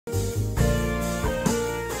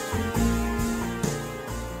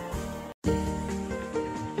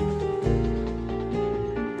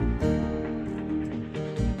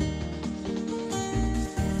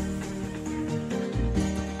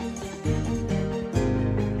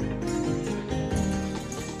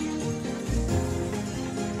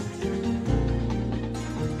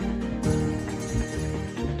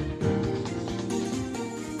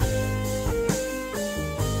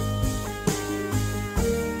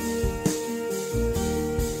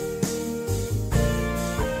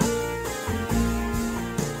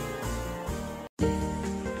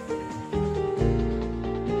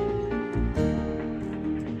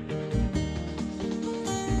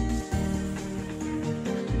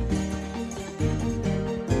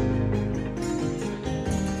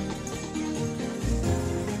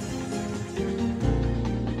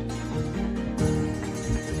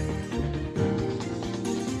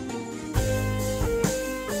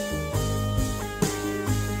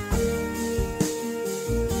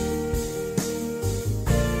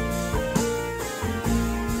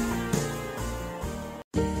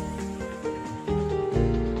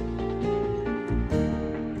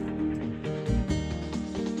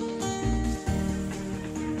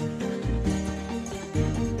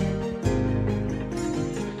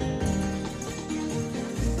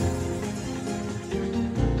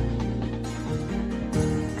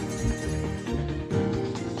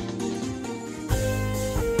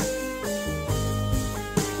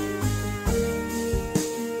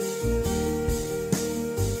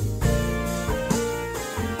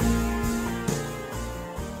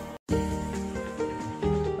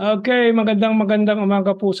Okay, magandang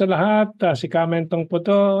umaga po sa lahat. Si Mentong po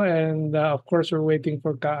to, and of course we're waiting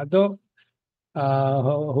for Kaado,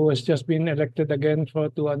 who has just been elected again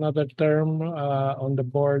to another term on the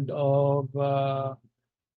board of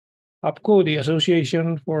APCO, the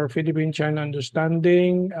Association for Philippine-China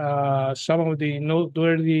Understanding. Some of the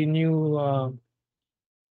noteworthy new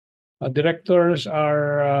directors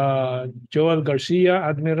are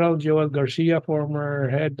Admiral Joel Garcia,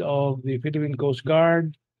 former head of the Philippine Coast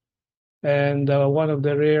Guard, and one of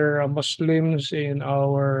the rare Muslims in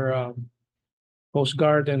our Coast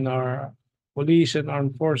Guard and our police and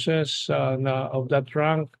armed forces of that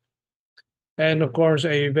rank. And of course,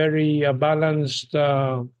 a very balanced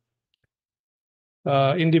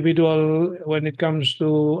individual when it comes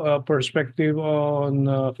to perspective on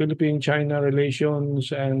Philippine-China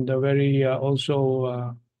relations, and very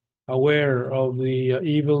also aware of the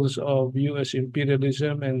evils of U.S.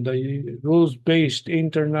 imperialism and the rules-based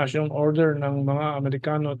international order ng mga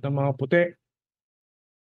Amerikano at ng mga puti.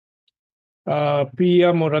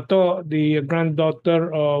 Pia Morato, the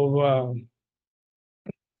granddaughter of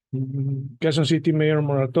Quezon City Mayor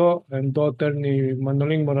Morato and daughter ni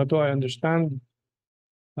Manoling Morato, I understand,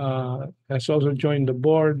 has also joined the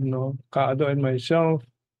board, Kaado and myself.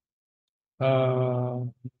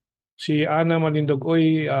 Si Ana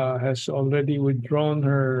Malindogoy has already withdrawn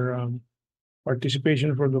her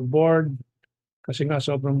participation for the board kasi nga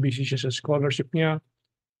sobrang busy siya sa scholarship niya.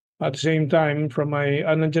 At the same time,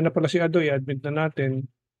 nandiyan na pala si Ado, i-admit na natin.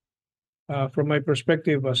 From my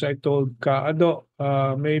perspective, as I told Kaado,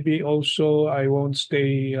 maybe also I won't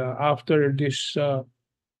stay after this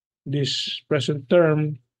present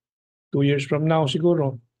term. 2 years from now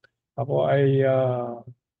siguro, ako ay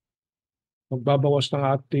magbabawas ng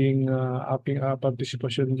aking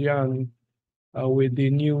partisipasyon diyan with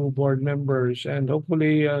the new board members, and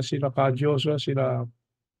hopefully sila Joshua, sila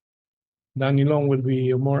Danny Long will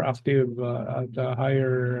be more active at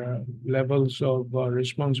higher levels of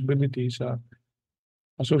responsibility sa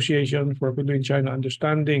Association for Philippine-China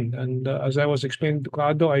Understanding. And as I was explaining to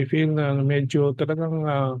Kaado, I feel na medyo talagang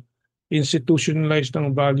institutionalized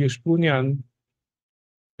ang values po niyan.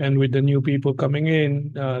 And with the new people coming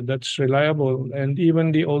in, that's reliable. And even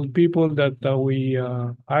the old people that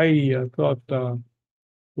I thought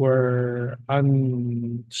were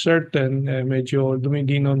uncertain, medyo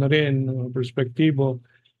dumidino na rin perspektibo.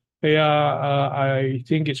 Kaya I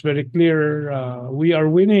think it's very clear we are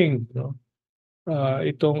winning.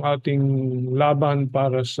 Itong ating laban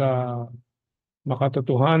para sa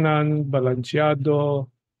makatotohanan, balansyado,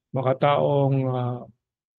 makataong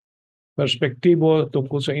perspektibo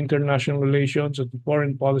tungkol sa international relations at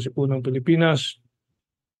foreign policy po ng Pilipinas.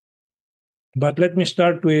 But let me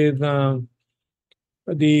start with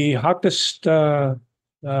the hottest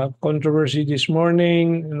controversy this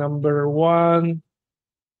morning. Number one,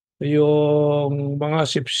 yung mga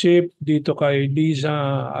sipsip dito kay Liza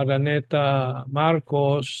Araneta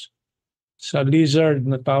Marcos sa lizard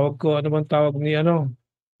na tawag ko. Ano bang tawag ni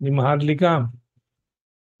Maharlika?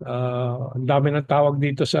 Ang dami ng tawag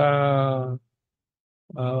dito sa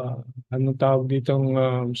anong tawag ditong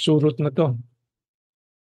surot na to.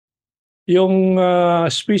 Yung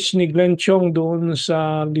speech ni Glenn Chong doon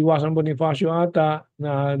sa Liwasan Bonifacio ata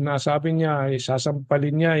na nasabi niya ay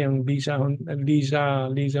sasampalin niya yung Liza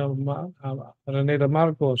Araneta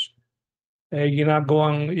Marcos,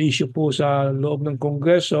 ginagawang issue po sa loob ng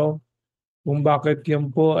Kongreso. Kung bakit yan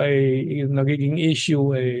po ay nagiging issue,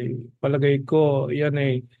 palagay ko yan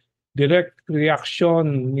ay direct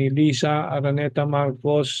reaction ni Liza Araneta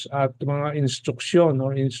Marcos at mga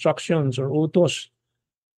instructions or utos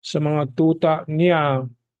sa mga tuta niya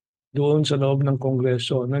doon sa loob ng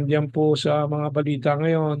Kongreso. Nandiyan po sa mga balita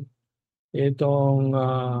ngayon itong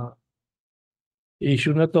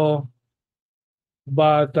issue na to.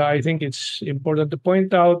 But I think it's important to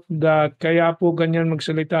point out that kaya po ganyan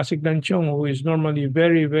magsalita si Glenn Chong, who is normally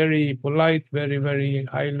very, very polite, very, very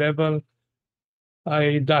high level,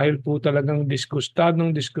 ay dahil po talagang diskustado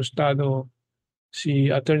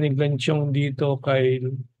si Attorney Glenn Chong dito kay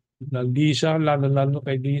Liza, lalo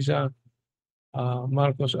kay Liza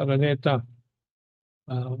Marcos Araneta.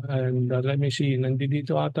 And let me see,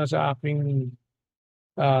 nandito ata sa aking,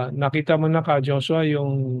 nakita mo na ka, Joshua,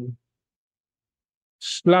 yung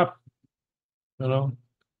slap,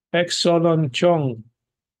 ex-Solon Chong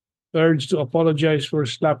urged to apologize for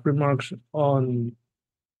slap remarks on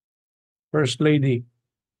First Lady.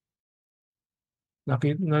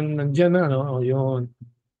 Nandiyan na, yun.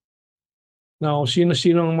 Now,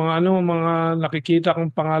 sino-sino ang mga nakikita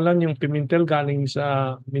kong pangalan, yung Pimentel galing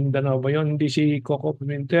sa Mindanao ba yun? Hindi si Coco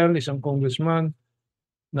Pimentel, isang congressman.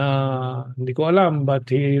 na hindi ko alam, but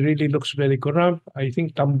he really looks very corrupt. I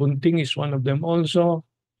think Tambunting is one of them also.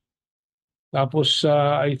 Tapos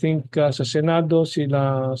I think sa Senado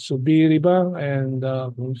sila Subiri ba and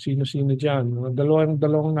kung sino-sino diyan. Mga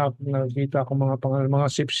dalawang nakita ko mga pangalan,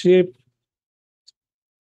 mga sip-sip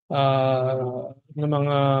ng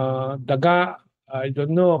mga daga. I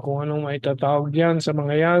don't know kung anong maitatawag diyan sa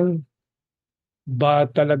mga 'yan.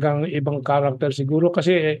 But talagang ibang character siguro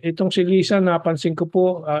kasi itong si Lisa napansin ko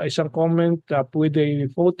po isang comment with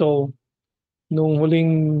a photo nung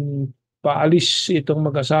huling paalis itong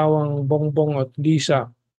mag-asawang Bongbong at Lisa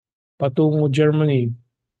patungo Germany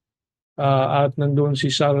at nandoon si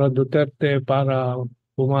Sara Duterte para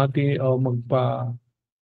bumati o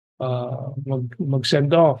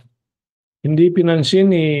mag-send off. Hindi pinansin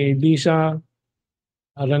ni Lisa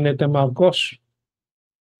Araneta Marcos.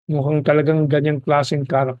 Mukhang talagang ganyang klaseng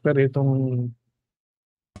character itong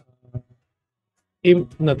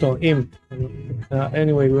imp na to, imp.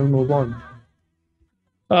 Anyway, we'll move on.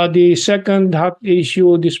 The second hot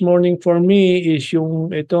issue this morning for me is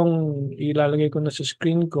yung itong ilalagay ko na sa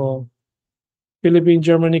screen ko.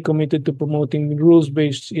 Philippine-Germany committed to promoting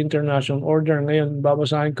rules-based international order. Ngayon,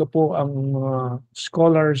 babasahin ko po ang mga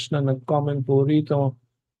scholars na nag-comment po rito.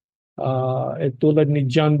 Tulad ni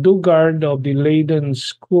John Dugard of the Leiden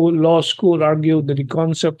Law School argued that the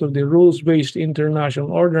concept of the rules-based international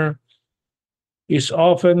order is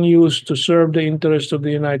often used to serve the interests of the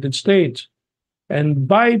United States and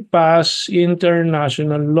bypass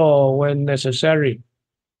international law when necessary.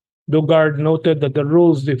 Dugard noted that the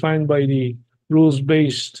rules defined by the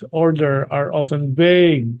rules-based order are often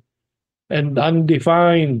vague and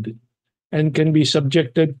undefined and can be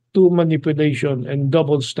subjected to manipulation and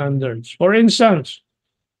double standards. For instance,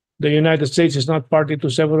 the United States is not party to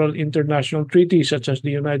several international treaties such as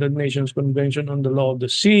the United Nations Convention on the Law of the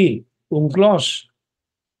Sea, UNCLOS,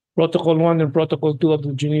 Protocol 1 and Protocol 2 of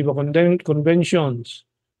the Geneva Conventions,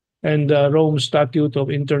 and the Rome Statute of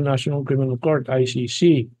International Criminal Court,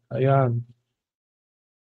 ICC. Ayan.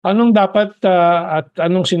 Anong dapat at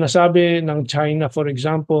anong sinasabi ng China, for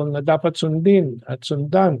example, na dapat sundin at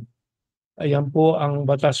sundan? Ayan po ang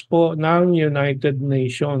batas po ng United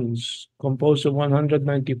Nations, composed of 194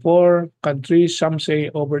 countries. Some say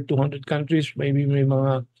over 200 countries, maybe may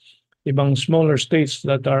mga ibang smaller states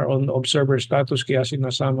that are on observer status kaya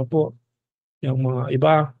sinasama po yung mga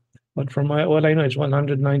iba. But from what I know, it's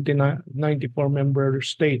 194 member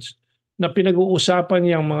states na pinag-uusapan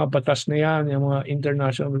yung mga batas na yan, yung mga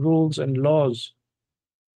international rules and laws.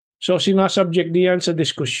 So sinasubject diyan sa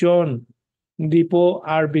diskusyon. Hindi po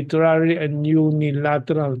arbitrary and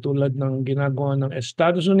unilateral tulad ng ginagawa ng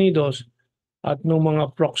Estados Unidos at ng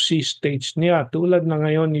mga proxy states niya. Tulad na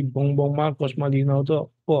ngayon ni Bongbong Marcos, malinaw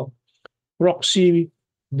to po.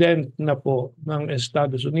 Proxy-dent na po ng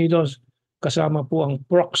Estados Unidos. Kasama po ang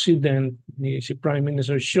proxy-dent ni si Prime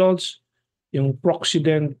Minister Schultz, yung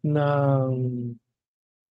proxy-dent ng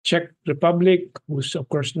Czech Republic, whose of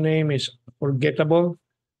course name is forgettable,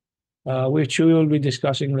 which we will be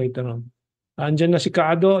discussing later on. Andyan na si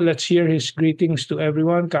Kaado. Let's hear his greetings to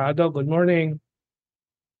everyone. Kaado, good morning.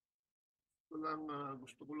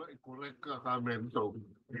 Gusto ko lang i-correct ka, Mentong.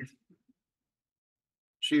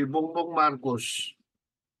 Si Bongbong Marcos,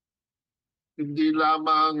 hindi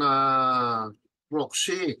lamang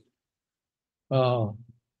proxy.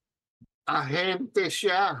 Ahente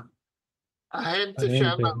siya. Ahente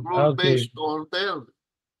siya ng rule-based order.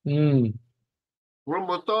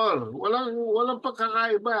 Promotor. Walang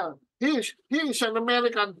pagkakaiba. He is an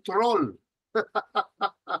American troll.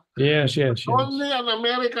 Yes. Only an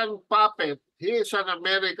American puppet. He is an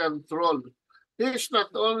American troll. He is not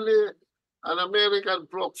only an American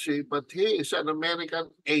proxy, but he is an American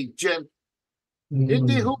agent.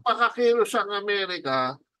 Hindi ho makakilos ang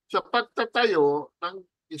Amerika sa pagtatayo ng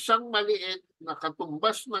isang maliit na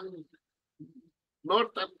katumbas ng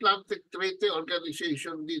North Atlantic Treaty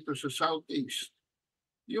Organization dito sa Southeast.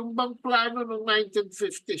 Yung bang plano ng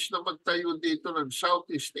 1950s na magtayo dito ng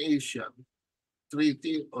Southeast Asian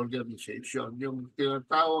Treaty Organization, yung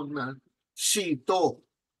tinatawag na SEATO.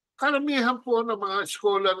 Karamihan po ng mga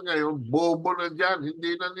scholar ngayon, bobo na dyan,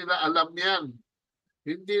 hindi na nila alam yan.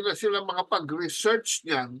 Hindi na sila makapag-research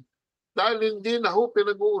niyan dahil hindi na ho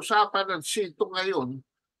pinag-uusapan ng SEATO ngayon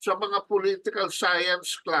sa mga political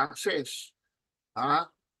science classes.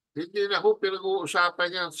 Hindi na ho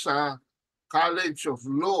pinag-uusapan yan sa College of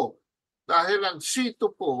Law dahil ang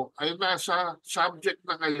SEATO po ay nasa subject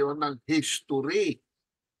na ngayon ng history.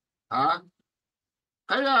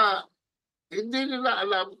 Kaya hindi nila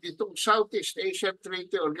alam itong Southeast Asian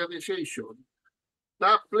Treaty Organization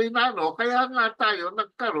na plinano, kaya nga tayo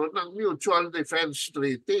nagkaroon ng Mutual Defense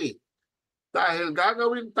Treaty. Dahil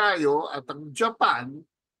gagawin tayo at ang Japan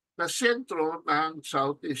na sentro ng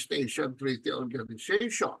Southeast Asian Treaty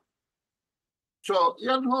Organization. So,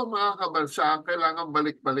 yan ho mga kabansa, kailangan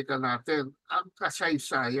balik-balikan natin ang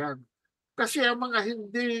kasaysayan. Kasi ang mga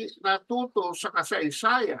hindi natuto sa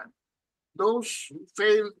kasaysayan, those who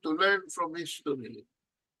fail to learn from history,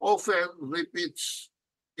 often repeats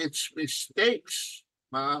its mistakes,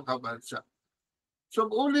 mga kabansa. So,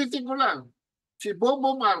 ulitin ko lang, si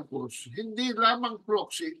Bobo Marcos, hindi lamang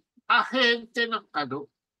proxy, ahente ng kano.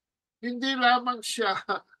 Hindi lamang siya,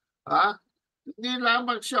 hindi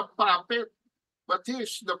lamang siya puppet, but he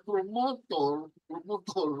is the promotor.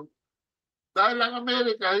 Dahil ang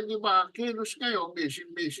Amerika hindi makakilos ngayon,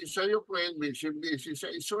 busy sa Ukraine, busy sa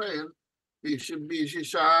Israel, busy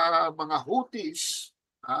sa mga Houthis,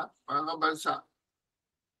 mga bansa.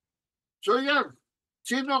 So yan,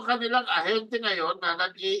 sino kanilang ahente ngayon na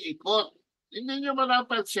nag-iikot? Hindi nyo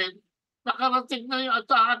manapansin, nakarating na yung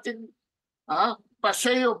ating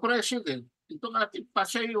Paseo President. Itong ating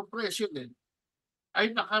Paseo President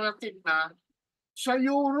ay nakarating na sa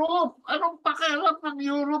Europe. Anong pakialam ng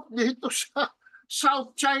Europe dito sa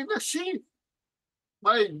South China Sea?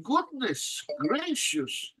 My goodness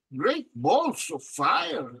gracious, great balls of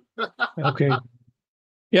fire. Okay.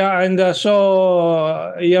 Yeah, and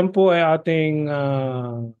yan po ay ating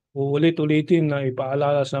uulit-ulitin na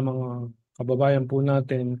ipaalala sa mga kababayan po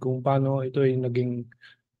natin kung paano ito ay naging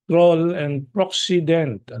troll and proxy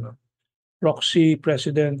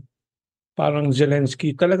president, parang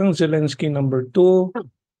Zelensky, talagang Zelensky number 2.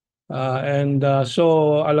 So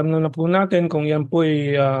alam na po natin kung yan po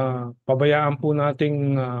ay pabayaan po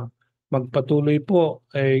nating magpatuloy po,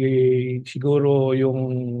 ay siguro yung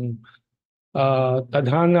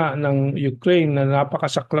tadhana ng Ukraine na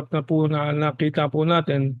napakasaklap na po na nakita po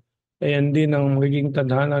natin, ay hindi ng magiging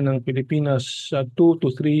tadhana ng Pilipinas 2 to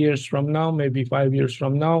 3 years from now, maybe 5 years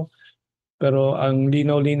from now. Pero ang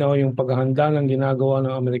linaw-linaw yung paghahanda ng ginagawa ng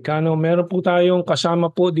Amerikano. Meron po tayong kasama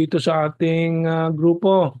po dito sa ating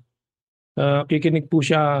grupo. Kikinig po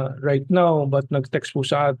siya right now, but nag-text po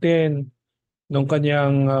sa atin nung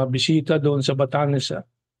kanyang bisita doon sa Batanes,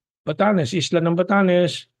 isla ng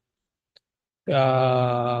Batanes.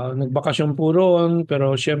 Nagbakasyon po roon,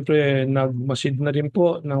 pero siyempre nagmasid na rin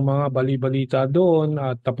po ng mga bali-balita doon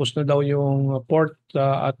at tapos na daw yung port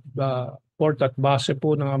at base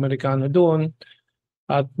po ng Amerikano doon.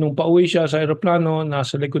 At nung pauwi siya sa eroplano,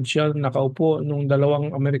 nasa likod siya nakaupo nung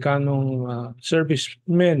dalawang Amerikanong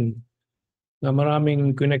servicemen na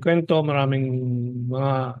maraming kinikwento, maraming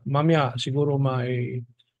mga mamaya siguro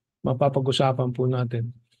mapapag-usapan po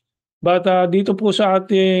natin. But dito po sa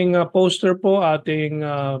ating poster po, ating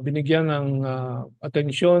binigyan ng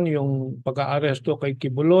atensyon yung pag-aaresto kay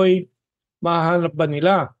Quiboloy. Mahahanap ba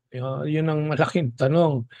nila? Yun ang malaking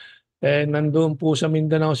tanong. Nandun po sa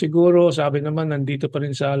Mindanao siguro, sabi naman nandito pa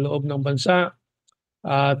rin sa loob ng bansa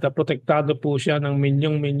at protektado po siya ng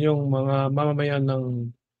milyong-milyong mga mamamayan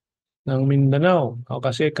ng Mindanao.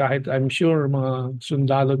 Kasi kahit I'm sure mga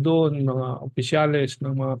sundalo doon, mga opisyales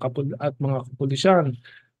ng mga kapulisan,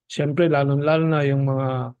 siyempre lalo-lalo na yung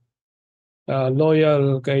mga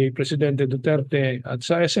loyal kay Presidente Duterte at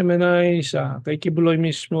sa SMNI, kay Quiboloy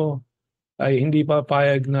mismo, ay hindi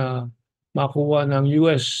papayag na makuha ng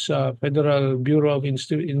US Federal Bureau of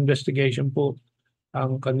Investigation po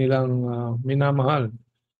ang kanilang minamahal.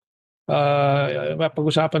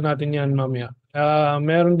 Pag-usapan natin yan mamaya.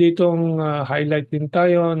 Meron ditong highlight din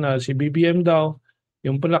tayo na si BBM daw,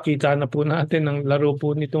 yung pala kita na po natin ang laro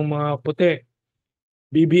po nitong mga puti.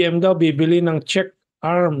 BBM daw bibili ng Czech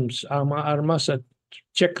arms, ang mga armas sa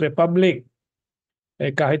Czech Republic.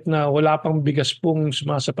 Kahit na wala pang bigas pong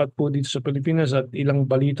sumasapat po dito sa Pilipinas at ilang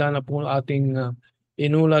balita na po ating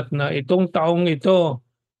inulat na itong taong ito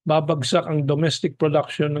babagsak ang domestic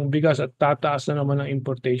production ng bigas at tataas na naman ang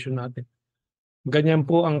importation natin. Ganyan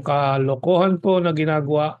po ang kalokohan po na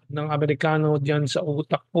ginagawa ng Amerikano diyan sa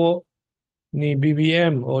utak po ni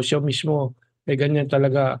BBM o siya mismo, ganyan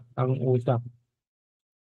talaga ang utak.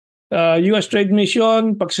 US Trade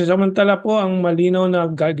Mission, pagsasamantala po ang malinaw na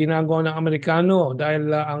ginagawa ng Amerikano dahil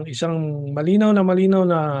ang isang malinaw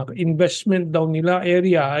na investment daw nila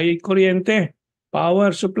area ay kuryente,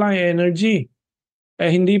 power supply, energy.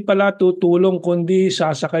 Hindi pala tutulong kundi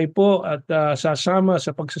sasakay po at sasama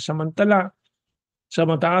sa pagsasamantala sa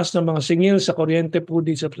mataas na mga singil sa kuryente po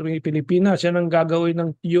dito sa Pilipinas. Yan ang gagawin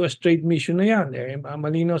ng US Trade Mission na yan.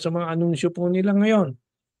 Malinaw sa mga anunsyo po nila ngayon.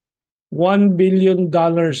 $1 billion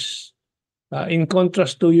in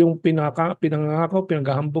contrast to yung pinangako,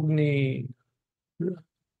 pinaghahambog ni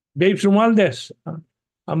Babes Romualdez.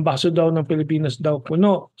 ang baso daw ng Pilipinas daw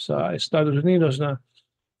puno sa Estados Unidos na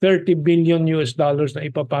 $30 billion na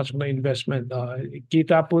ipapasok na investment.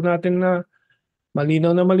 Kita po natin na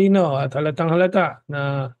malinaw at halatang halata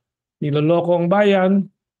na niloloko ang bayan.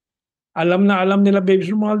 Alam na alam nila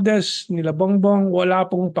Babes Romualdez, nila Bongbong, wala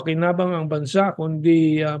pong pakinabang ang bansa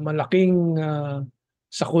kundi malaking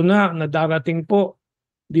sakuna na darating po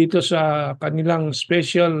dito sa kanilang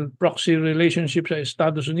special proxy relationship sa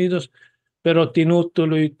Estados Unidos, pero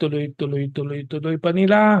tinutuloy pa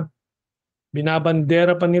nila,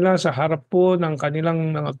 binabandera pa nila sa harap po ng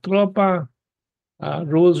kanilang mga tropa,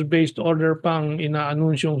 rules-based order pang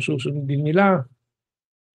inaanunsyong susundin nila.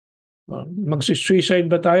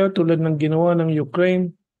 Magsi-suicide ba tayo tulad ng ginawa ng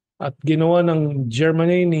Ukraine at ginawa ng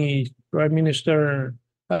Germany ni Prime Minister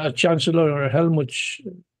Chancellor Helmut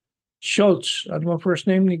Scholz? Ano ang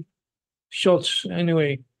first name ni Scholz?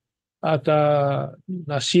 Anyway, at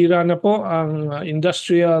nasira na po ang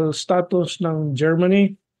industrial status ng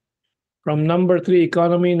Germany. From number 3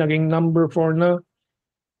 economy, naging number 4 na.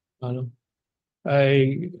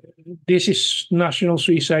 This is national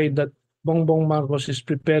suicide that Bongbong Marcos is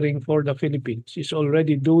preparing for the Philippines. Is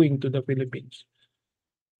already doing to the Philippines.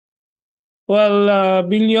 Well,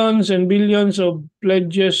 billions and billions of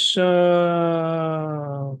pledges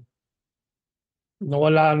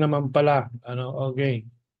nawala naman pala. Okay.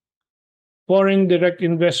 Foreign direct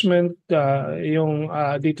investment, yung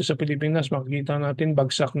dito sa Pilipinas, makikita natin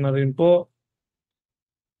bagsak na rin po.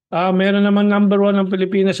 Meron naman number 1 ang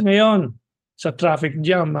Pilipinas ngayon sa traffic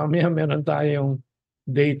jam. Mamaya meron tayong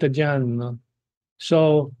data dyan. No?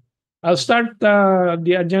 So, I'll start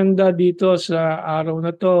the agenda dito sa araw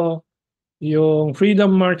na to. Yung Freedom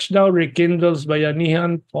March daw rekindles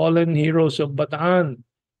bayanihan, fallen heroes of Bataan.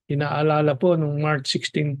 Inaalala po nung March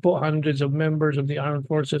 16 po, hundreds of members of the Armed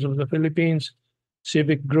Forces of the Philippines,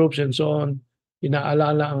 civic groups and so on,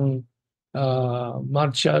 inaalala ang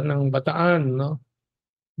marcha ng Bataan, no?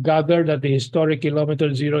 Gathered at the historic Kilometer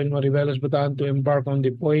Zero in Mariveles, Bataan to embark on the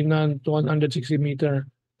poignant 160-kilometer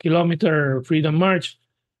Freedom March.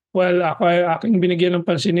 Well, ako ay aking binigyan ng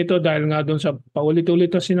pansin nito dahil nga doon sa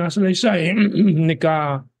paulit-ulit na sinasalaysay ni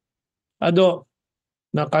Ado,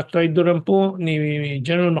 nakatraidoran po ni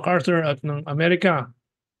General MacArthur at ng Amerika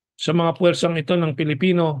sa mga puwersang ito ng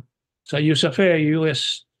Pilipino sa USAFE,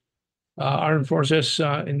 US Armed Forces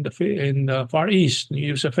in the Far East,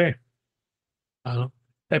 USAFE.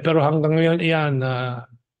 Pero hanggang ngayon iyan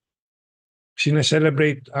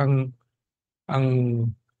sineselebrate ang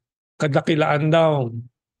kadakilaan daw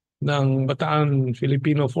ng Bataan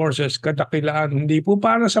Filipino Forces, kadakilaan hindi po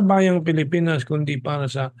para sa bayang Pilipinas kundi para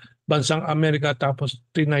sa bansang Amerika, tapos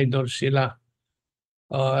trinaydor sila.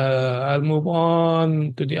 I'll move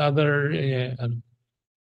on to the other.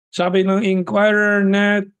 Sabi ng Inquirer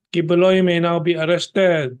Net, Quiboloy may now be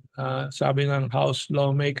arrested. Sabi ng House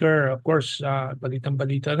lawmaker, of course,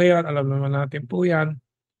 balitang-balita na yan, alam naman natin po yan.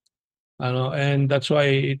 And that's why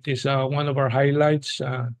it is one of our highlights.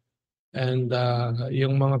 And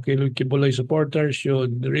yung mga Quiboloy supporters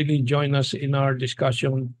should really join us in our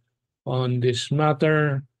discussion on this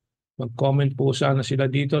matter. Mag-comment po sana sila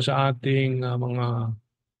dito sa ating mga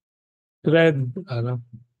thread.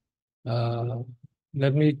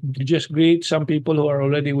 Let me just greet some people who are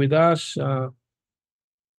already with us.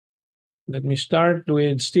 Let me start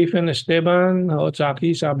with Stephen Esteban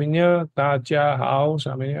Hotsaki, sabi niya. Tatya Hao,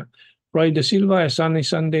 sabi niya. Roy De Silva, a sunny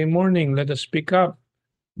Sunday morning. Let us speak up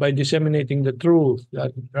by disseminating the truth.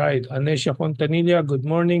 That's right. Anesia Fontanilla, good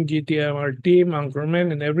morning. GTNR team,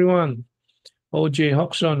 Anchorman, and everyone. OJ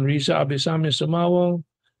Hoxon, Risa Abisame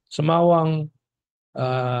Sumawang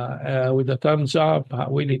with the thumbs up.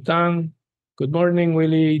 Willie Tang, good morning.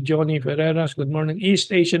 Willie Johnny Ferreras, good morning.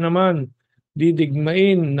 East Asia naman,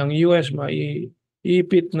 didigmain ng US,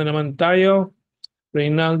 maiipit na naman tayo.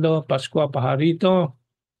 Reynaldo Pascua Pajarito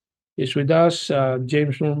is with us.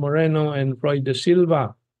 James Moreno and Freud De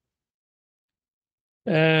Silva.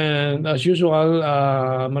 And as usual,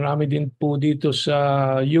 marami din po dito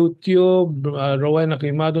sa YouTube. Rowena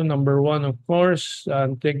Quimado, number 1 of course.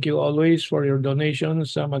 And thank you always for your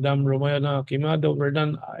donations sa Madam Rowena Quimado,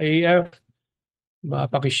 Verdan AF.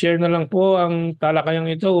 Pakishare na lang po ang talakayang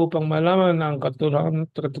ito upang malaman ang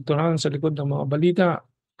katotohanan sa likod ng mga balita.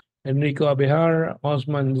 Enrico Abehar,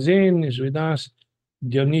 Osman Zain is with us.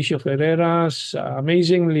 Dionisio Ferreras,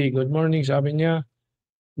 amazingly, good morning, sabi niya.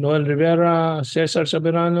 Noel Rivera, Cesar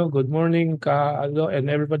Saberano, good morning, and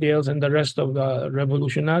everybody else and the rest of the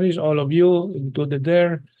revolutionaries, all of you included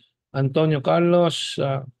there. Antonio Carlos,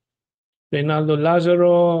 Reynaldo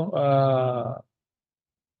Lazaro,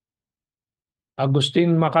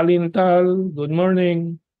 Agustin Macalintal, good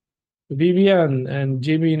morning. Vivian and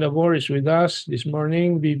Jimmy Labor is with us this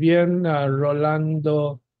morning. Vivian,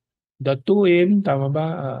 Rolando Datuin, tama ba?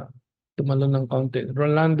 Tumalon ng konti.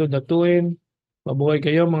 Rolando Datuin, mabuhay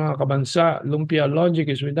kayo mga kabansa. Lumpia Logic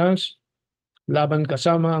is with us. Laban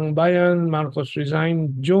kasama ang bayan, Marcos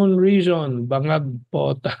resign, June Reason, Bangag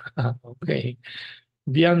Pota. Okay.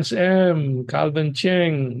 Vians M, Calvin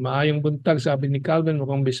Cheng, maayong buntag, sabi ni Calvin,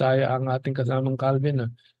 mukhang Bisaya ang ating kasamang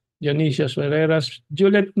Calvin. Dionisius Ferreras,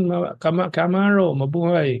 Juliet Camaro,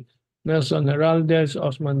 mabuhay. Nelson Heraldez,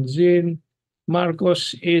 Osman Zin,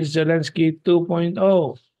 Marcos is Zelensky 2.0.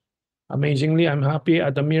 Amazingly, I'm happy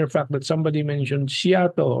at the mere fact that somebody mentioned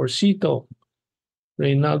Seato or Sito.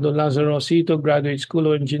 Reynaldo Lazaro Sito, Graduate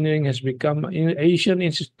School of Engineering, has become an Asian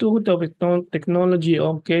Institute of Technology.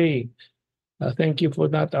 Okay. Thank you for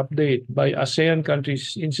that update. By ASEAN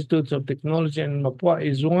countries, Institutes of Technology, and Mapua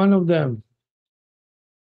is one of them.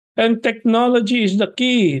 And technology is the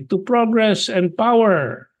key to progress and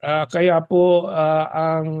power. Kaya po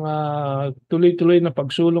ang tuloy-tuloy na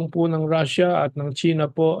pagsulong po ng Russia at ng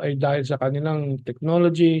China po ay dahil sa kanilang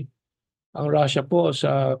technology. Ang Russia po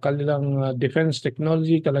sa kanilang defense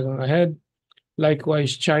technology talagang ahead.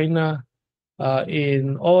 Likewise, China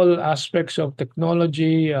in all aspects of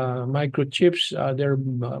technology, microchips, they're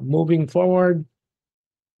moving forward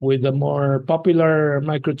with the more popular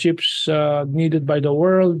microchips needed by the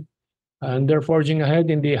world. And they're forging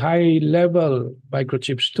ahead in the high-level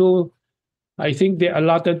microchips too. I think they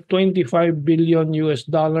allotted $25 billion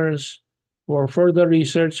for further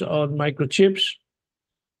research on microchips.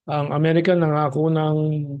 Ang Amerika nangako ng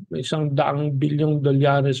 $100 bilyong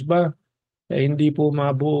ba? Hindi po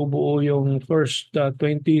mabuo-buo yung first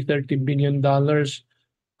 $20-30 billion.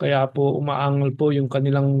 Kaya po umaangal po yung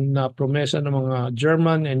kanilang napromesa ng mga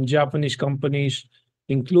German and Japanese companies,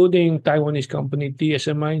 including Taiwanese company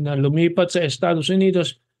TSMI, na lumipat sa Estados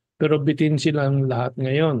Unidos pero bitin silang lahat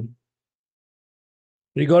ngayon.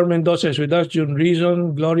 Rigor Mendoza is with us, June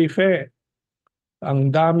Reason, Glory Fe.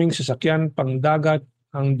 Ang daming sasakyan pangdagat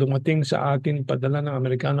ang dumating sa atin, padala ng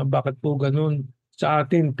Amerikano. Bakit po ganun? Sa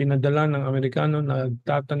atin, pinadala ng Amerikano,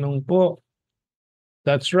 nagtatanong po.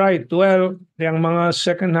 That's right. Well, yung mga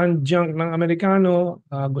second-hand junk ng Amerikano,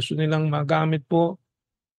 gusto nilang magamit po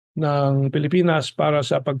ng Pilipinas para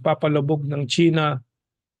sa pagpapalubog ng China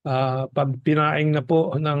pag pinaing na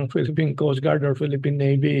po ng Philippine Coast Guard or Philippine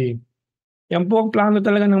Navy. Yan po ang plano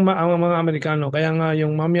talaga ng mga Amerikano. Kaya nga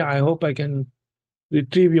yung mamaya, I hope I can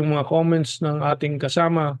retrieve yung mga comments ng ating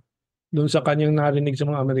kasama doon sa kanyang narinig sa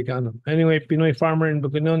mga Amerikano. Anyway, Pinoy Farmer in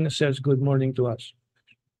Bukidnon says good morning to us.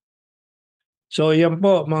 So yan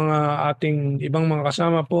po mga ating ibang mga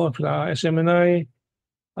kasama po sa SMNI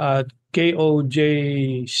at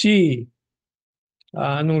KOJC.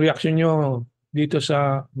 Anong reaksyon nyo dito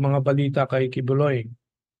sa mga balita kay Quiboloy?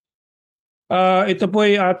 Ito po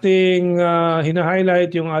ay ating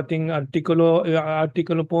hina-highlight yung ating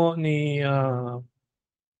artikulo po ni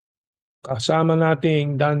kasama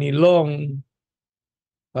nating Danny Long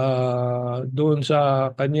doon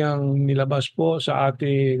sa kanyang nilabas po sa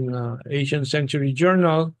ating Asian Century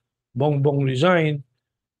Journal, Bongbong Resign.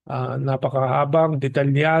 Napakahabang,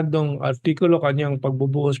 detalyadong artikulo, kanyang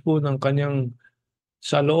pagbubuhos po ng kanyang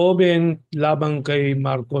saloobin labang kay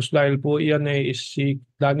Marcos dahil po iyan ay si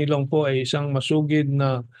Danny Long po ay isang masugid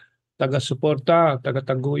na taga-suporta,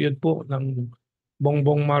 taga-taguyod po ng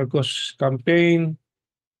Bongbong Marcos campaign.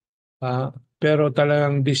 Pero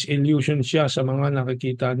talagang disillusion siya sa mga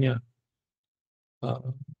nakikita niya.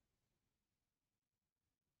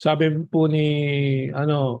 Sabi po ni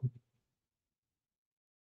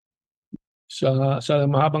sa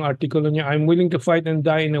mahabang artikulo niya, I'm willing to fight and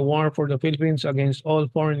die in a war for the Philippines against all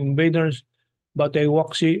foreign invaders, but a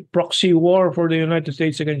proxy war for the United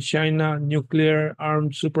States against China, nuclear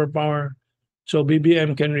armed superpower, so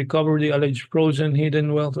BBM can recover the alleged frozen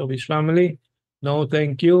hidden wealth of his family. No,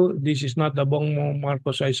 thank you. This is not the Bongbong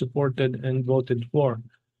Marcos I supported and voted for.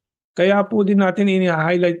 Kaya po din natin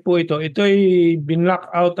ini-highlight po ito. Ito ay binlock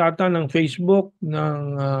out ata ng Facebook,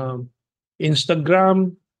 ng Instagram,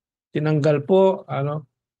 tinanggal po.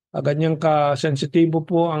 Ganyang ka-sensitibo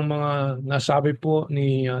po ang mga nasabi po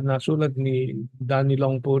nasulat ni Danny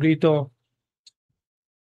Long po rito.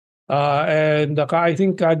 And I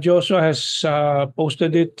think Joshua has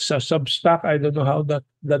posted it sa Substack. I don't know how that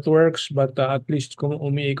works, but at least kung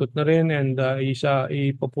umiikot na rin, and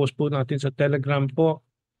ipopost po natin sa Telegram po.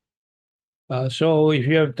 So if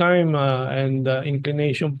you have time and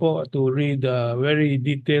inclination po to read very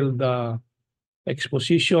detailed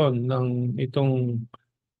exposition ng itong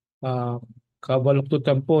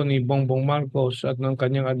kabaluktutan po ni Bongbong Marcos at ng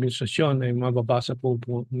kanyang administrasyon, ay mababasa po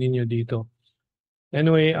ninyo dito.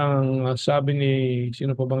 Anyway, ang sabi ni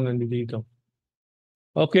sino pa bang nandito?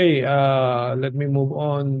 Okay, let me move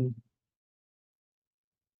on.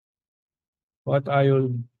 What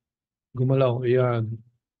ayaw gumalaw? Ayan.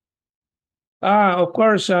 Of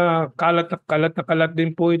course, kalat na kalat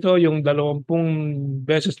din po ito yung 20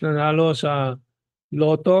 beses nanalo sa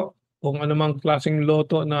loto, kung anumang klaseng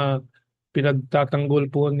loto na pinagtatanggol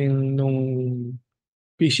po nung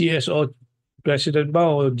PCSO president ba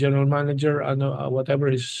o general manager, ano,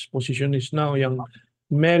 whatever his position is now, yung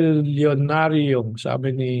milyonaryo,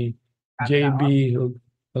 sabi ni JB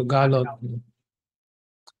Galot.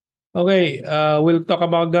 Okay, we'll talk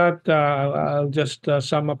about that. I'll just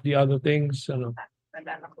sum up the other things. Ano.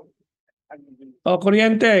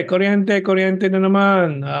 Kuryente na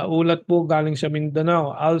naman. Ulat po galing sa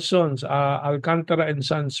Mindanao. Alsons, Alcantara and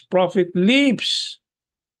Sons. Profit leaps.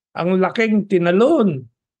 Ang laking tinalon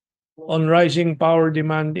on rising power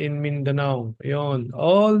demand in Mindanao. Yun.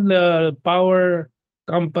 All the power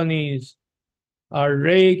companies are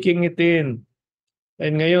raking it in.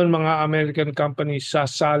 And ngayon, mga American companies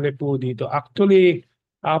sasali po dito. Actually,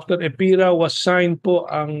 after EPIRA was signed po,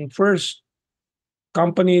 ang first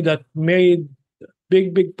company that made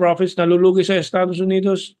big profits, nalulugi sa Estados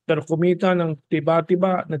Unidos, pero kumita ng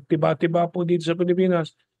nagtiba-tiba po dito sa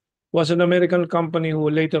Pilipinas, was an American company who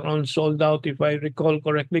later on sold out, if I recall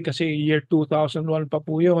correctly, kasi year 2001 pa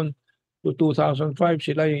po yun, to 2005,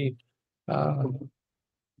 sila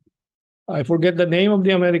I forget the name of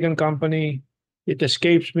the American company. It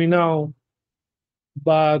escapes me now.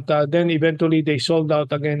 But then eventually they sold out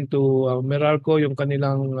again to Meralco, yung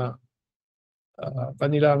kanilang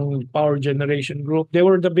power generation group. They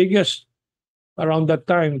were the biggest around that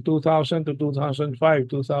time, 2000 to 2005,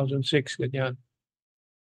 2006, ganyan.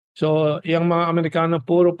 So, yung mga Amerikano,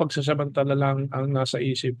 puro pagsasamantala lang ang nasa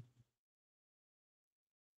isip.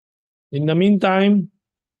 In the meantime,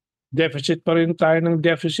 deficit pa rin tayo ng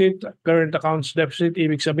deficit, current accounts deficit,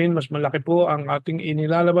 ibig sabihin mas malaki po ang ating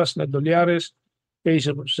inilalabas na dolyares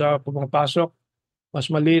kaysa sa pumapasok. Mas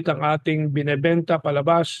maliit ang ating binebenta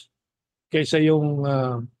palabas kaysa yung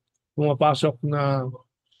pumapasok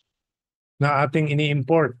na ating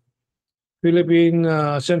ini-import. Philippine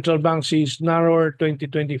Central Bank sees narrower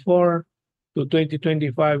 2024 to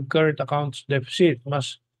 2025 current accounts deficit.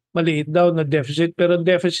 Mas maliit daw na deficit pero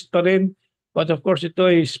deficit pa rin. But of course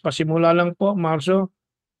ito ay pasimula lang po, Marso.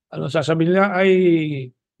 Ano sasabihin nila ay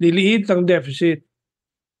liliit ang deficit.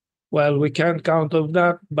 Well, we can't count on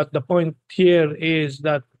that, but the point here is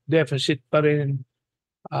that deficit pa rin,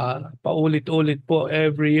 paulit-ulit po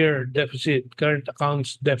every year, deficit, current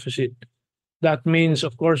accounts deficit. That means,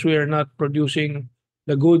 of course, we are not producing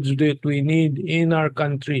the goods that we need in our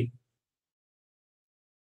country.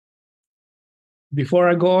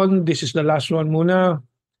 Before I go on, this is the last one muna.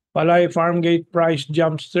 Palay farm gate price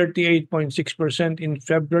jumps 38.6% in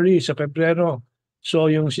February, sa Pebrero.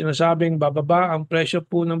 So yung sinasabing bababa ang presyo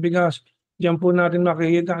po ng bigas, diyan po natin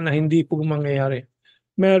makikita na hindi po mangyayari.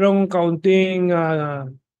 Merong kaunting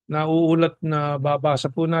nauulat na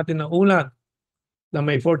babasa po natin na ulat na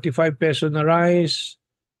may 45 peso na rice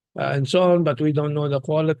and so on, but we don't know the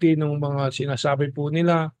quality ng mga sinasabi po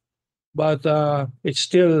nila. But it's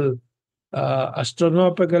still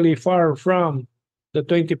astronomically far from the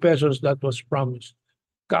 20 pesos that was promised.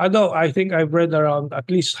 Kaado, I think I've read around at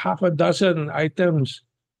least half a dozen items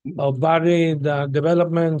of varied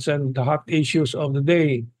developments and the hot issues of the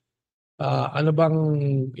day. Ano bang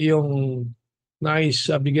iyong nais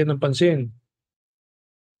bigyan ng pansin?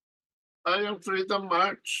 Yung Freedom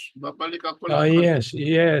March, babalik ako lang.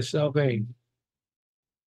 Yes, okay.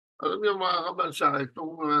 Alam niyo mga kabansa,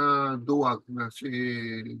 itong duwag na si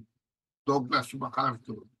Douglas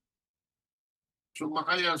MacArthur,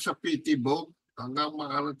 sumakay yan sa PT boat hanggang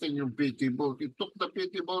makarating yung PT boat. It took the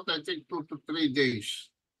PT boat, I think, 2 to 3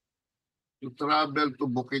 days to travel to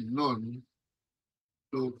Bukidnon,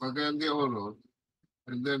 to Cagayan de Oro,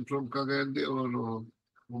 and then from Cagayan de Oro,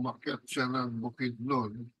 umakyat siya ng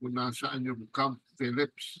Bukidnon kung nasaan yung Camp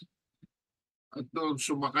Phillips. At doon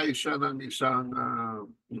sumakay siya ng isang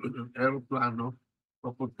aeroplano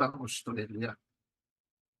papuntang Australia.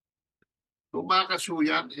 Tumakas ho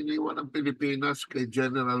yan, iniwan ng Pilipinas kay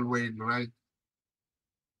General Wainwright.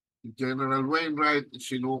 General Wainwright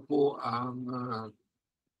sinuko ang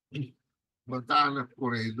Bataan at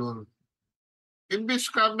Corridor.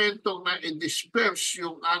 Imbes ka, Mentong, na i-disperse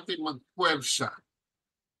yung ating magpuwersa,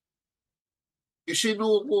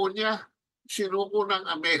 isinuko ng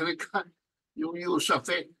Amerika yung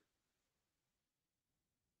USAFE.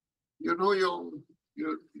 You know, yung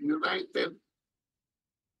United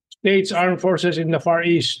States Armed Forces in the Far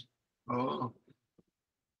East. Oo.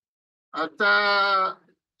 At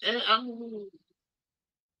ang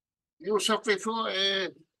USAFIFO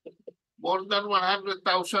more than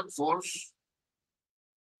 100,000 force.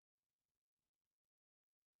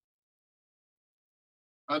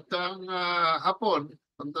 At ang Hapon,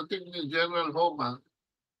 pagdating ni General Homa,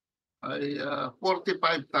 ay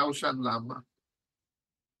 45,000 lamang.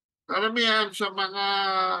 Karamihan sa mga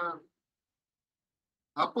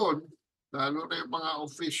Hapon, lalo na yung mga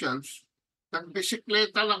officials,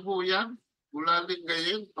 nagbisikleta lang po yan, mula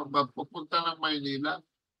Lingayen, papunta ng Maynila.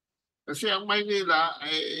 Kasi ang Maynila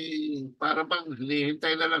ay para bang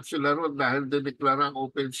hinihintay na lang sila ron dahil dineklarang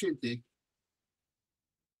open city.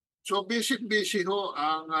 So busy ho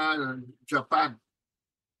ang Japan.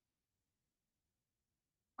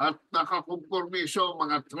 At nakakompormiso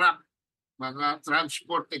mga truck, mga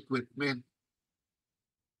transport equipment.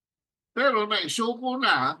 Pero naisuko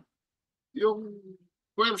na yung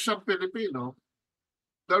Pwersang Pilipino,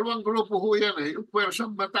 dalawang grupo ho yan yung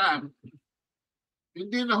Pwersang Bataan,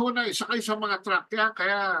 hindi na ho na isakay sa mga truck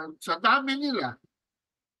kaya sa dami nila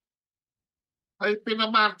ay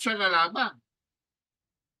pinamarcha na lamang.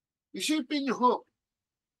 Isipin niyo ho,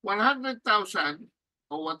 100,000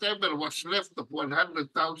 o whatever was left of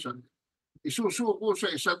 100,000, isusuko sa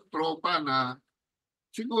isang tropa na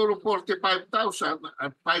siguro 45,000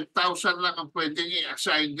 at 5,000 lang ang pwedeng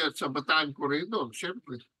i-assign dyan sa Bataan Corridor.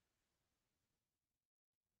 Siyempre,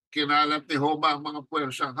 kinalat ni Homa ang mga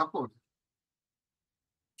puwersang Hapon.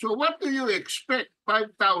 So what do you expect?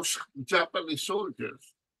 5,000 Japanese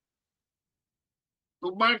soldiers to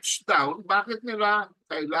march down. Bakit nila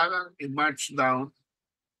kailangan i-march down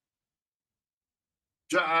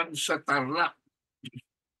dyan sa Tarlac?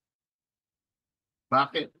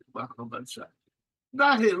 Bakit, mga kabansa?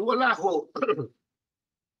 Dahil wala ho,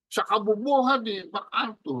 sa kabubuhan ni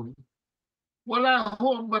MacArthur, wala ho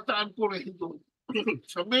ang Bataan Corridor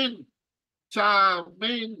sa main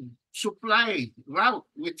supply route,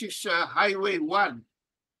 which is Highway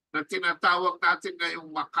 1, na tinatawag natin ngayong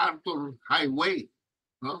MacArthur Highway.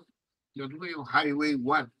 No? Yun mo yung Highway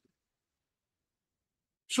 1.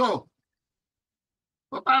 So,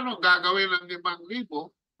 paano gagawin ng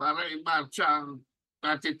 5,000 para i-marcha ang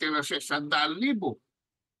natitira sa 100,000?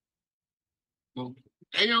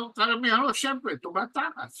 Yung karamihan, siyempre,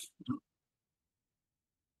 tumatakas.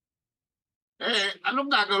 Anong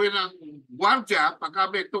gagawin ng gwardiya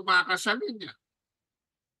pagka may tumakas sa linya?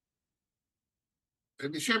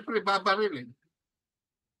 Di siyempre babarilin.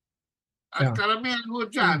 At karamihan mo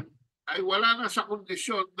dyan ay wala na sa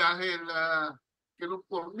kondisyon dahil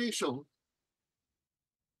kinumpormiso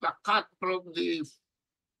na cut from the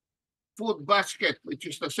food basket, which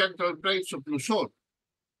is the Central Plains of Luzon.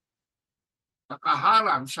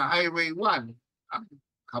 Nakaharang sa Highway 1 ang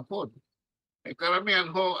Hapon. Karamihan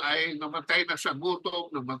ho ay namatay na sa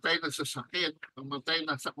gutom, namatay na sa sakit, namatay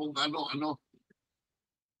na sa kung ano-ano.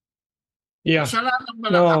 Yeah. Kasalanan ba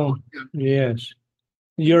ng No. Hapon yan? Yes.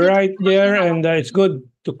 You're right there, and it's good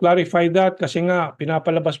to clarify that kasi nga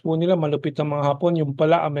pinapalabas po nila malupit ang mga Hapon, yung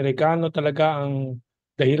pala Amerikano talaga ang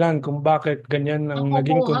dahilan kung bakit ganyan ang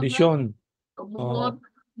naging kondisyon.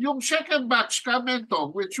 Yung second batch ka,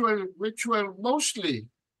 Mentong, which were mostly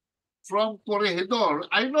from Corregidor.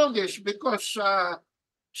 I know this because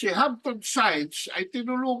si Hampton Sites ay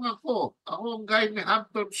tinulungan ko. Ako ang guy ni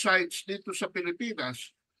Hampton Sites dito sa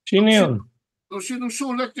Pilipinas. Sino yun? Nung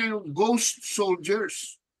sinusulat niya yung Ghost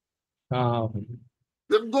Soldiers. Okay.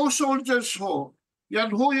 Yung Ghost Soldiers ho, yan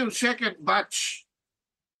ho yung second batch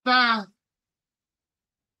na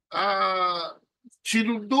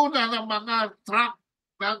sinundo na ng mga truck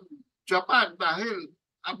ng Japan dahil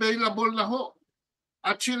available na ho.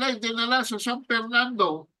 At sila'y dinala sa San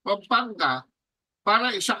Fernando, Pampanga, para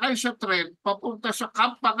isakay sa tren papunta sa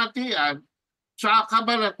Camp Pangatian sa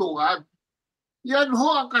Cabanatuan. Yan ho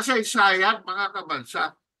ang kasaysayan, mga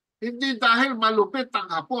kabansa. Hindi dahil malupit ang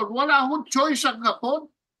Hapon. Wala hong choice ang Hapon,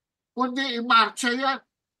 kundi imarcha yan.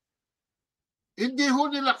 Hindi ho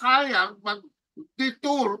nila kayang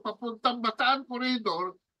mag-detour papuntang Bataan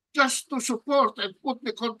Corridor just to support and put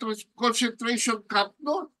the concentration camp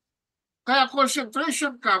doon. Kaya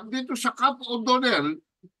concentration camp dito sa Camp O'Donnell,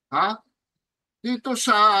 dito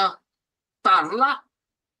sa Tarlac,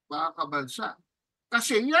 mga kabansa.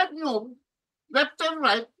 Kasi yan yung left and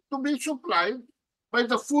right to be supplied by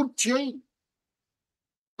the food chain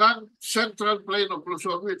ng Central Plain of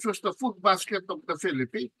Luzon, which was the food basket of the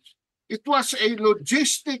Philippines. It was a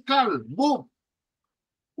logistical move.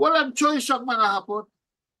 Walang choice ang mga Hapon.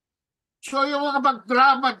 So yung mga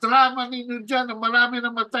magdrama-drama ninyo dyan na marami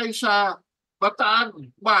namatay sa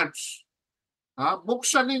Bataan March,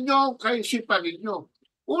 buksan ninyo, kaisipan ninyo.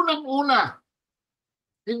 Unang-una,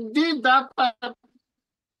 Hindi dapat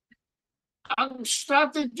ang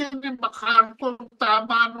strategy ni MacArthur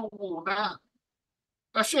tama nung una.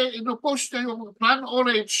 Kasi inupos niya yung Plan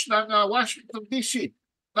Orange ng Washington DC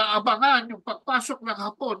na abangan yung pagpasok ng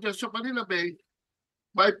Hapon dyan sa Manila Bay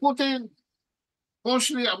by putting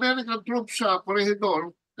mostly American troops sa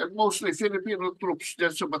Corregidor and mostly Filipino troops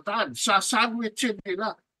dyan sa Bataan. Sasandwichin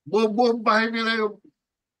nila. Bubombahin nila yung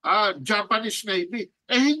Japanese Navy.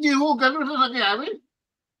 Hindi ho ganun na nangyari.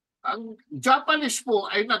 Ang Japanese po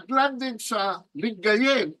ay naglanding sa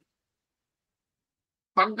Lingayen,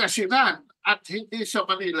 Pangasinan, at hindi sa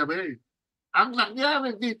Manila Bay. Ang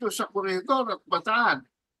nangyari dito sa Corregidor at Bataan,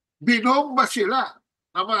 binomba sila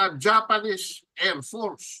ng mga Japanese Air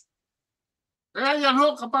Force. Kaya yan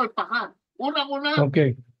ho kapalpakan. Unang-una,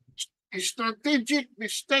 Okay. strategic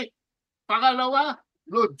mistake. Pangalawa,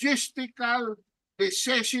 logistical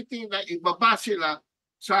necessity na ibaba sila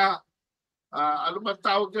sa ano man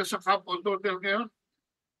tawag niya sa Camp O'Donnell ngayon?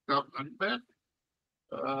 Camp, ano ba yan?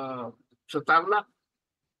 Sa Tarlac.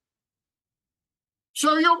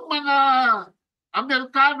 So yung mga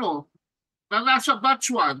Amerikano na nasa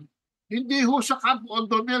Batch 1, hindi ho sa Camp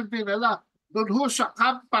O'Donnell dinala. Doon ho sa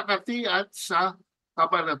Camp Pangatian sa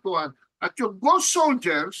Cabanatuan. At yung ghost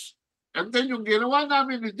soldiers, and then yung ginawa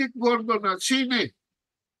namin ni Dick Gordon na sine,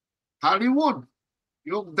 Hollywood,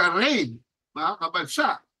 yung The Rain, mga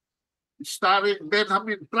kabansa, starring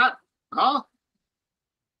Benjamin Platt.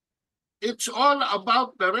 It's all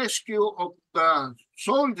about the rescue of the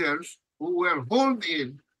soldiers who were holed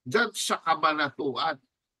in dyan sa Cabanatuan.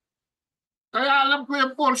 Kaya alam ko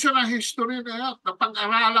yung portion ng history na yan, na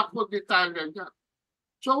pag-aralan ko detalye niya.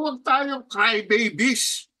 So huwag tayong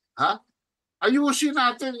crybabies. Ayusin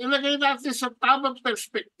natin, ilagay natin sa tamang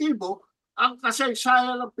perspektibo ang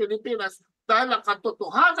kasaysayan ng Pilipinas dahil ang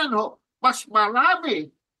katotohanan ho, mas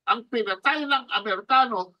marami ang pinatay ng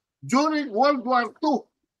Amerikano during World War II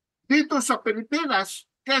dito sa Pilipinas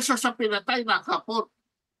kaysa sa pinatay ng Hapon.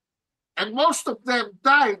 And most of them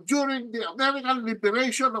died during the American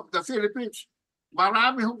liberation of the Philippines.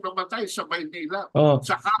 Marami hong namatay sa Maynila.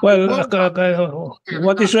 Sa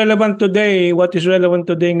what is relevant today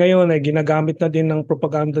ngayon ay ginagamit na din ng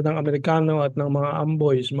propaganda ng Amerikano at ng mga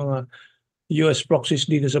amboys, mga US proxies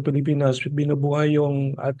dito sa Pilipinas. Binubuhay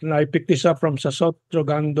yung, at I picked this up from sa South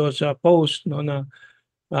Trogando sa Post, no, na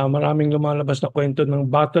maraming lumalabas na kwento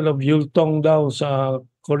ng Battle of Yultong daw sa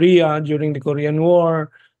Korea during the Korean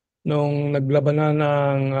War, nung naglabanan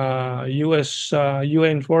ng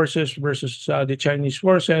UN forces versus the Chinese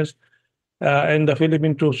forces, and the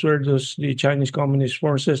Philippine troops versus the Chinese Communist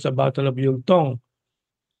forces, the Battle of Yultong.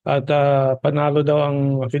 At panalo daw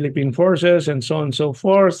ang Philippine forces and so on and so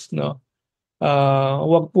forth. No?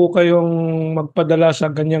 Huwag po kayong magpadala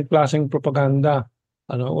sa ganyang klaseng propaganda.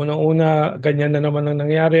 Unang-una, ganyan na naman ang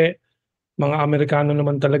nangyari. Mga Amerikano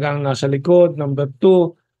naman talaga ang nasa likod. Number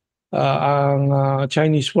two, ang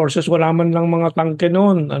Chinese forces, wala man lang mga tangke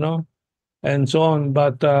noon, and so on.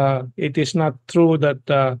 But it is not true that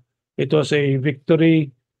it was a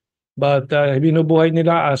victory. But binubuhay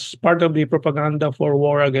nila as part of the propaganda for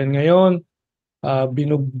war again ngayon.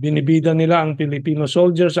 Binibida nila ang Filipino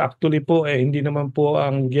soldiers. Actually po, hindi naman po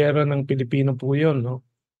ang giyera ng Pilipino po yun. No?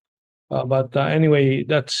 But anyway,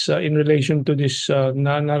 that's in relation to this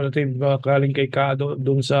narrative galing kay Kado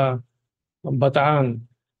dun sa Bataan.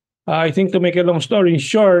 I think to make a long story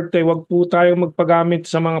short, wag po tayong magpagamit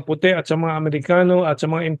sa mga puti at sa mga Amerikano at sa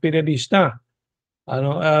mga imperialista.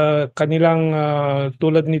 Kanilang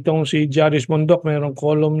tulad nitong si Jaris Mondok, mayroong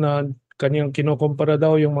column na kanyang kinukumpara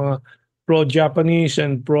daw yung mga pro-Japanese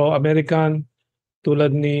and pro-American,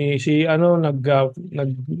 tulad ni si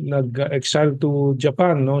nag-exile to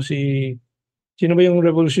Japan, no, sino ba yung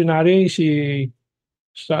revolutionary, si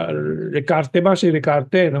Ricarte,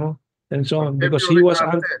 no, and so on, because he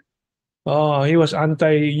was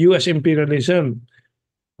anti-US imperialism.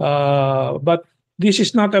 But this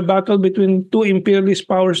is not a battle between two imperialist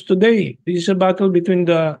powers today. This is a battle between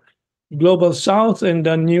the global South and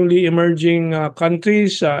the newly emerging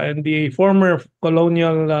countries and the former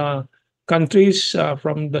colonial countries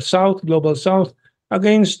from the South, global South,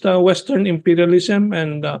 against Western imperialism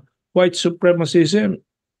and white supremacism.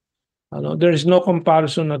 There is no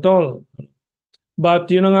comparison at all.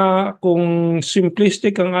 But yun nga, kung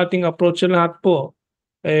simplistic ang ating approach sa lahat po,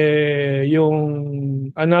 yung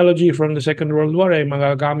analogy from the Second World War ay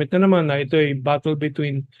magagamit na naman na ito ay battle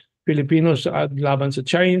between Filipinos at laban sa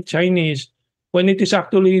Chinese, when it is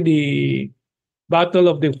actually the battle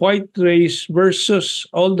of the white race versus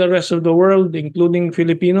all the rest of the world, including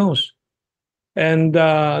Filipinos. And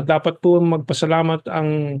dapat po magpasalamat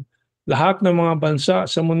ang lahat ng mga bansa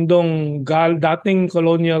sa mundong dating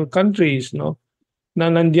colonial countries, no, na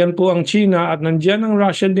nandiyan po ang China at nandiyan ang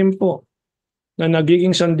Russia din po, na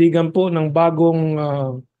nagiging sandigan po ng bagong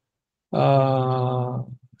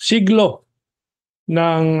siglo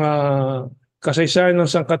ng kasaysayan ng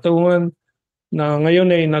sangkatauhan, na ngayon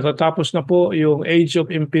ay natatapos na po yung age of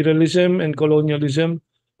imperialism and colonialism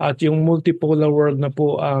at yung multipolar world na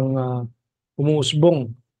po ang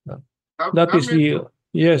umuusbong. That is the...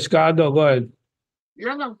 Yes, Kaado, go ahead.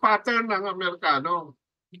 Yan ang pattern ng Amerikano.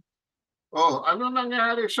 Oh, ano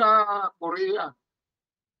nangyari sa Korea?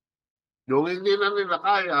 Yung hindi na nila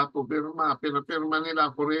kaya, pinapirma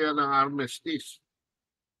nila Korea ng armistice.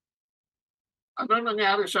 Ano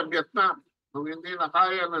nangyari sa Vietnam? Nung hindi na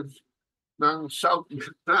kaya ng South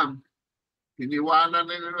Vietnam, iniwanan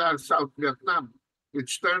nila South Vietnam,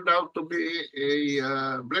 which turned out to be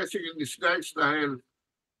a blessing in disguise dahil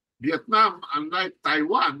Vietnam, unlike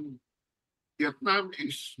Taiwan, Vietnam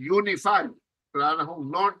is unified. Wala na hong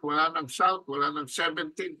North, wala ng South, wala ng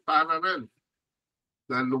 17th parallel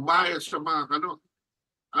na lumayas sa mga kanot.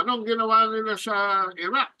 Anong ginawa nila sa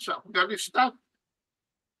Iraq, sa Afghanistan?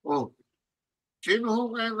 Oh, sino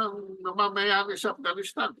ho ngayon ang namamayari sa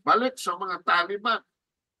Afghanistan? Balik sa mga Taliban.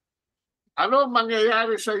 Ano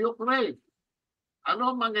mangyayari sa Ukraine?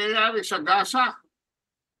 Ano mangyayari sa Gaza?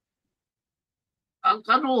 Ang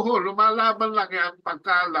kanuho, lumalaban lang yan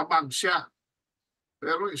pagka lamang siya.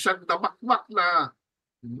 Pero isang damakmak na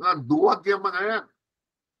duwag yung mga yan.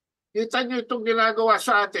 Kita nyo itong ginagawa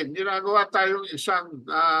sa atin. Ginagawa tayong isang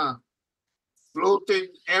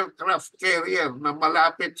floating aircraft carrier na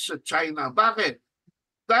malapit sa China. Bakit?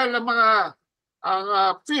 Dahil ang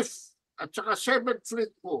 5th at saka 7th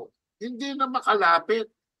Fleet po, hindi na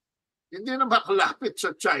makalapit. Hindi na makalapit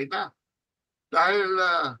sa China. Dahil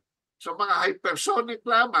sa mga hypersonic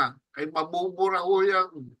lamang, ay mabubura ho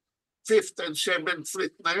yung 5th and 7th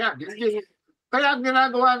Fleet na yan. Kaya ang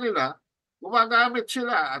ginagawa nila, gumagamit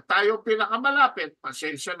sila at tayo pinakamalapit.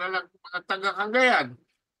 Pasensya na lang mga taga-Cagayan.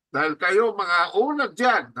 Dahil kayo mga unad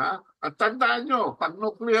dyan. Ha? At tandaan nyo, pag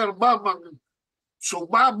nuclear bomb ang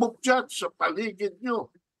sumabog dyan sa paligid nyo.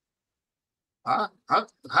 Ha?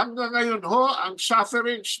 Hanggang ngayon ho, ang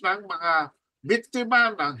sufferings ng mga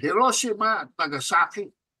biktima ng Hiroshima at Nagasaki.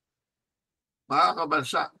 Mga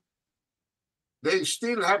kabansa, they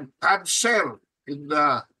still have cancer in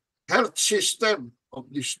the health system of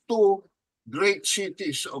these two great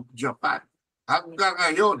cities of Japan. Hanggang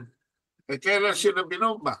ngayon, kailan sila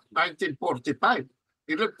binomba? 1945.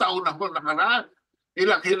 Ilang taon na po nakaraan.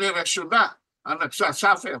 Ilang henerasyon na ang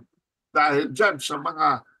nagsasuffer dahil dyan sa mga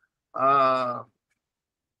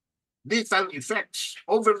lethal effects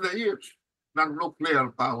over the years ng nuclear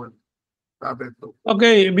power.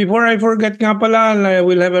 Okay, before I forget nga pala,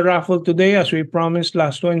 we'll have a raffle today as we promised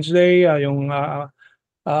last Wednesday. Yung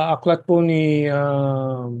aklat po ni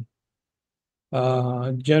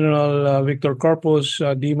General Victor Corpus,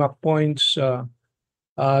 DMAC points,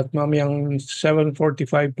 at mamayang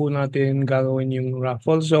 7:45 po natin gagawin yung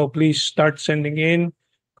raffle. So please start sending in.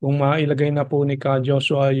 Kung mailagay na po ni Ka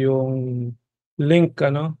Joshua yung link,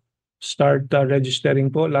 start registering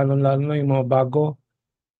po, lalo-lalo na yung mga bago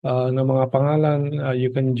na mga pangalan. You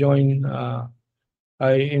can join.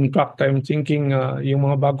 In fact, I'm thinking yung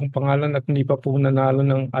mga bagong pangalan at hindi pa po nanalo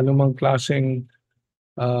ng anumang klaseng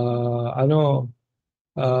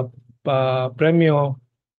premyo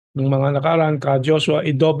ng mga nakaraan, Ka Joshua,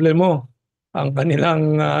 idoble mo ang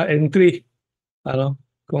kanilang entry.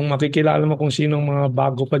 Kung makikilala mo kung sinong mga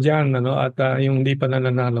bago pa dyan, at yung hindi pa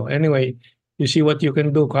nananalo. Anyway, you see what you can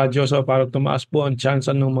do, Ka Joshua, para tumaas po ang chance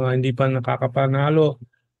ng mga hindi pa nakakapanalo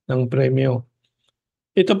ng premyo.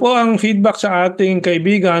 Ito po ang feedback sa ating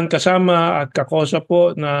kaibigan, kasama at kakosa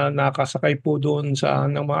po na nakasakay po doon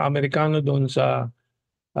ng mga Amerikano doon sa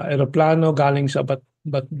aeroplano galing sa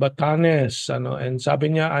Batanes. And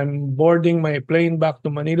sabi niya, I'm boarding my plane back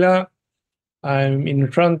to Manila. I'm in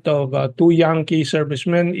front of two Yankee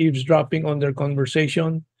servicemen eavesdropping on their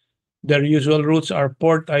conversation. Their usual routes are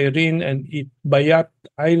Port Irene and Itbayat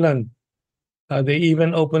Island. They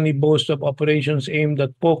even openly boast of operations aimed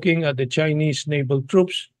at poking at the Chinese naval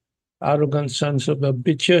troops, arrogant sons of the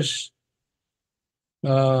bitches.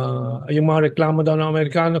 Yung mga reklamo daw ng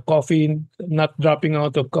Amerikano, coffee not dropping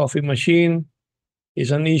out of coffee machine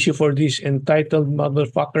is an issue for these entitled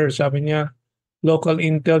motherfuckers, sabi niya. Local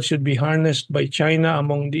intel should be harnessed by China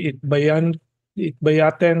among the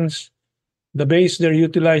Itbayatens. The base they're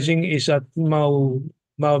utilizing is at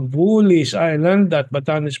Mavulis Island, at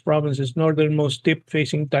Batanes Province's northernmost tip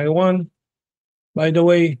facing Taiwan. By the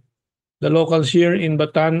way, The locals here in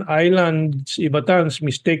Batan Islands, Ibatans,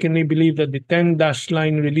 mistakenly believe that the 10-dash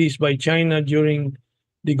line released by China during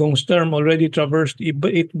Digong's term already traversed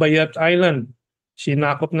Itbayat Island.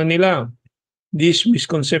 Sinakop na nila. These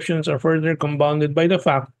misconceptions are further compounded by the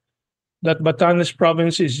fact that Batanes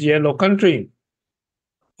province is yellow country,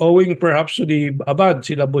 owing perhaps to the Abad,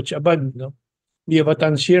 sila Butch Abad. No? The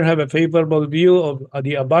Batans here have a favorable view of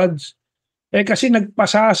the Abads. Kasi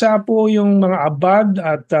nagpasasa po yung mga Abad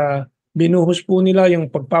at binuhos po nila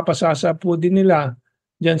yung pagpapasasa po din nila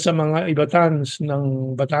diyan sa mga Ibatans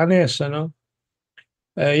ng Batanes. Ano?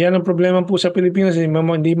 Yan ang problema po sa Pilipinas,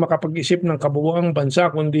 hindi makapag-isip ng kabuuang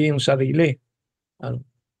bansa kundi yung sarili. Ano?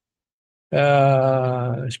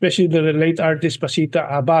 Especially the late artist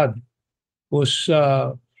Pasita Abad, who's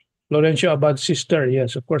Florencio Abad's sister.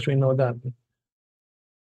 Yes, of course we know that.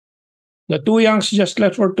 The two youngs just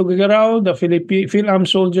left for Tuguegarao. The Phil-Am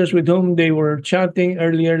soldiers with whom they were chatting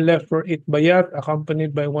earlier left for Itbayat,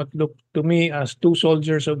 accompanied by what looked to me as two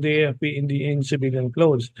soldiers of the AFP in civilian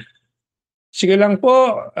clothes. Sige lang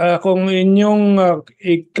po, kung inyong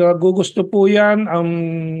gugusto po yan,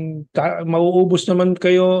 mauubos naman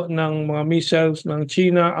kayo ng mga missiles ng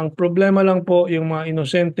China. Ang problema lang po yung mga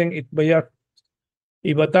inosenteng Itbayat,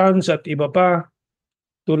 Ibatans at iba pa,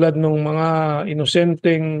 tulad ng mga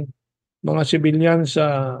inosenteng mga civilian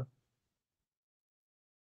sa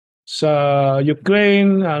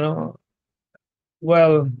Ukraine,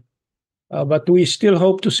 but we still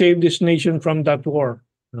hope to save this nation from that war.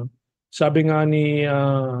 Sabi nga ni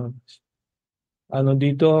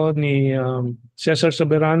Cesar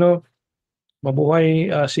Soberano, mabuhay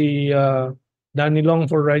si Danny Long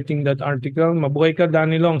for writing that article. Mabuhay ka,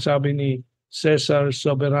 Danny Long, sabi ni Cesar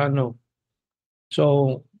Soberano.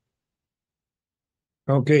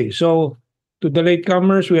 Okay, so to the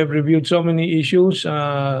latecomers, we have reviewed so many issues.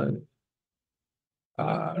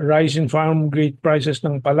 Rise in farm grade prices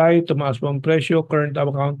ng palay, tumaas po ang presyo, current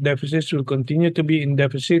account deficits will continue to be in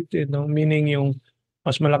deficit, meaning yung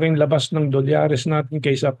mas malaking labas ng dolyares natin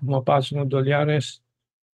kaysa pumapasok ng dolyares.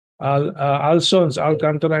 Alsons,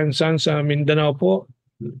 Alcantara and Sons sa Mindanao po,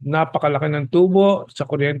 napakalaki ng tubo, sa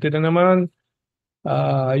kuryente na naman.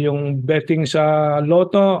 Yung betting sa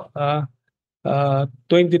loto, 20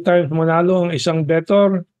 times manalo ang isang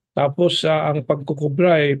betor, tapos ang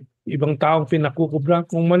pagkukubra ay ibang taong pinakukubra.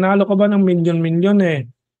 Kung manalo ka ba ng milyon-milyon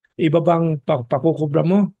iba bang pakukubra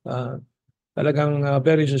mo? Talagang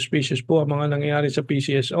very suspicious po ang mga nangyayari sa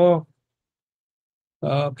PCSO.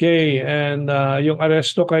 Okay, and yung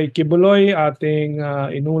aresto kay Quiboloy ating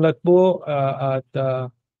inulat po at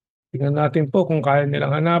tingnan natin po kung kaya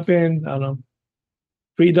nilang hanapin.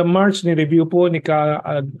 Freedom March, ni-review po ni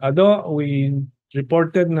Kaado. We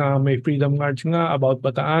reported na may Freedom March nga about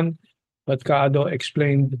Bataan, but Kaado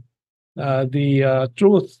explained the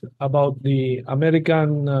truth about the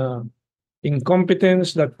American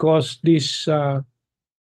incompetence that caused this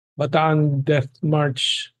Bataan Death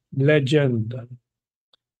March legend.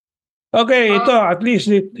 Okay, ito, at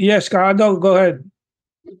least, yes, Kaado, go ahead.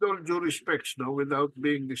 With all due respects, without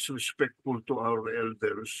being disrespectful to our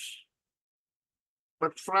elders,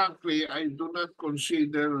 but frankly, I do not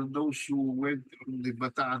consider those who went on the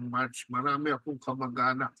Bataan March. Marami akong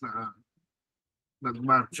kamag-anak na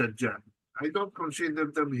nagmarcha dyan. I don't consider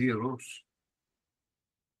them heroes.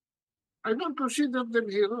 I don't consider them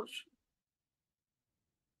heroes.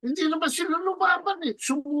 Hindi naman sila lumaban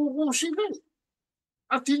Sumuko sila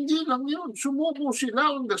At hindi lang yun. Sumuko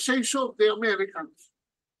sila on the say so of the Americans.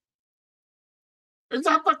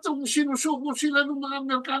 Dapat kung sinusuko sila ng mga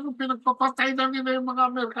Amerikano, pinagpapatay na nila yung mga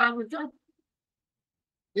Amerikano dyan.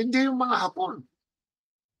 Hindi yung mga Hapon.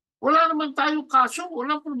 Wala naman tayong kaso,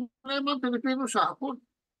 walang problema ang Pilipino sa Hapon.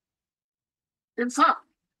 In fact,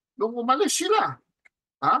 nung umalis sila,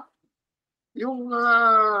 yung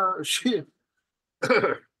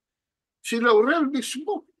si Laurel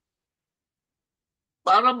mismo,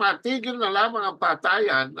 para matigil na lamang ang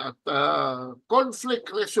patayan at conflict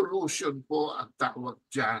resolution po ang tawag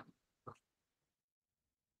dyan.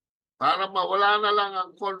 Para mawala na lang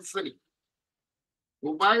ang conflict.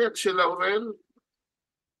 Umayag si Laurel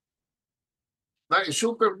na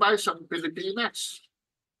i-supervise ang Pilipinas.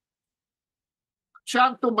 Siya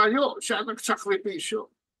ang tumayo, siya ang nagsakripisyo.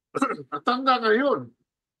 At hanggang ngayon,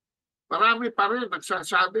 marami pa rin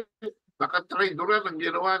nagsasabi, nakatraidoran ang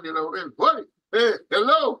ginawa ni Laurel. Hoy!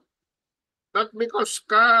 Hello! Not because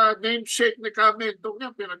namesake ni Mentong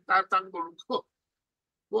niya, pinagtatanggol ko.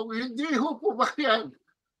 Kung hindi ho po ba yan,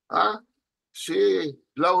 si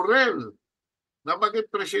Laurel na maging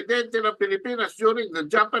presidente ng Pilipinas during the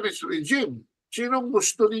Japanese regime, sinong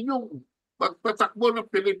gusto ninyong magpatakbo ng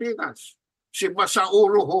Pilipinas? Si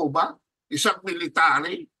Masauro ho ba? isang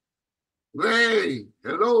military. Ray,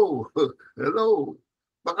 hello, hello.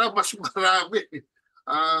 Baka mas marami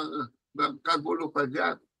nagkagulo pa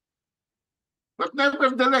dyan. But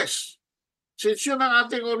nevertheless, since yun ang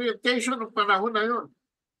ating orientation ng panahon na yun,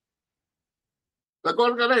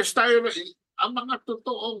 nag-organize tayo na ang mga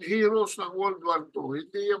totoong heroes ng World War II,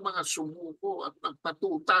 hindi yung mga sumuko at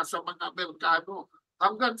nagpatuta sa mga Amerikano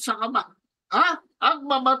hanggang sa ang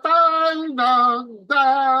mamatay ng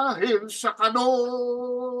dahil sa kano.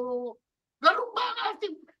 Ganun ba ang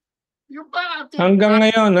ating, yung ba ang ating...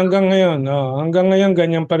 Hanggang ngayon,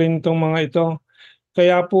 ganyan pa rin itong mga ito.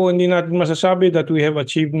 Kaya po hindi natin masasabi that we have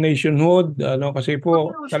achieved nationhood, kasi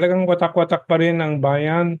po talagang watak-watak pa rin ang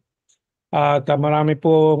bayan. At marami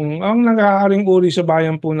pong ang nag-aaring uri sa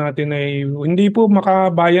bayan po natin ay hindi po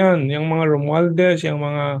makabayan, yung mga Romualdez, yung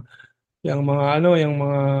mga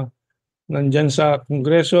nandyan sa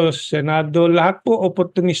Kongreso, Senado, lahat po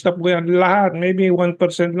oportunista po yan, lahat. Maybe 1%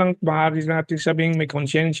 lang maaari natin sabing may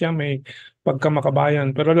konsyensya, may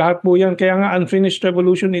pagkamakabayan. Pero lahat po yan, kaya nga unfinished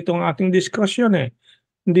revolution itong ating discussion eh.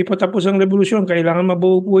 Hindi pa tapos ang revolusyon, kailangan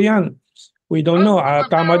mabuo po yan. We don't know.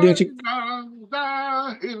 Tama din si...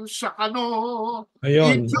 dahil sa kano.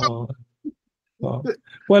 Ayun.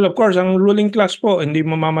 Well, of course, ang ruling class po, hindi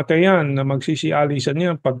mamamatay yan na magsisialisan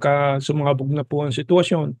yan pagka sumabog na po ang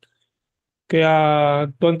sitwasyon. Kaya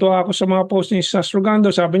tuwan-tuwa ako sa mga post ni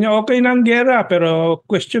Sastrogando. Sabi niya, okay na ang gera, pero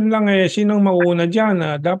question lang sinong mauna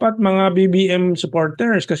dyan? Dapat mga BBM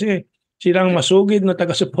supporters kasi silang masugid na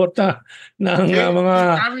taga-suporta ng mga...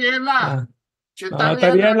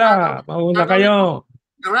 Tariela, mauna kayo.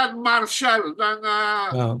 Grand Marshal ng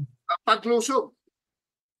paglusog.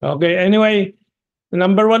 Okay, anyway,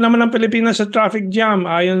 number 1 naman ng Pilipinas sa traffic jam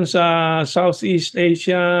ayon sa Southeast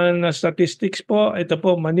Asian statistics po. Ito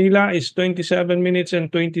po, Manila is 27 minutes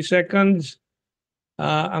and 20 seconds.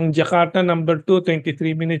 Ang Jakarta number 2,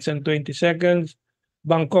 23 minutes and 20 seconds.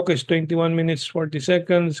 Bangkok is 21 minutes 40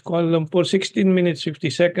 seconds. Kuala Lumpur 16 minutes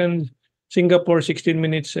 50 seconds. Singapore 16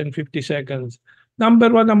 minutes and 50 seconds. Number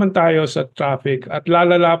 1 naman tayo sa traffic at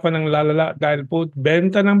lalala pa ng lalala dahil po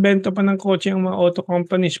benta pa ng kotse ang mga auto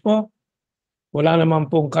companies po. Wala naman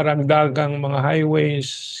pong karagdagang mga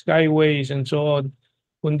highways, skyways and so on,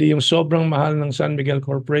 kundi yung sobrang mahal ng San Miguel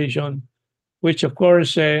Corporation, which of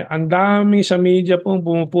course, ang dami sa media pong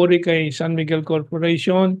pumupuri kay San Miguel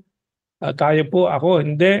Corporation. Tayo po, ako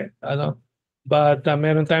hindi, but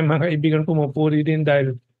meron tayong mga kaibigan pumupuri din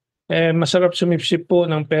dahil masarap sumipsip po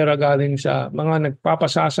ng pera galing sa mga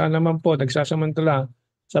nagpapasasa naman po, nagsasamantala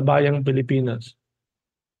sa bayang Pilipinas.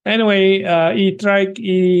 Anyway, e-trike,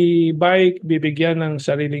 e-bike, bibigyan ng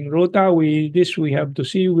sariling ruta. This we have to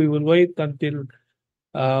see. We will wait until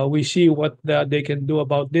we see what they can do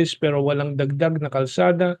about this, pero walang dagdag na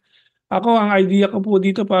kalsada. Ako, ang idea ko po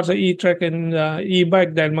dito para sa e-trike and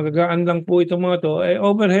e-bike dahil magagaan lang po itong mga to,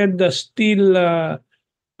 overhead steel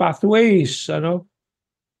pathways,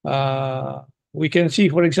 we can see,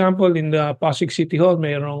 for example, in the Pasig City Hall,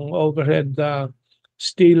 mayroong overhead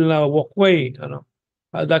steel walkway.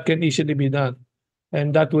 That can easily be done.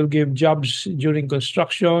 And that will give jobs during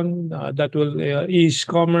construction. That will ease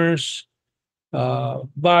commerce.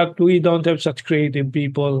 But we don't have such creative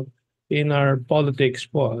people in our politics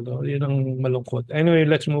po. Yun ang malungkot. Anyway,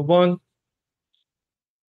 let's move on.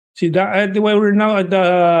 We're now at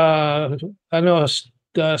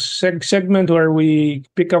the segment where we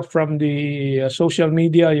pick up from the social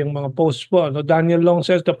media yung mga posts po. Daniel Long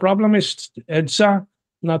says, the problem is EDSA,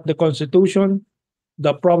 not the Constitution.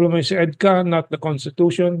 The problem is EDCA, not the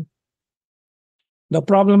Constitution. The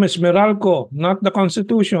problem is Meralco, not the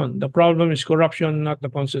Constitution. The problem is corruption, not the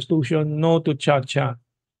Constitution. No to Cha-Cha.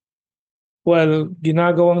 Well,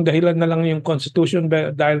 ginagawang dahilan na lang yung Constitution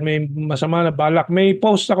dahil may masama na balak. May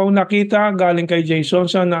post akong nakita galing kay Jason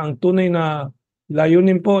na ang tunay na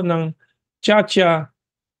layunin po ng Cha-Cha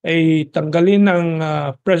ay tanggalin ang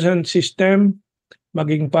present system,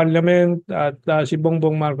 maging parliament at si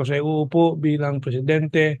Bongbong Marcos ay uupo bilang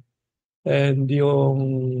presidente and yung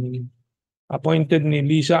appointed ni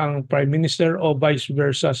Lisa ang prime minister o vice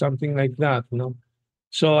versa, something like that.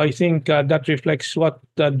 So I think that reflects what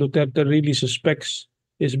Duterte really suspects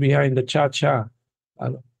is behind the Cha-Cha.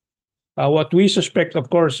 What we suspect, of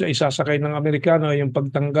course, isasakay ng Amerikano ay yung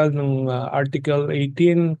pagtanggal ng Article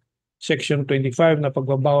 18, Section 25 na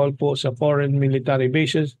pagbabawal po sa foreign military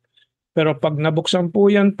bases. Pero pag nabuksan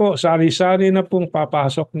po yan po, sari-sari na pong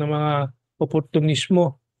papasok ng mga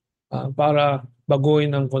oportunismo para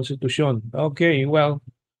baguhin ang konstitusyon. Okay, well,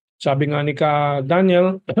 sabi nga ni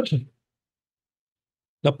Daniel,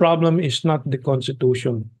 the problem is not the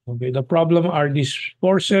Constitution. Okay, the problem are these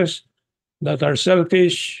forces that are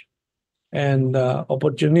selfish, and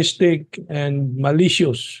opportunistic and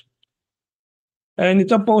malicious. And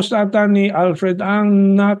ito post ata ni Alfred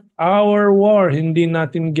Ang, not our war. Hindi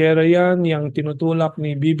natin gera yan. Yang tinutulak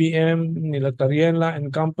ni BBM, nila Tariela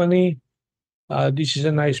and company. This is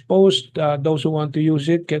a nice post. Those who want to use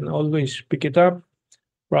it can always pick it up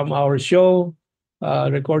from our show.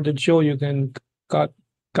 Recorded show, you can cut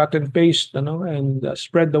and paste, and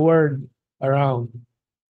spread the word around.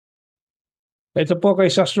 Ito po kay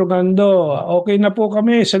Sastrogando, okay na po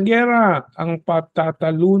kami sa gera. Ang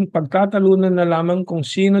pagtatalunan na lamang kung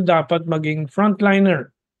sino dapat maging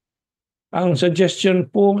frontliner. Ang suggestion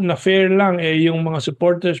po na fair lang yung mga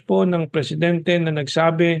supporters po ng presidente na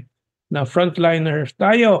nagsabi na frontliners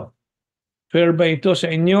tayo. Fair ba ito sa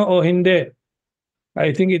inyo o hindi?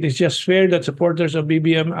 I think it is just fair that supporters of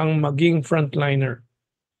BBM ang maging frontliner.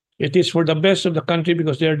 It is for the best of the country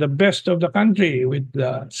because they're the best of the country, with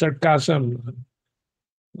sarcasm.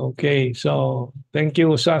 Okay, so thank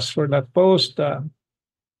you, Sas, for that post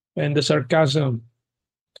and the sarcasm.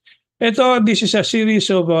 This is a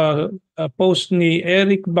series of posts ni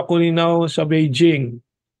Eric Baculinaw sa Beijing.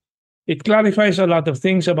 It clarifies a lot of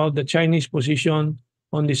things about the Chinese position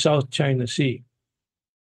on the South China Sea.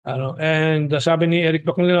 And sabi ni Eric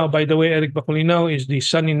Baculinaw, by the way, Eric Baculinaw is the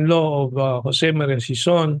son-in-law of Jose Maria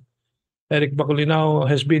Sison. Eric Baculinaw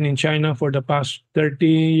has been in China for the past 30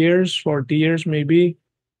 years, 40 years maybe.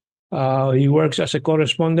 He works as a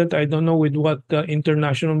correspondent. I don't know with what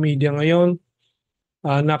international media ngayon.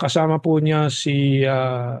 Nakasama po niya si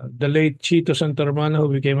the late Chito Santarmana, who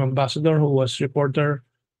became ambassador, who was reporter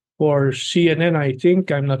for CNN, I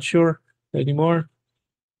think. I'm not sure anymore.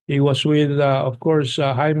 He was with, of course,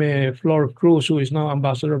 Jaime Flor Cruz, who is now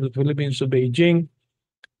ambassador of the Philippines to Beijing.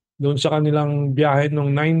 Doon sa kanilang biyahe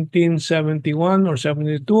noong 1971 or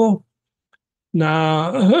 72 na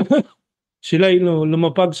sila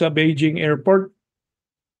lumapag sa Beijing Airport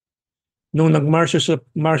nung nag-martial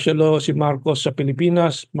law si Marcos sa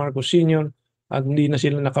Pilipinas, Marcos Sr., at hindi na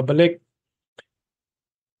sila nakabalik.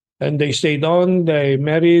 And they stayed on. They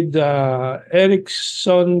married,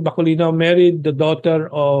 Erickson Baculinaw married the daughter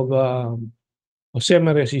of Jose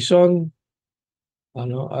Maria Sison.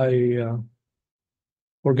 I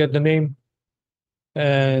forget the name.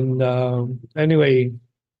 And anyway,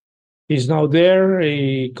 he's now there.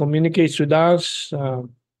 He communicates with us.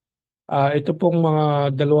 Ito pong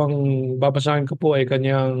mga dalawang babasahin ko po ay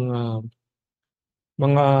kanyang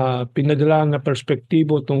mga pinadala na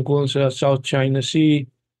perspektibo tungkol sa South China Sea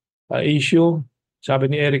issue. Sabi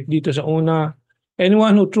ni Eric dito sa una,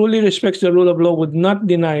 anyone who truly respects the rule of law would not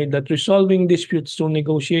deny that resolving disputes through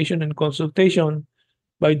negotiation and consultation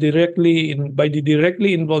by the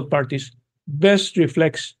directly involved parties best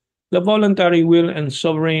reflects the voluntary will and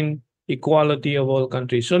sovereign equality of all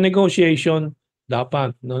countries. So negotiation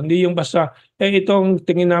dapat, hindi yung basta itong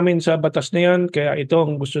tingin namin sa batas na yan, kaya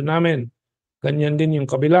itong gusto namin. Ganyan din yung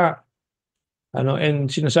kabila. And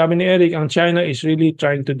sinasabi ni Eric, ang China is really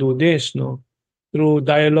trying to do this, through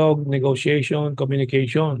dialogue, negotiation,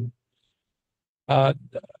 communication.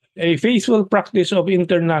 A faithful practice of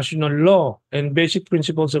international law and basic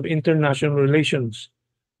principles of international relations.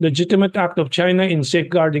 Legitimate act of China in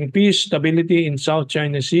safeguarding peace, stability in South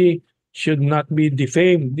China Sea should not be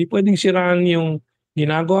defamed. Di pwedeng siraan yung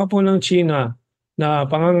ginagawa po ng China na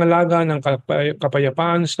pangangalaga ng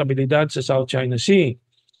kapayapaan, stabilidad sa South China Sea.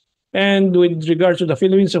 And with regards to the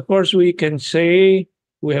Philippines, of course, we can say,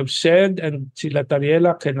 we have said, and sila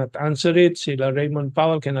Tariela cannot answer it, sila Raymond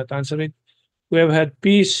Powell cannot answer it, we have had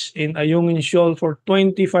peace in Ayungin Shoal for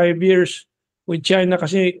 25 years with China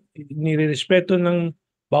kasi nirerespeto ng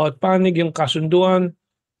bawat panig yung kasunduan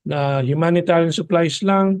na humanitarian supplies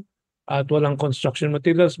lang at walang construction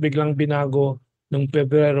materials, biglang binago noong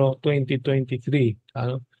Pebrero 2023.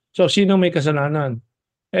 So sino may kasalanan?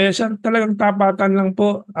 Talagang tapatan lang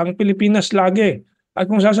po ang Pilipinas lagi. At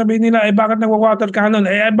kung sasabihin nila, bakit nagwa-water cannon?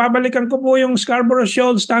 Babalikan ko po yung Scarborough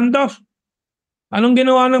Shoal standoff. Anong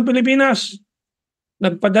ginawa ng Pilipinas?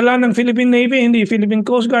 Nagpadala ng Philippine Navy, hindi Philippine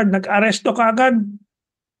Coast Guard, nag-aresto kaagad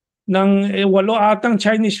ng 8 atang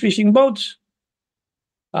Chinese fishing boats.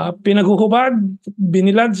 Pinaghuhubad,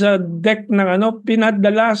 binilad sa deck ng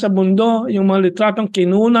pinadala sa mundo yung mga litratong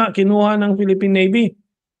kinuha ng Philippine Navy.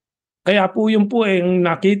 Kaya po yun po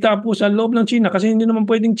nakita po sa loob ng China kasi hindi naman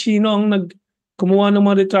pwedeng Chino ang kumuha ng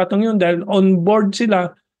mga litratong yun dahil on board sila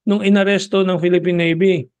nung inaresto ng Philippine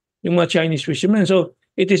Navy yung mga Chinese fishermen. So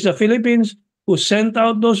it is the Philippines who sent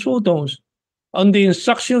out those photos on the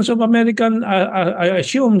instructions of American, I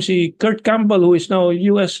assume si Kurt Campbell, who is now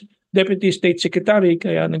U.S. Deputy State Secretary,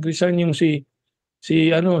 kaya nag-resign yung si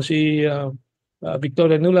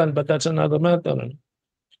Victoria Nuland, but that's another matter.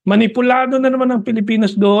 Manipulado na naman ang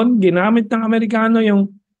Pilipinas doon. Ginamit ng Amerikano yung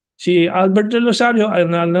si Albert de Rosario,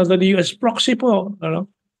 another US proxy po. Ano?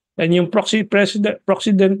 And yung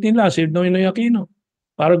president nila, si Noynoy Aquino,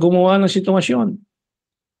 para gumawa ng sitwasyon.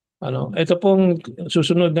 Ano? Ito pong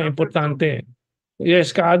susunod na importante.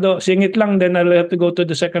 Yes, Kaado. Singit lang, then I'll have to go to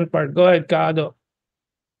the second part. Go ahead, Kaado.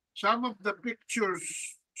 Some of the pictures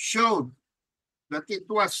showed that it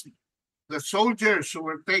was the soldiers who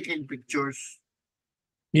were taking pictures.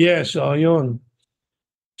 Yes, yun.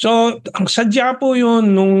 So, ang sadya po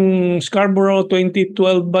yun nung Scarborough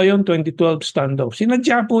 2012 ba yun? 2012 standoff.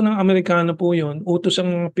 Sinadya po ng Amerikano po yun. Utos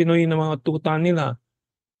ang Pinoy ng mga tuta nila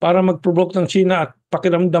para mag-provoke ng China at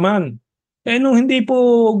pakiramdaman. Nung hindi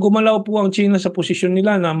po gumalaw po ang China sa posisyon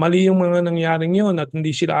nila na mali yung mga nangyaring yun at hindi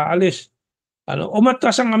sila aalis.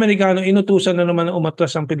 Umatras ang Amerikano, inutusan na naman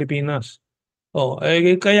umatras ang Pilipinas.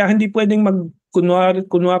 Kaya hindi pwedeng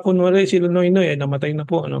kunwari sila Noynoy, namatay na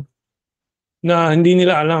po, na hindi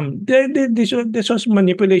nila alam. This was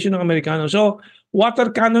manipulation ng Amerikano. So, water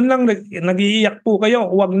cannon lang, nag-iiyak po kayo.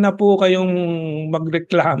 Huwag na po kayong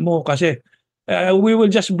magreklamo kasi we will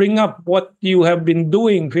just bring up what you have been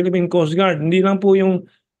doing, Philippine Coast Guard. Hindi lang po yung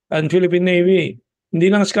Philippine Navy. Hindi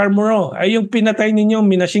lang Scarborough. Ay yung pinatay ninyo,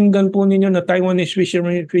 minasinggan po ninyo na Taiwanese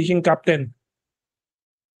fishing captain.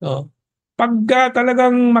 Pagka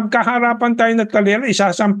talagang magkaharapan tayo na talera,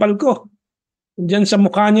 isasampal ko. Diyan sa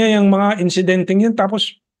mukha niya yung mga insidenteng yun.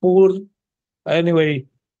 Tapos, anyway,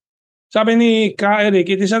 sabi ni Ka Eric,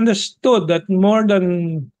 it is understood that more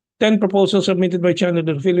than 10 proposals submitted by China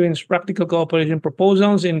to the Philippines, practical cooperation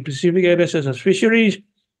proposals in specific areas such as fisheries,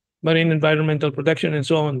 marine environmental protection, and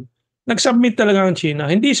so on. Nag-submit talaga ang China.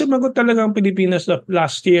 Hindi sumagot talaga ang Pilipinas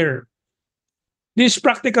last year. This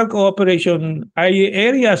practical cooperation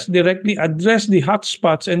areas directly address the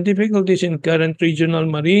hotspots and difficulties in current regional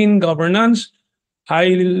marine governance,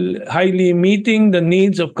 highly meeting the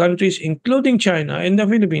needs of countries including China and the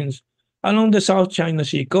Philippines along the South China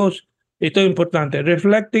Sea coast. Ito importante,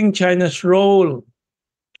 reflecting China's role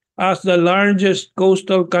as the largest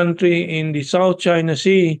coastal country in the South China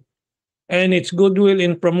Sea and its goodwill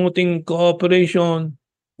in promoting cooperation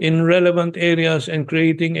in relevant areas and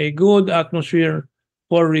creating a good atmosphere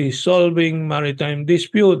for resolving maritime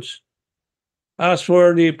disputes. As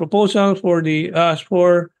for the proposals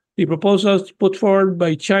put forward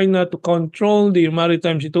by China to control the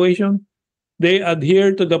maritime situation, they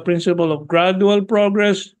adhere to the principle of gradual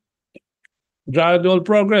progress.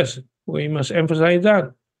 We must emphasize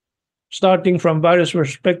that. Starting from various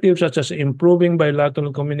perspectives such as improving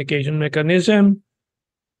bilateral communication mechanism,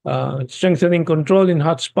 strengthening control in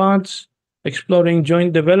hotspots, exploring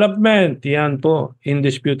joint development, yan po, in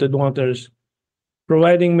disputed waters.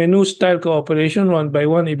 Providing menu-style cooperation one by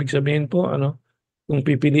one, ibig sabihin po, kung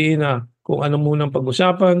pipiliin na kung ano munang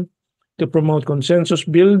pag-usapan, to promote consensus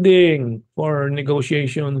building for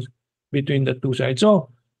negotiations between the two sides. So,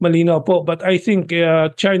 malinaw po. But I think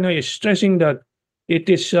China is stressing that it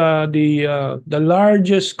is the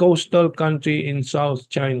largest coastal country in South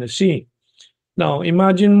China Sea. Now,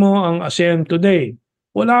 imagine mo ang ASEAN today.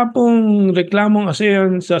 Wala pong reklamong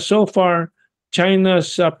ASEAN sa so far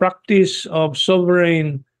China's practice of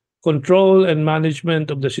sovereign control and management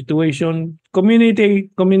of the situation,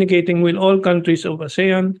 communicating with all countries of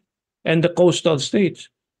ASEAN and the coastal states.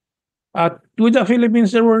 At with the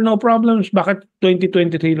Philippines, there were no problems. Bakit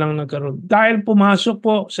 2023 lang nagkaroon? Dahil pumasok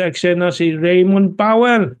po sa eksena si Raymond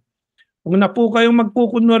Powell. Huwag na po kayong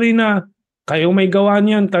magkukunwari na kayo may gawa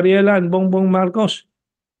niyan, Tarielan, Bongbong Marcos.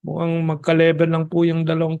 Mukhang magka-level lang po yung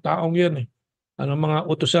dalawang taong yun.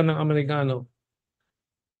 Mga utusan ng Amerikano.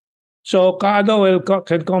 So, Kaado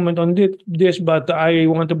can comment on this, but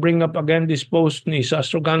I want to bring up again this post ni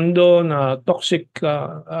Sastrogando na toxic.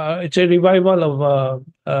 It's a revival of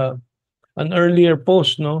an earlier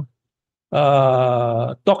post,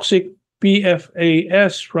 toxic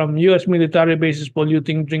PFAS from U.S. military bases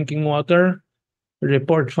polluting drinking water.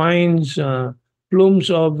 Report finds plumes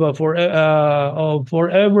of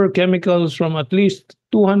forever chemicals from at least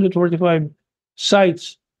 245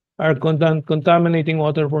 sites are contaminating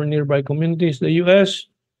water for nearby communities. The U.S.,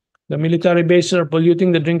 the military bases are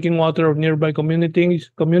polluting the drinking water of nearby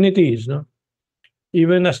communities.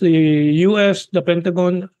 Even as the U.S., the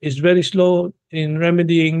Pentagon is very slow in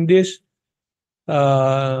remedying this.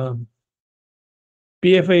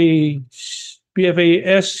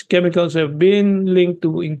 PFAS chemicals have been linked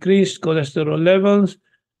to increased cholesterol levels,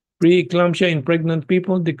 preeclampsia in pregnant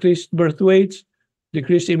people, decreased birth weights,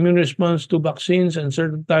 decreased immune response to vaccines, and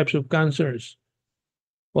certain types of cancers.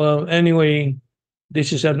 Well, anyway,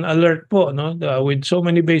 this is an alert po, with so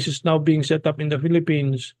many bases now being set up in the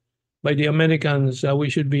Philippines. by the Americans, we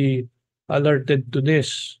should be alerted to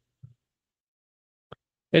this.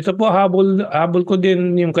 Ito po, habol ko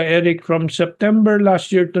din yung kay Eric. From September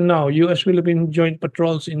last year to now, US-Philippine joint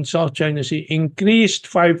patrols in South China Sea increased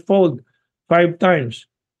fivefold, 5 times.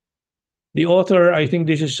 The author, I think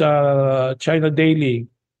this is China Daily,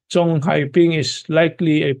 Zhong Haiping, is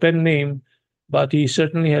likely a pen name, but he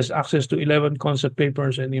certainly has access to 11 concept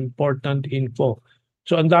papers and important info.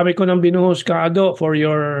 So ang dami ko nang binuhos, Kaado, for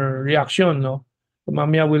your reaction, no?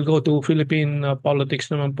 Mamaya we'll go to Philippine politics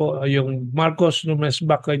naman po. Yung Marcos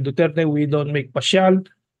lumesbak kay Duterte, we don't make pasyal,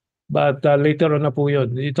 but later on na po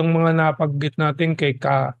yun. Itong mga napaggit natin kay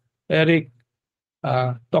Eric,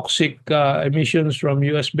 toxic emissions from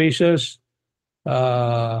US bases,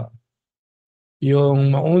 yung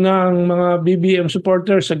maunang mga BBM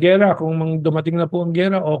supporters sa gera, kung dumating na po ang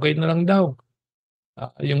gera, okay na lang daw.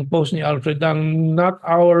 Yung post ni Alfred Ang, not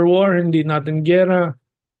our war, hindi natin gera.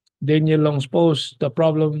 Daniel Long's post, the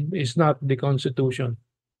problem is not the Constitution.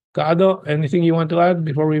 Kaado, anything you want to add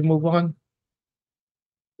before we move on?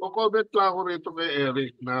 Comment lang ako rito kay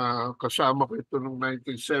Eric na kasama ko ito noong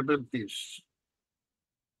 1970s.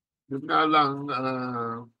 Yun nga lang,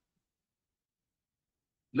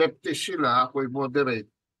 leftist sila, ako'y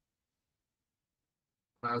moderate.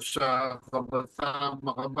 Nasa Kabataan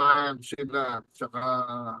Makabayan sila, saka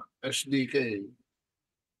SDK.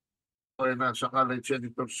 O nasa college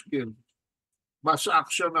editor skill. Mas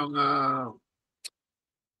action ang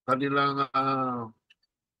kanilang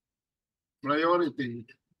priority.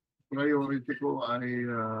 Priority ko ay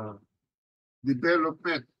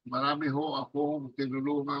development. Marami ho akong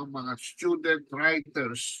tinulungang mga student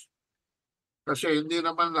writers. Kasi hindi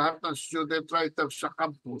naman lahat ng student writers sa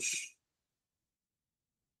campus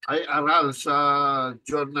ay aral sa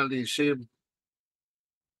journalism.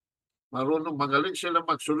 Marunong, magaling sila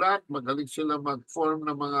magsulat, magaling sila mag-form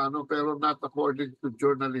ng mga pero not according to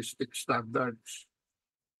journalistic standards.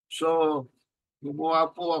 So,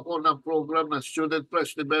 gumawa po ako ng program na Student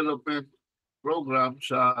Press Development Program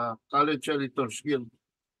sa College Editors Guild.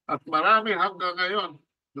 At marami hanggang ngayon.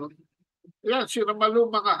 No? Yan, sila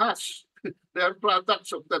Malu mga has. They are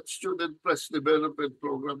products of that Student Press Development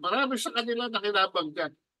Program. Marami sa kanila nakinabang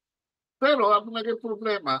dyan. Pero ang naging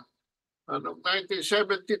problema, noong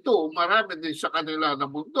 1972, marami din sa kanila na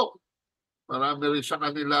mundo. Marami rin sa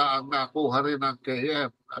kanila ang nakuha rin ng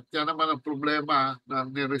KF. At yan naman ang problema na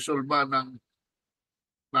niresolba ng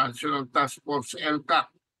National Task Force LCAC.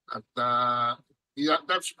 At yeah,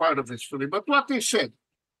 that's part of history. But what he said,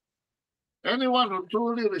 anyone who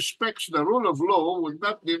truly respects the rule of law will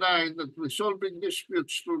not deny that resolving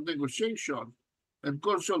disputes through negotiation and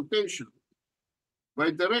consultation by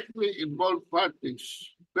directly involved parties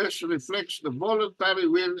best reflects the voluntary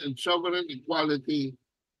will and sovereign equality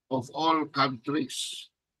of all countries.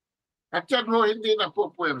 At yan ho, hindi na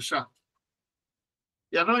po puwersa.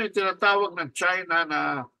 Yan ho, yung tinatawag ng China na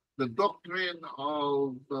the doctrine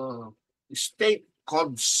of state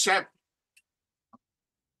consent.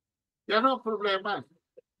 Yan ho, problema.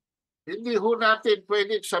 Hindi ho natin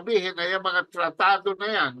pwedeng sabihin na yung mga tratado na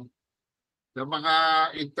yan, ng mga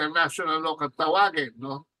international law katawagin,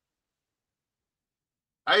 no?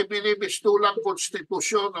 Ay binibistulang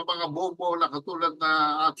konstitusyon ng mga bobo na katulad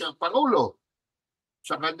na ating Pangulo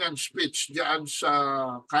sa kanyang speech diyan sa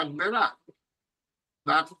Canberra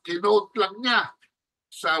na kinote lang niya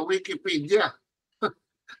sa Wikipedia.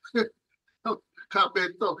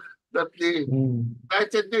 Kamento that the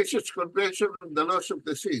United Nations Convention on the Laws of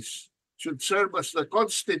the Seas should serve as the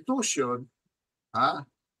constitution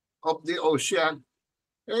of the ocean.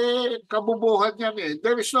 Kabubuhan yan eh.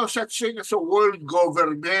 There is no such thing as a world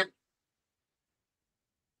government.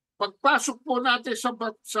 Pagpasok po natin sa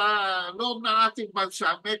loob ng ating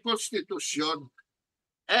bansa, may konstitusyon.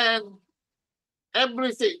 And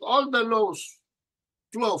everything, all the laws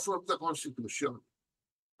flow from the constitution.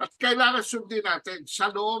 At kailangan sundin natin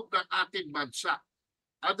sa loob ng ating bansa.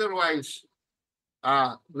 Otherwise,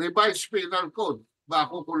 revised penal code,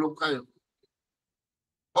 makukulong kayo.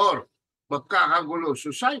 Or magkakagulo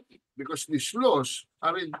society because these laws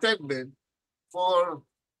are intended for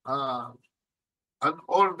an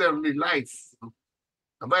orderly life.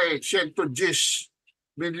 Abay, 110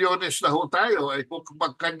 milyones na ho tayo, ay kung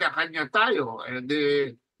magkanya-kanya tayo, di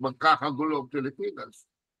magkakagulo ang Pilipinas.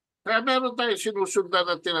 Kaya meron tayo sinusundan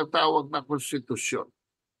na tinatawag na konstitusyon.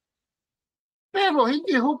 Pero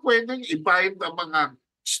hindi ho pwedeng i-bind ang mga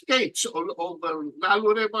states all over,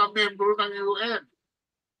 lalo na yung mga membro ng UN.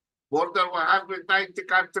 More than 190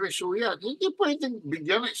 countries ho yan. Hindi pwedeng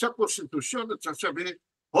bigyan ng isang konstitusyon at sasabihin,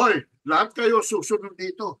 hoy, lahat kayo susunod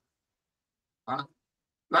dito.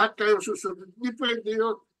 Lahat kayo susunod. Hindi pwede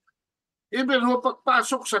yun. Even ho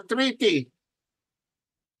pagpasok sa treaty,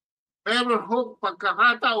 meron ho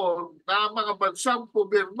pagkakataon na mga bansang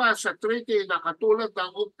pumirma sa treaty na katulad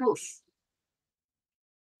ng UNCLOS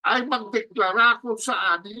ay magdeklara kung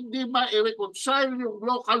saan hindi ma-reconcile yung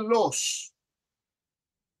local laws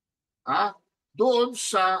doon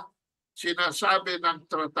sa sinasabi ng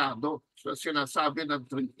tratado, sa sinasabi ng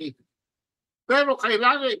treaty. Pero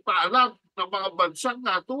kailangan ipaalam ng mga bansang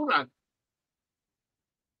naturan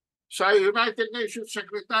sa United Nations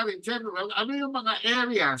Secretary General ano yung mga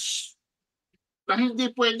areas na hindi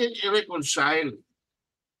pwedeng i-reconcile.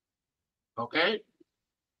 Okay?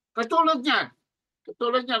 Katulad niyan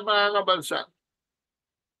mga kabansa,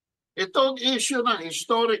 itong issue ng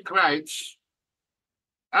historic rights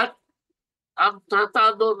at ang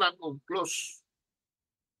tratado ng UNCLOS.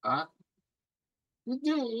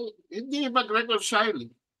 Hindi mag-reconcile.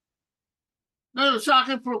 Ngayon, sa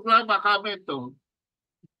aking programa kami ito,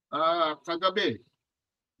 kagabi,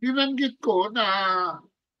 binanggit ko na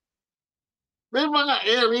may mga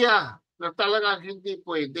area na talagang hindi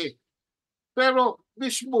pwede. Pero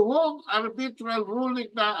mismohong arbitral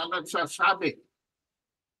ruling na ang nagsasabi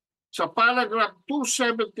sa paragraph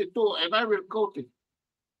 272, and I will quote it.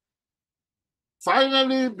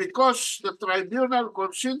 Finally, because the tribunal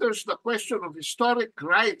considers the question of historic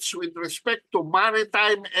rights with respect to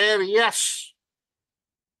maritime areas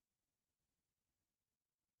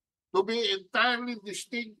to be entirely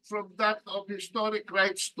distinct from that of historic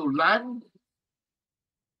rights to land,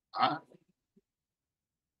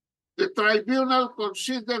 the tribunal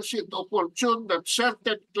considers it opportune that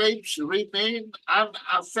certain claims remain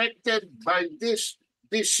unaffected by this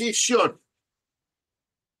decision.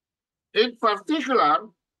 In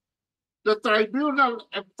particular, the tribunal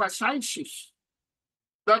emphasizes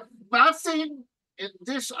that nothing in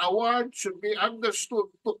this award should be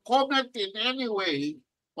understood to comment in any way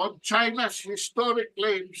on China's historic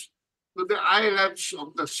claims to the islands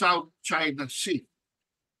of the South China Sea.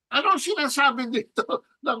 Ano sinasabi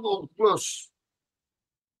dito ng UNCLOS?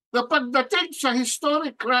 Na pagdating sa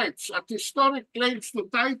historic rights at historic claims to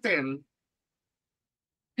title,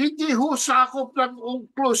 hindi ho sakop ng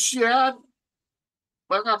UNCLOS yan,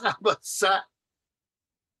 mga kabansa.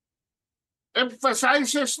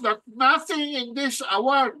 Emphasizes that nothing in this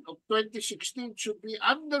award of 2016 should be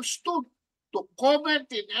understood to comment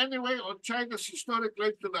in any way on China's historic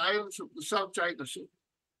claim to the islands of the South China Sea.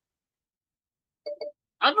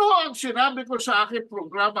 Ano ang sinabi ko sa aking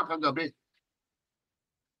programa kagabi?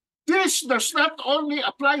 This does not only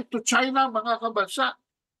apply to China, mga kabansa.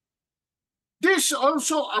 This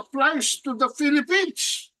also applies to the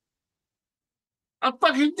Philippines. At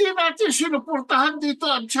pag hindi natin sinuportahan dito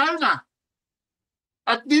ang China,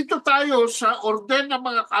 at dito tayo sa orden ng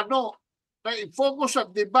mga kano na i-focus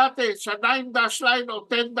ang debate sa 9-dash line o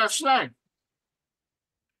 10-dash line,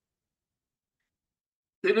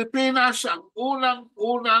 Pilipinas ang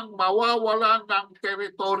unang-unang mawawala ng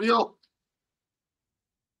teritoryo.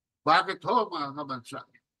 Bakit ho, mga kabansa?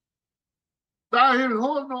 Dahil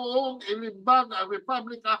ho noong ilimbag ang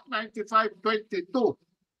Republic Act 9522,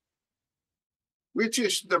 which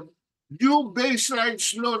is the new baseline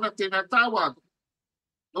law na tinatawag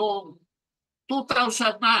noong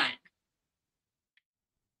 2009,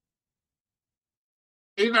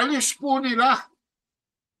 inalis po nila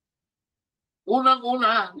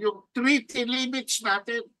unang-una yung treaty limits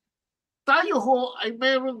natin. Tayo ho ay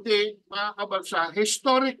meron din, mga kabansa,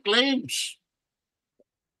 historic claims,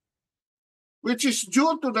 which is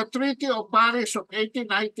due to the Treaty of Paris of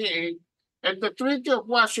 1898 and the Treaty of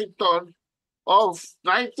Washington of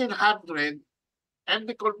 1900 and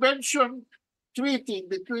the Convention Treaty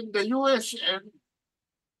between the U.S. and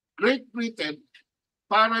Great Britain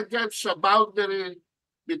para dyan sa boundary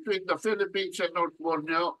between the Philippines and North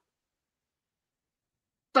Borneo.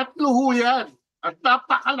 Tatlo ho yan at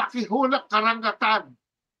napakalaki ho ng karangatan.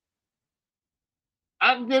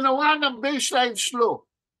 Ang ginawa ng baseline law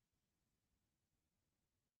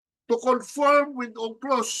to conform with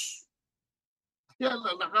UNCLOS, yan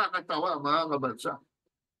ang nakakatawa, mga kabansa.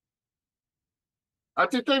 At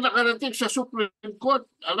ito'y nakarating sa Supreme Court.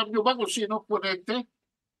 Alam niyo ba kung sino ponente?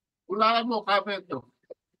 Ulaan mo komento.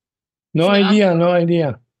 No idea.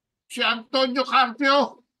 Si Antonio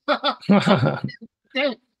Carpio.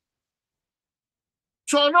 Okay.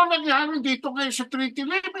 So ano nangyari dito ngayon sa treaty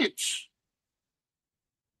limits?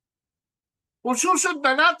 Kung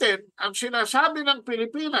susundan natin ang sinasabi ng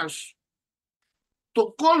Pilipinas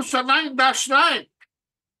tungkol sa 9-9,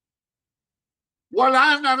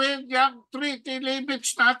 wala na rin yung treaty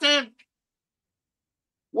limits natin.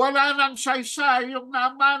 Wala nang saysay yung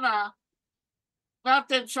namana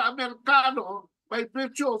natin sa Amerikano by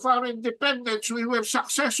virtue of our independence, we were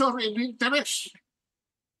successor in interest.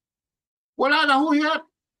 Wala na ho yan.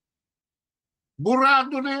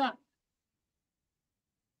 Burado na yan.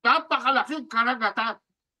 Napakalaking karagatan.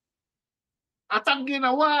 At ang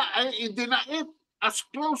ginawa ay idinait as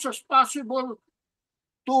close as possible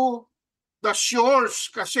to the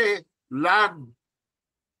shores kasi land.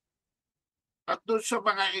 At doon sa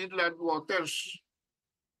mga inland waters.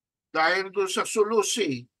 Dahil doon sa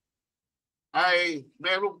Sulusi ay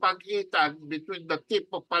merong pagitan between the tip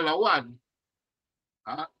of Palawan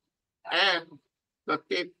and the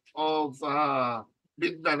tip of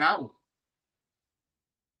Mindanao.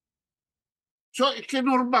 So,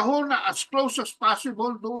 ikinurbaho na as close as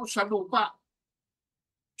possible doon sa lupa.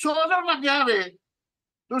 So, ano nangyari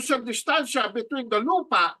doon sa distansya between the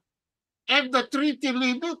lupa and the treaty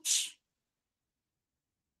limits?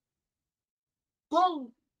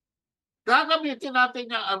 Kung gagamitin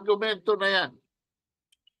natin yung argumento na yan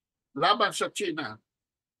laban sa China,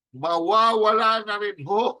 mawawala na rin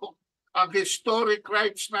ho ang historic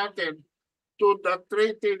rights natin to the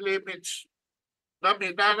treaty limits na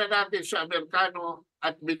minana natin sa Amerikano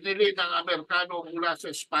at binili ng Amerikano mula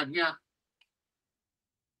sa Espanya.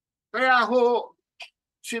 Kaya ho,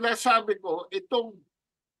 sinasabi ko, itong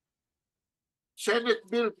Senate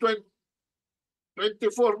Bill 2492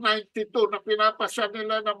 na pinapasa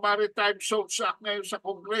nila ng Maritime Zones Act ngayon sa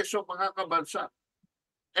Kongreso, mga kabansa,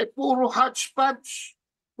 ay puro hodgepodge,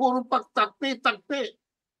 puro pagtagpi-tagpi.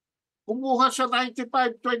 Kumuha sa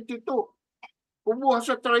 9522, kumuha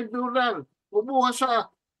sa tribunal, kumuha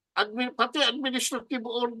sa pati administrative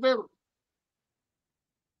order,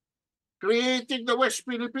 creating the West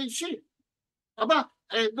Philippine Sea. Aba,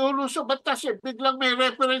 doon sa batas, biglang may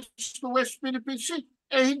reference to West Philippine Sea.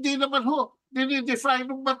 Hindi naman ho, dinidefine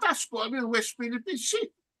ng batas ko ano yung West Philippine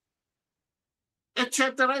Sea.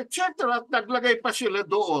 Etc. At naglagay pa sila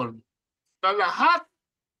doon na lahat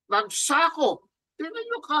ng sakop. Tingnan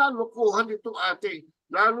nyo kalukuhan itong ating,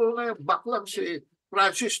 lalo na yung baklang si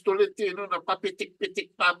Francis Tolentino na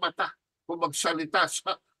papitik-pitik pa mata kung magsalita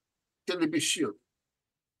sa telebisyon.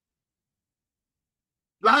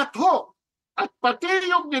 Lahat ho, at pati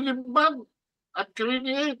yung nilimbang at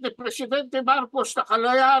create ni Presidente Marcos na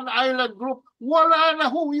Kalayaan Island Group, wala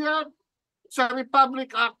na ho yan sa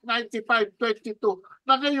Republic Act 9522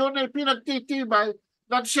 na ngayon ay pinagtitibay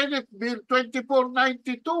ng Senate Bill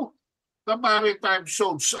 2492 na Maritime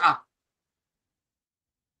Zones Act.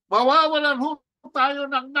 Mawawalan ho tayo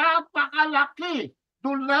ng napakalaki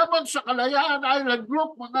doon lamang sa Kalayaan Island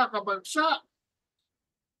Group, mga kabansa.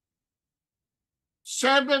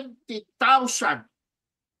 70,000.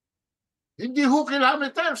 Hindi ho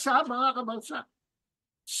kilometers, mga kabansa.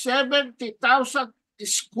 70,000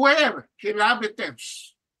 square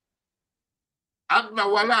kilometers ang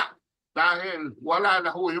nawala dahil wala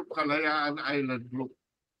na ho yung Kalayaan Island Group.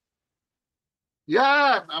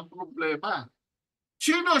 Yan ang problema.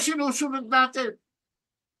 Sino sinusunod natin?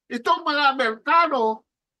 Itong mga Amerikano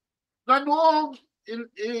na noong,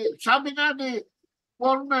 sabi nga ni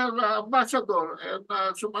former ambassador, and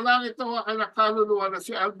sumalangit na kay kaluluwa na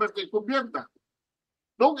si Albert Encomienda,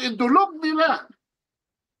 noong indulog nila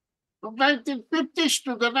noong 1950s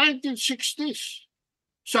to the 1960s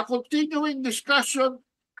sa continuing discussion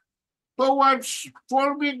towards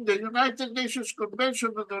forming the United Nations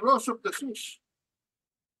Convention on the Laws of the Seas.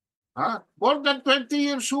 More than 20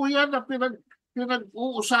 years ho yan na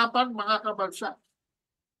pinag-uusapan, mga kabansa.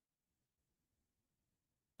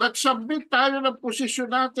 Nagsubmit tayo ng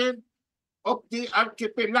posisyon natin of the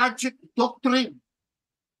archipelagic doctrine.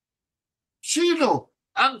 Sino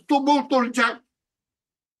ang tumutol dyan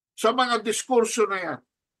sa mga diskurso na yan?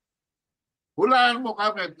 Hulaan mo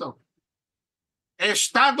kami ito.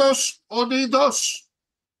 Estados Unidos.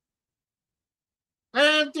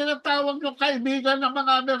 Kaya tinatawag yung kaibigan ng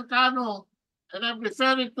mga Amerikano, and I'm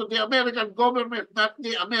referring to the American government, not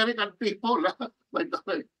the American people. By the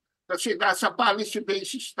way, kasi nasa policy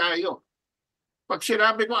basis tayo. Pag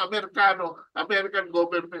sinabi ko Amerikano, American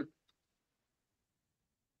government,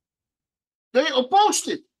 they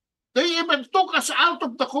opposed it. They even took us out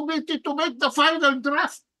of the committee to make the final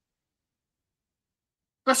draft.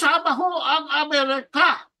 Kasama ho ang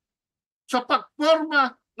Amerika sa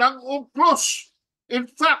pagporma ng UNCLOS. In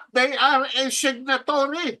fact, they are a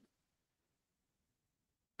signatory.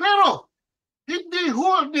 Pero, hindi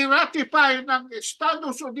ho ni-ratify ng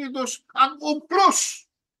Estados Unidos ang UNCLOS.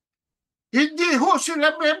 Hindi ho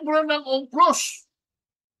sila membro ng UNCLOS.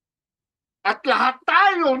 At lahat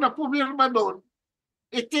tayo na pumirma doon,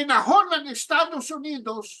 itinahon ng Estados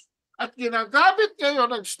Unidos at ginagamit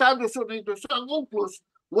ngayon ng Estados Unidos ang UNCLOS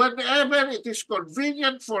whenever it is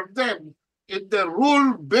convenient for them in the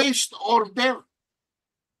rule-based order.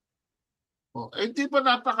 Hindi ba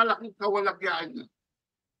napakalaking kawalagyaan niya?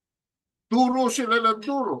 Duro sila ng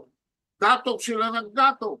duro. Gatok sila ng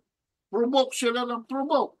gatok. Promoke sila ng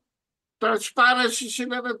promoke. Transparency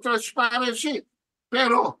sila ng transparency.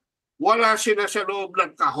 Pero wala sila sa loob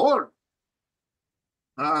ng kahon.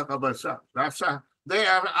 Kabansa. They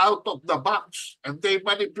are out of the box and they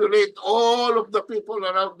manipulate all of the people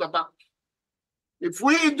around the box. If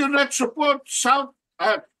we do not support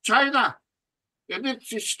China in its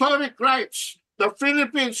historic rights, the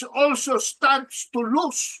Philippines also stands to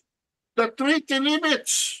lose the treaty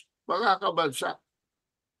limits, mga kabansa.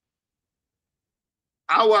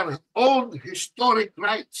 Our own historic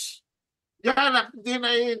rights. Yan ang hindi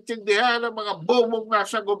naiintindihan ng mga bomong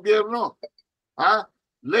nasa gobyerno.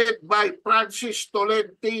 Led by Francis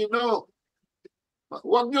Tolentino.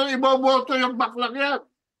 Huwag niyo iboboto yung baklang yan.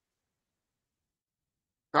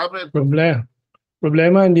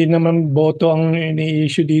 Problema, hindi naman boto ang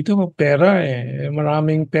ini-issue dito, pera eh.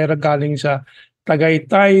 Maraming pera galing sa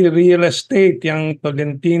Tagaytay Real Estate, yung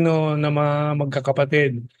Tolentino na mga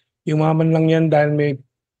magkakapatid. Yumaman lang yan dahil may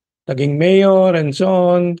taging mayor and so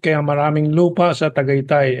on, kaya maraming lupa sa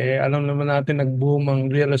Tagaytay. Alam naman natin nag-boom ang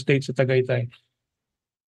real estate sa Tagaytay.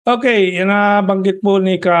 Okay, nabanggit po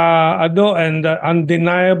ni Ka-Ado and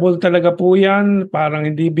undeniable talaga po yan. Parang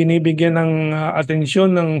hindi binibigyan ng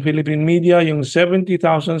atensyon ng Philippine media yung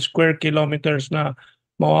 70,000 square kilometers na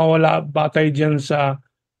mawawala batay dyan sa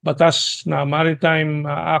batas na Maritime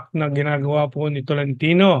Act na ginagawa po ni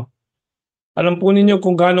Tolentino. Alam po ninyo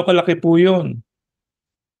kung gaano kalaki po yun.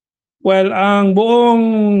 Well, ang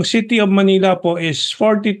buong City of Manila po is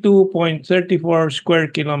 42.34 square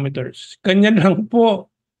kilometers. Ganyan lang po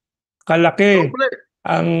kalaki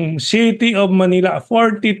ang City of Manila,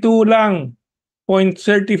 42 lang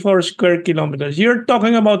 0.34 square kilometers. You're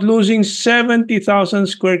talking about losing 70,000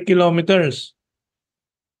 square kilometers.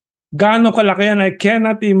 Gaano kalaki yan? I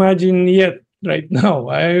cannot imagine yet right now.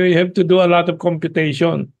 I have to do a lot of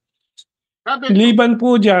computation. Liban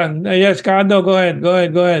po dyan. Yes, Kado, go ahead.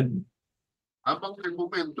 Habang may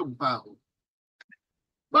momentum pa ako.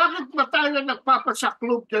 Bakit ba tayo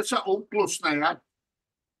nagpapasaklog dyan sa UNCLOS na yan?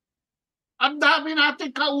 Ang dami natin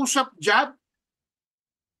kausap dyan.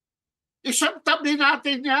 Isang tabi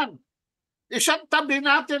natin yan. Isang tabi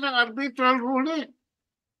natin ang arbitral ruling.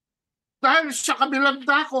 Dahil sa kabilang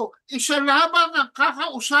dako, isa lamang ang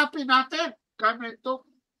kakausapin natin. Ganito.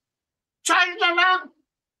 China lang.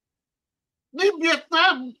 Ni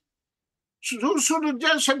Vietnam. Susunod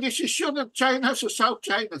yan sa desisyon ng China sa South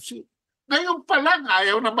China Sea. Ngayon pa lang,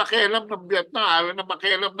 ayaw na makialam ng Vietnam, ayaw na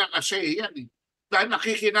makialam ng ASEAN. Dahil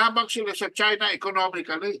nakikinabang sila sa China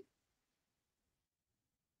economically.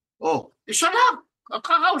 Isa lang ang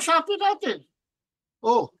kakausapin natin.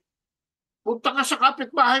 Punta ka sa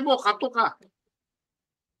kapitbahay mo, kato ka.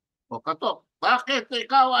 Kato. Bakit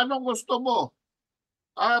ikaw, anong gusto mo?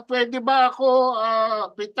 Pwede ba ako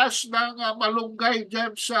pitas ng malunggay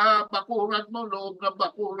dyan sa bakuran mo, loob ng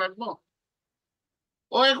bakuran mo?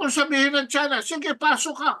 Kung sabihin ng China, sige,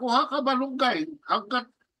 pasok ka, kuha ka malunggay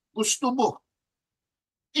hanggat gusto mo.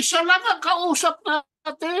 Isa lang ang kausap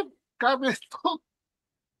natin, Mentong.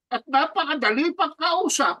 At napakadali pang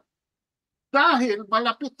kausap dahil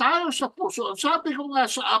malapit tayo sa puso. Sabi ko nga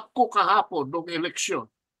sa app ko kahapon noong eleksyon,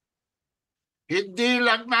 hindi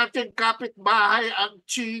lang natin kapitbahay ang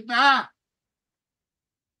China.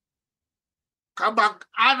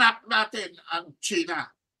 Kamag-anak natin ang China.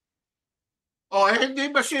 Hindi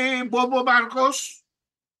ba si Bobo Marcos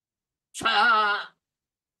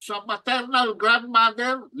sa maternal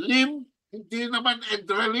grandmother, Lim, hindi naman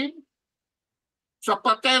Edralin? Sa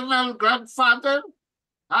paternal grandfather,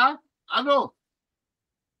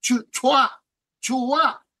 Chua.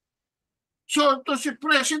 So, to si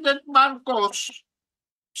President Marcos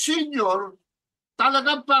Sr.,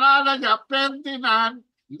 talagang pangalan niya, Ferdinand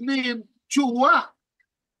Lim Chua.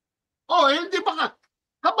 Hindi ba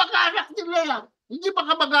kamag-anak nila yan? Hindi ba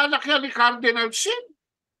kamag-anak yan ni Cardinal Sin?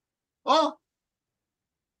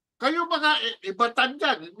 Kayo mga ibatan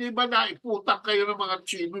dyan, hindi ba naiputang kayo ng mga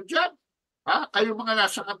Chino dyan? Kayo mga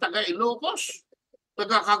nasa Kataga Ilocos,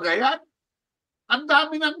 taga Cagayan? Ang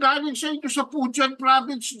dami nang galing sa inyo sa Fujian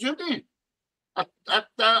province dyan eh.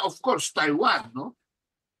 At of course, Taiwan, no?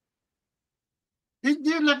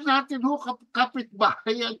 Hindi lang natin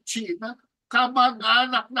kapitbahay ang China,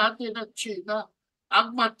 kamag-anak natin ang China.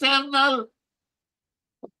 Ang maternal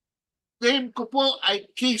name ko po ay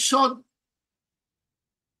Quezon.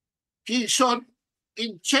 Quezon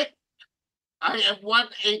in Czech. I am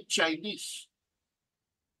 1/8 Chinese.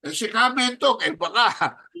 Eh si Mentong,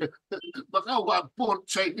 baka, baka 1/4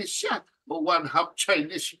 Chinese siya o 1/2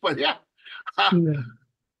 Chinese pa yan.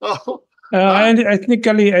 Oh, And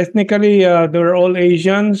ethnically, they're all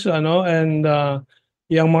Asians, ano, and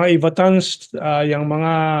yung mga Ivatans, yung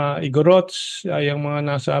mga Igorots, yung mga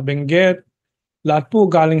nasa Benguet, lahat po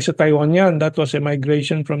galing sa Taiwan yan. That was a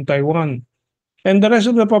migration from Taiwan. And the rest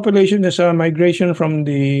of the population is a migration from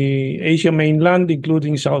the Asia mainland,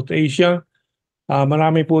 including South Asia.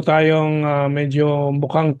 Marami po tayong medyo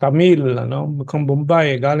mukhang Tamil, ano, mukhang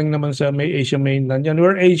Bombay, galing naman sa may Asia mainland yan.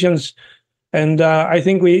 We're Asians. And I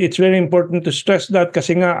think it's very important to stress that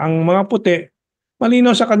kasi nga ang mga puti,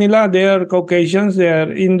 malinaw sa kanila, they are Caucasians, they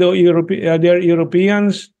are they are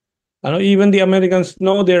Europeans. Even the Americans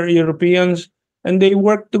know they're Europeans and they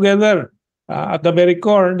work together. At the very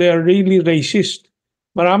core, they are really racist.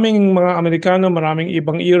 Maraming mga Amerikano, maraming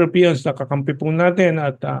ibang Europeans na kakampi po natin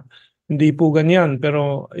at hindi po ganyan.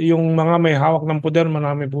 Pero yung mga may hawak ng poder,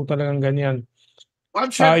 marami po talagang ganyan. one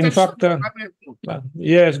In sentence fact, na lamang.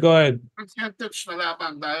 yes, go ahead. One sentence na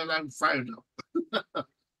lamang dahil I'm fired up.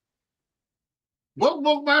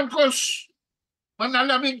 Bongbong Marcos,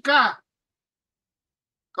 manalamin ka.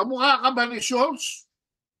 Kamukha ka ba ni Scholz?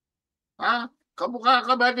 Ha? Kamukha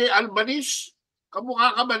ka ba ni Albanese?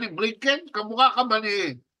 Kamukha ka ba ni Blinken? Kamukha ka ba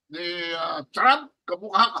ni Trump?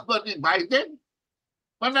 Kamukha ka ba ni Biden?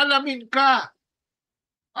 Manalamin ka.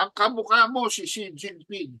 Ang kamukha mo si Xi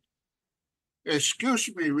Jinping.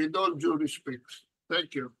 Excuse me, with all due respect.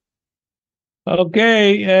 Thank you.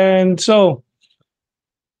 Okay, and so,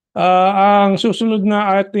 ang susunod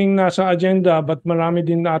na ating nasa agenda, but marami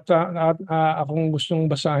din akong gustong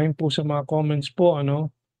basahin po sa mga comments po,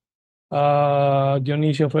 ano.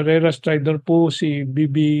 Dionisio Ferreras, trader po si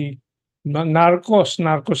BB Narcos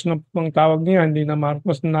na pang tawag niya, hindi na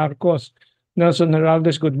Marcos, Narcos. Nelson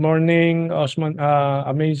Heraldez, good morning. Osman,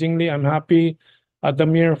 amazingly, I'm happy at the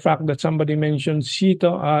mere fact that somebody mentioned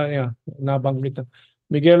Sito. Yeah, nabanggit.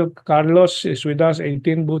 Miguel Carlos is with us,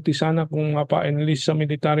 18. Buti sana kung mapa-enlist sa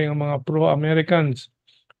military ang mga pro-Americans.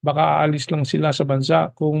 Baka aalis lang sila sa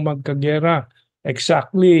bansa kung magkagera.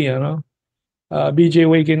 Exactly,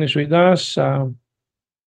 BJ Wakin is with us.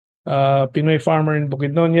 Pinoy farmer in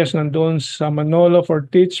Bukidnon. Yes, nandoon sa Manolo for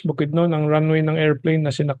Teach, Bukidnon, ang runway ng airplane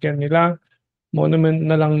na sinakyan nila. Monument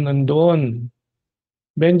na lang nandoon.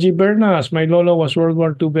 Benji Bernas, my lolo was World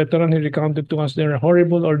War II veteran. He recounted to us their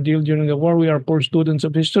horrible ordeal during the war. We are poor students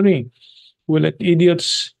of history. We let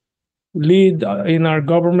idiots lead in our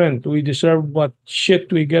government. We deserve what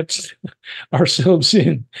shit we get ourselves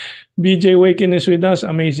in. BJ Wakin is with us,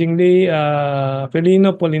 amazingly.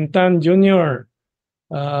 Felino Polintan Jr.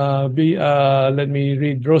 Let me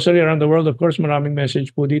read. Rosary Around the World, of course, maraming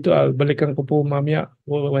message po dito. Balikan ko po mamaya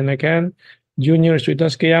when I can. Junior is with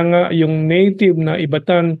us. Kaya nga, yung native na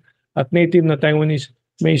Ibatan at native na Taiwanese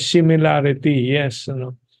may similarity. Yes,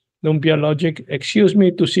 Lumpia logic. Excuse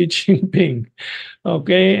me to Xi Jinping.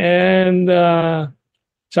 Okay, and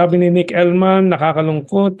sabi ni Nick Elman,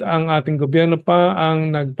 nakakalungkot ang ating gobyerno pa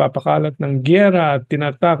ang nagpapakalat ng giyera at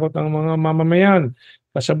tinatakot ang mga mamamayan.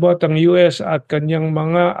 Kasabot ang US at kanyang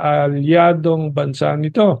mga alyadong bansa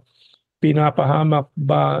nito. Pinapahamak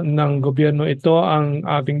ba ng gobyerno ito ang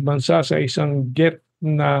ating bansa sa isang gera?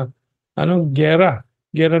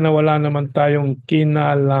 Gera na wala naman tayong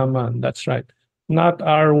kinalaman. That's right. Not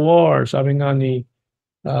our war, sabi nga ni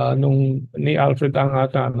Alfred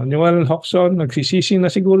Angata. Noel Hoxon, nagsisisi na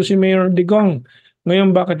siguro si Mayor Digong.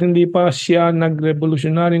 Ngayon, bakit hindi pa siya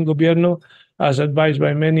nag-revolutionaryong gobyerno as advised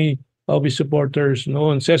by many of his supporters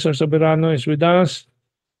noon? Cesar Soberano is with us.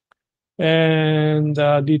 And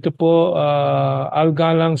dito po,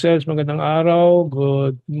 Algalang says, magandang araw.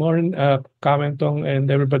 Good morning, Mentong and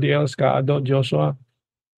everybody else, Kaado, Joshua.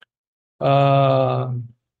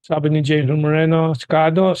 Sabi ni James Moreno,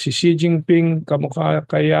 Kaado, si Xi Jinping, kamukha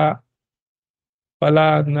kaya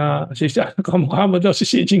pala na, kamukha mo daw si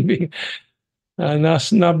Xi Jinping.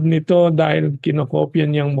 Na-snub nito dahil kinokopya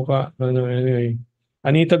niyang mukha. Anyway.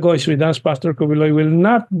 Anita Go is with us. Pastor Quiboloy will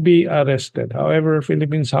not be arrested. However,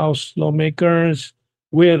 Philippines House lawmakers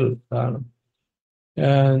will.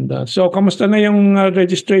 So, kamusta na yung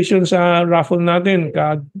registration sa raffle natin?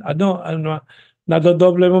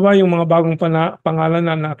 Nadodoble mo ba yung mga bagong pangalan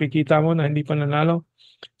na nakikita mo na hindi pa nanalo?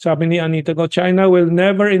 Sabi ni Anita Go, China will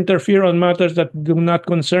never interfere on matters that do not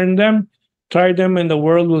concern them. Try them and the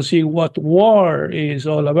world will see what war is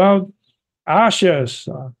all about. Ashes.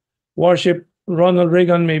 Worship Ronald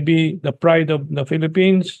Reagan may be the pride of the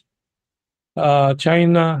Philippines.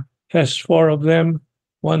 China has 4 of them,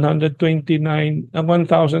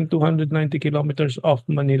 1,290 kilometers off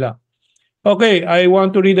Manila. Okay, I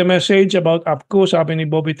want to read a message about APCO. Sabi ni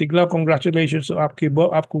Bobby Tigla, congratulations to APCO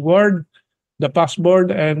board, the past board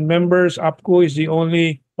and members. APCO is the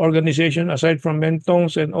only organization aside from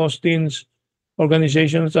Mentong's and Austin's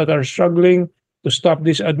organizations that are struggling to stop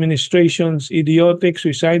this administration's idiotic,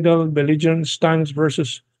 suicidal, belligerent stance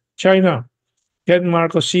versus China. Can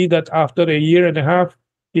Marcos see that after a year and a half,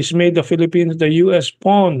 he's made the Philippines the U.S.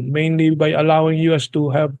 pawn, mainly by allowing U.S. to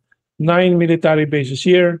have 9 military bases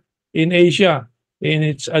here in Asia in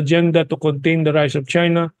its agenda to contain the rise of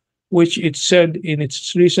China, which it said in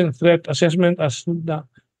its recent threat assessment as the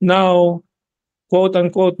now quote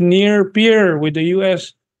unquote near peer with the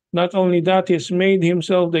US. Not only that, he's made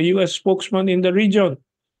himself the US spokesman in the region.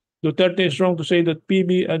 Duterte is wrong to say that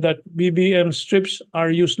BBM strips are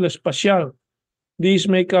useless pasyal. These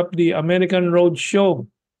make up the American road show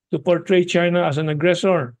to portray China as an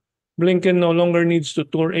aggressor. Blinken no longer needs to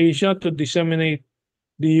tour Asia to disseminate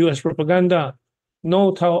the US propaganda.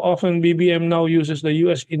 Note how often BBM now uses the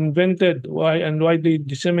US invented and widely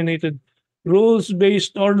disseminated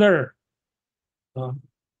rules-based order.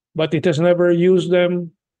 But it has never used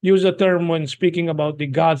the term when speaking about the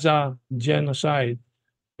Gaza genocide.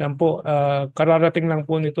 Yan po, kararating lang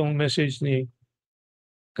po nitong message ni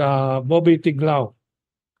Bobby Tiglao.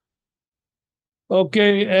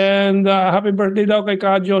 Okay, and happy birthday daw kay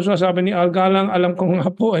Ka Joshua. Sabi ni Al Galang, alam ko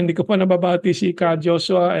nga po, hindi ko pa nababati si Ka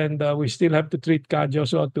Joshua and we still have to treat Ka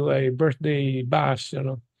Joshua to a birthday bash. You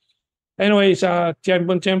know? Anyway, sa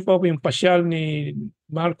tiyempo, yung pasyal ni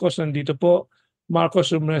Marcos nandito po.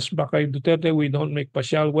 Marcos Ramirez ba kay Duterte, we don't make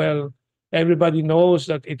pasyal. Well, everybody knows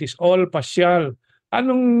that it is all pasyal.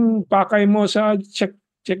 Anong pakay mo sa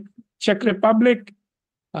Czech Republic?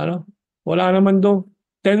 Ano? Wala naman daw.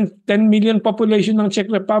 10 million population ng Czech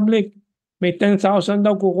Republic. May 10,000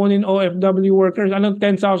 daw kukunin OFW workers. Anong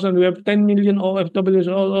 10,000? We have 10 million OFWs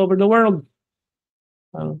all over the world.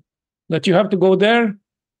 That you have to go there.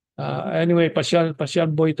 Anyway, pasyal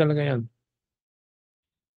boy talaga yan.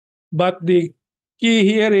 But the key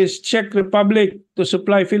here is Czech Republic to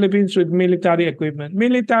supply Philippines with military equipment.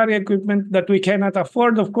 Military equipment that we cannot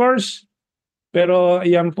afford, of course. Pero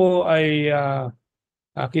yan po ay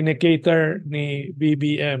kinikater ni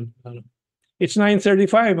BBM. It's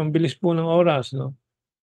 9:35. Ang bilis po ng oras. No?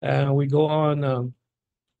 We go on.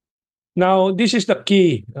 Now, this is the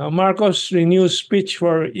key. Marcos renews speech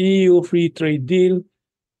for EU free trade deal.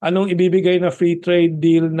 Anong ibibigay na free trade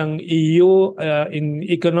deal ng EU in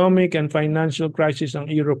economic and financial crisis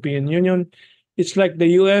ng European Union? It's like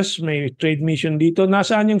the US, may trade mission dito.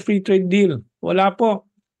 Nasaan yung free trade deal? Wala po.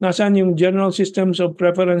 Nasaan yung general systems of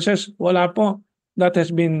preferences? Wala po. That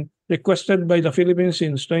has been requested by the Philippines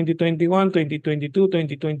since 2021, 2022,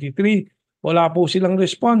 2023. Wala po silang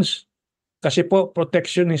response. Kasi po,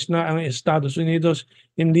 protectionist na ang Estados Unidos.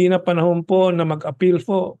 Hindi na panahon po na mag-appeal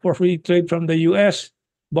po for free trade from the US.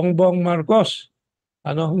 Bongbong Marcos.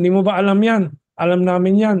 Hindi mo ba alam yan? Alam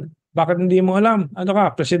namin yan. Bakit hindi mo alam? Ano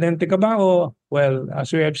ka? Presidente ka ba? O, well,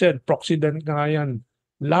 as we have said, proxident ka nga yan.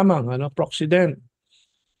 Lamang, proxident.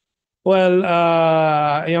 Well,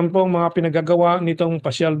 yan po mga pinagagawa nitong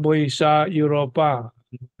pasyal boy sa Europa.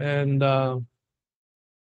 And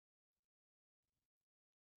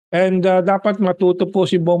dapat matuto po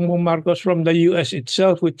si Bongbong Marcos from the US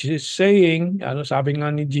itself, which is saying, sabi nga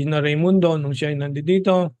ni Gina Raimundo nung siya ay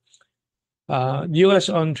nandito, US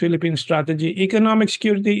on Philippine strategy, economic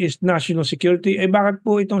security is national security. Bakit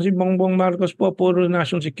po itong si Bongbong Marcos po, puro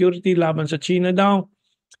national security, laban sa China daw?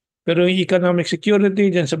 Pero yung economic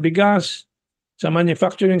security dyan sa bigas, sa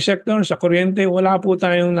manufacturing sector, sa kuryente, wala po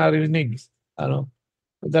tayong narinig.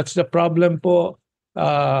 That's the problem po.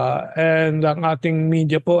 And ang ating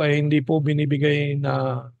media po ay hindi po binibigay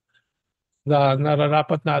na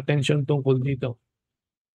nararapat na attention tungkol dito.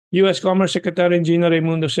 U.S. Commerce Secretary Gina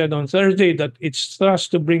Raimundo said on Thursday that its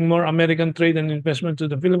thrust to bring more American trade and investment to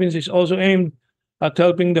the Philippines is also aimed at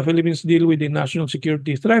helping the Philippines deal with the national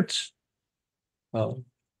security threats.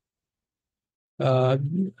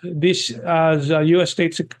 This as U.S.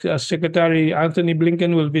 State Secretary Anthony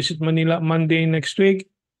Blinken will visit Manila Monday next week.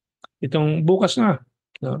 Itong bukas na.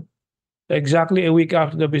 Exactly a week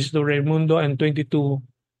after the visit of Raimundo and 22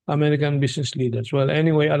 American business leaders. Well,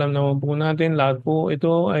 anyway, alam naman po natin, lahat po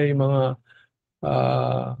ito ay mga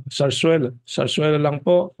sarswela. Sarswela lang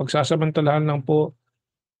po, pagsasamantalahan lang po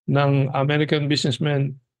ng American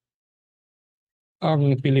businessmen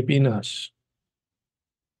ang Pilipinas.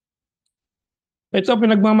 Ito,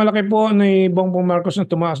 pinagmamalaki po ni Bongbong Marcos na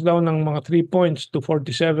tumaas daw ng mga 3 points to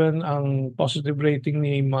 47 ang positive rating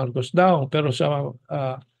ni Marcos daw. Pero sa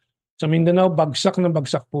Mindanao, bagsak na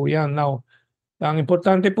bagsak po yan. Now, ang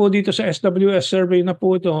importante po dito sa SWS survey na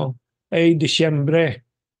po ito, ay Disyembre,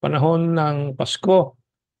 panahon ng Pasko.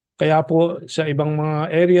 Kaya po sa ibang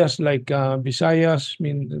mga areas like Visayas,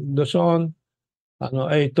 Luzon,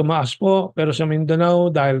 ay tumaas po. Pero sa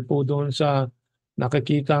Mindanao, dahil po doon sa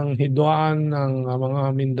nakikitang hidwaan ng mga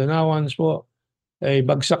Mindanaoans po, ay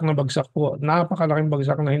bagsak na bagsak po. Napakalaking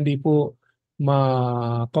bagsak na hindi po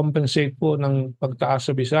ma-compensate po ng pagtaas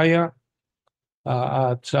sa Visaya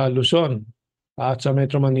at sa Luzon at sa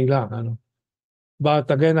Metro Manila.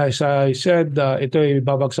 But again, as I said, ito ay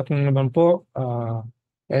babagsak na naman po.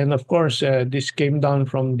 And of course, this came down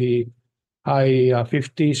from the high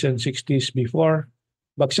 50s and 60s before.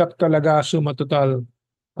 Bagsak talaga, suma total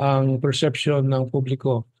ang perception ng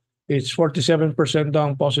publiko. It's 47%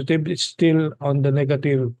 down positive. It's still on the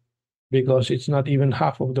negative because it's not even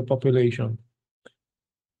half of the population.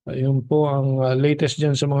 Yun po ang latest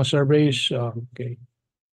dyan sa mga surveys. Okay.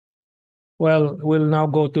 Well, we'll now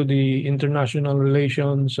go to the international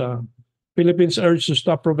relations. Philippines urged to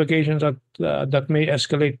stop provocations that may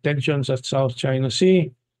escalate tensions at South China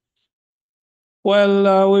Sea.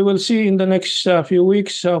 Well, we will see in the next few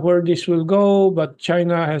weeks where this will go, but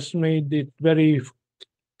China has made it very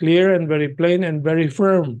clear and very plain and very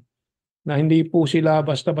firm na hindi po sila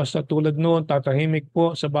basta-basta tulad noon tatahimik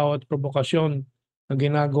po sa bawat provokasyon na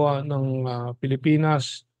ginagawa ng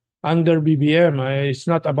Pilipinas under BBM. It's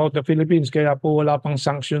not about the Philippines, kaya po wala pang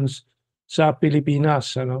sanctions sa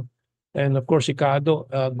Pilipinas. And of course, si Kado,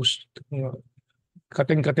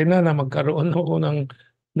 kating-kating na magkaroon ako ng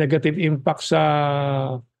negative impact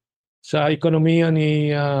sa ekonomiya ni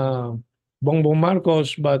Bongbong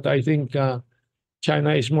Marcos, but I think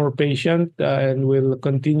China is more patient and will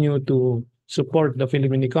continue to support the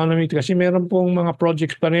Philippine economy kasi meron pong mga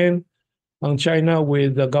projects pa rin ang China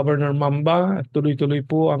with Governor Mamba. Tuloy-tuloy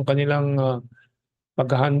po ang kanilang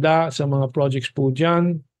paghahanda sa mga projects po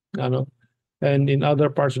dyan. And in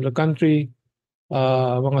other parts of the country,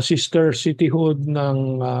 mga sister cityhood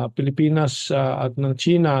ng Pilipinas at ng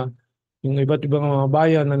China, yung iba't ibang mga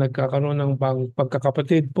bayan na nagkakaroon ng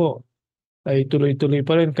pagkakapatid po, ay tuloy-tuloy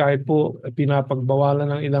pa rin kahit po pinapagbawalan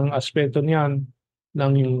ng ilang aspeto niyan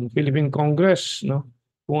ng Philippine Congress.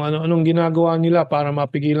 Kung ano-anong ginagawa nila para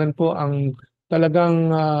mapigilan po ang talagang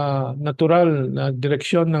natural na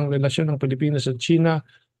direksyon ng relasyon ng Pilipinas at China,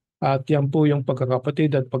 at yan po yung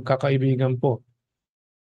pagkakapatid at pagkakaibigan po.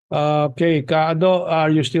 Okay, Kaado, are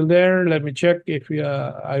you still there? Let me check if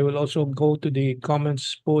I will also go to the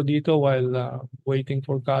comments po dito while waiting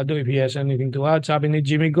for Kaado if he has anything to add. Sabi ni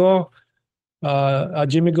Jimmy Go,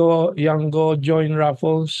 Yango join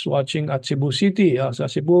raffles watching at Cebu City, sa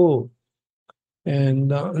Cebu.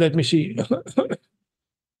 And let me see.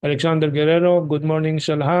 Alexander Guerrero, good morning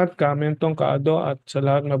sa lahat. Mentong, Kaado at sa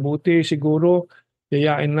lahat mabuti. Siguro,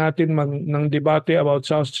 yayain natin ng debate about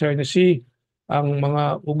South China Sea ang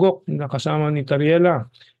mga ugok na kasama ni Tariela.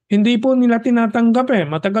 Hindi po nila tinatanggap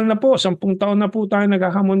Matagal na po, 10 taon na po tayo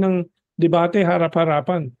naghahamon ng debate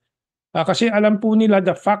harap-harapan. Kasi alam po nila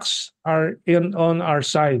the facts are on our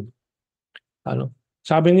side.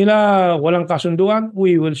 Sabi nila walang kasunduan,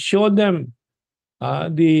 we will show them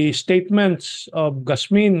the statements of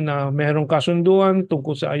Gasmin na merong kasunduan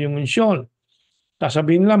tungkol sa ayungensyon.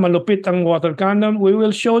 Sabihin nila malupit ang water cannon, we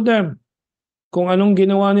will show them kung anong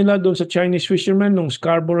ginawa nila doon sa Chinese fishermen nung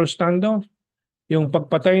Scarborough standoff, yung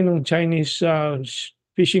pagpatay ng Chinese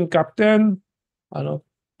fishing captain,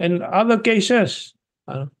 and other cases.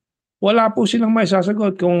 Wala po silang may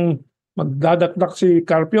sasagot. Kung magdadakdak si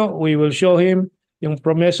Carpio, we will show him yung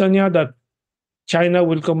promesa niya that China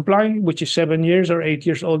will comply, which is 7 years or 8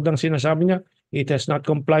 years old ang sinasabi niya. It has not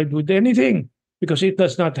complied with anything because it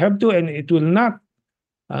does not have to and it will not.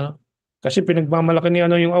 Kasi pinagmamalaki ni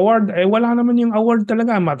yung award, wala naman yung award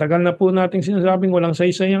talaga. Matagal na po nating sinasabing walang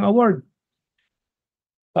saysay ang award.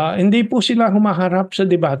 Hindi po sila humaharap sa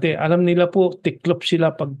debate. Alam nila po, tiklop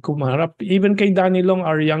sila pag humaharap. Even kay Danny Long,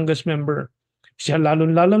 our youngest member, siya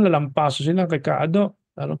lalong-lalo nalampaso sila kay Kaado.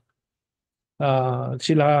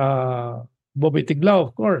 Sila Bobby Tiglao,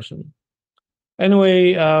 of course.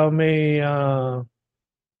 Anyway,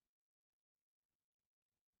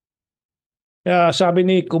 sabi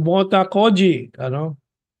ni Kubota Koji,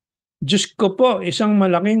 Diyos ko po, isang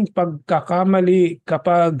malaking pagkakamali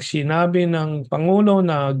kapag sinabi ng Pangulo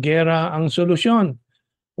na gera ang solusyon.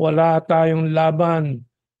 Wala tayong laban,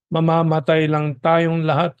 mamamatay lang tayong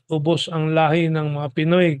lahat, ubos ang lahi ng mga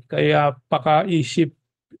Pinoy. Kaya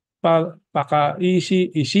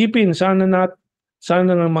isipin sana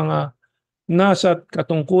ng mga nasa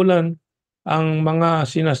katungkulan ang mga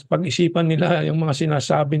pag-isipan nila, yung mga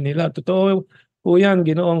sinasabi nila. Totoo po yan,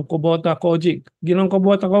 Ginoong Kubota Koji. Ginoong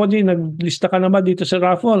Kubota Koji, naglista ka na ba dito sa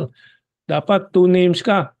raffle? Dapat 2 names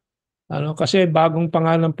ka. Kasi bagong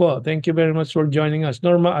pangalan po. Thank you very much for joining us.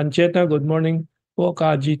 Norma Ancheta, good morning po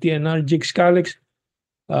ka GTNR, Jigs Calix.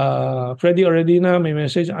 Freddy Oredina, may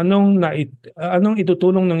message. Anong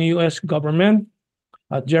itutulong ng US government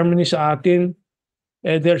at Germany sa atin?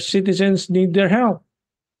 Their citizens need their help.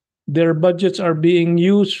 Their budgets are being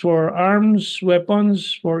used for arms,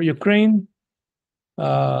 weapons for Ukraine,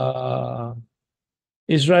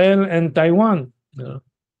 Israel, and Taiwan.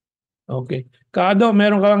 Okay. Kaado,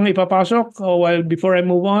 meron ka lang ipapasok before I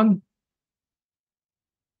move on?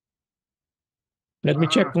 Let me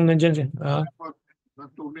check kung nandyan siya. Mga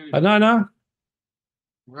 2 minutes. Ano?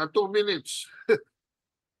 Mga 2 minutes.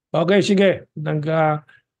 Okay, sige.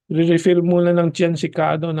 Refill muna ng tiyan si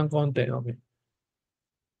Kaado ng konti. Okay.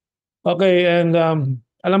 Okay, and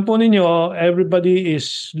alam po ninyo, everybody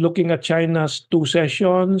is looking at China's 2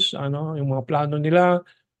 sessions, yung mga plano nila.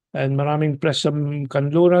 And maraming press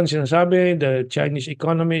kanluran sinasabi, the Chinese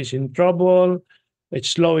economy is in trouble,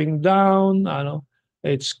 it's slowing down,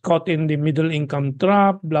 it's caught in the middle income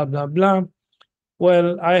trap, blah, blah, blah.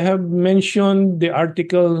 Well, I have mentioned the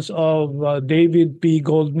articles of David P.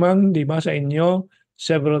 Goldman, di ba, sa inyo,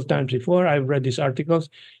 several times before. I've read these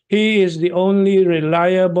articles. He is the only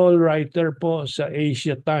reliable writer po sa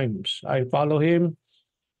Asia Times. I follow him.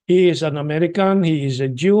 He is an American, he is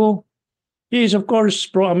a Jew. He is of course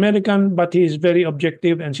pro-American but he is very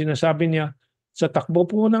objective and sinasabi niya sa takbo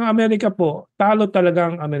po ng Amerika po, talo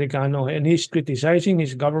talaga ang Amerikano and he's criticizing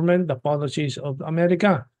his government, the policies of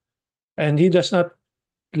America. And he does not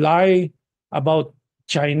lie about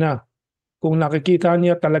China. Kung nakikita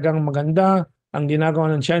niya talagang maganda ang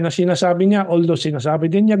ginagawa ng China, sinasabi niya, although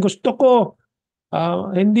sinasabi din niya, gusto ko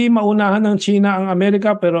hindi maunahan ng China ang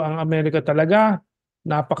Amerika pero ang Amerika talaga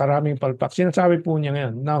napakaraming palpak. Sinasabi po niya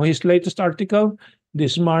ngayon. Now, his latest article,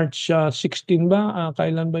 this March 16 ba?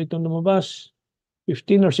 Kailan ba ito lumabas?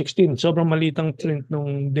 15 or 16. Sobrang maliit ang print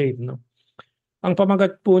nung date. No? Ang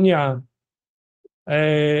pamagat po niya,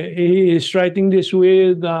 he is writing this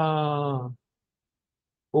with per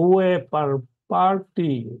part.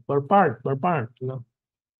 No?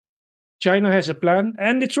 China has a plan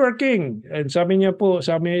and it's working. And sabi niya po,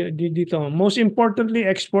 sabi dito, most importantly,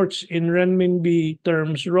 exports in renminbi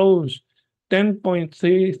terms rose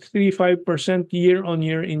 10.35%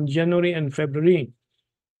 year-on-year in January and February.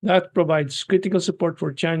 That provides critical support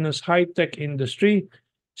for China's high-tech industry,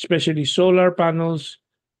 especially solar panels,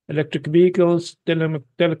 electric vehicles,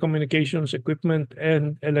 telecommunications equipment,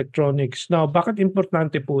 and electronics. Now, bakit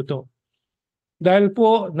importante po ito? Dahil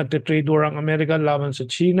po, nagte-trade war ang Amerika laban sa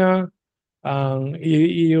China, ang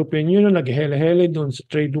European Union naghele-hele doon sa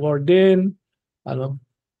trade war din,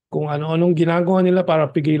 kung ano-anong ginagawa nila para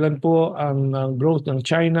pigilan po ang growth ng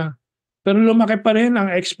China. Pero lumaki pa rin ang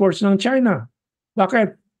exports ng China.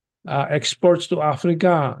 Bakit? Exports to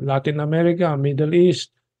Africa, Latin America, Middle East,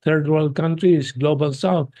 third world countries, global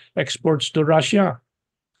south, exports to Russia.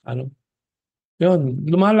 Yun,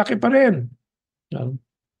 lumalaki pa rin.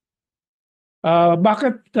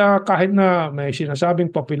 Bakit kahit na may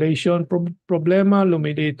sinasabing population problema,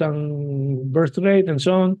 lumiliit ang birth rate and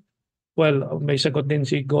so on, well, may sagot din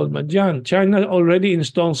si Goldman dyan. China already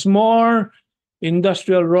installs more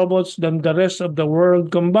industrial robots than the rest of the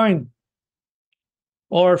world combined.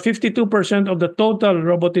 Or 52% of the total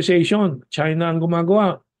robotization, China ang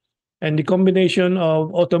gumagawa. And the combination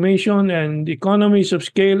of automation and economies of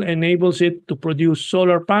scale enables it to produce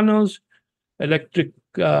solar panels, electronic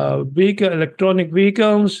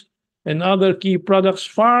vehicles, and other key products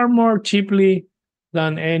far more cheaply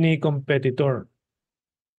than any competitor.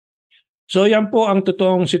 So yan po ang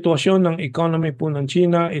totoong sitwasyon ng economy po ng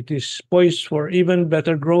China. It is poised for even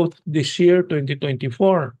better growth this year,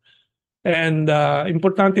 2024. And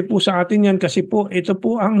importante po sa atin yan kasi po ito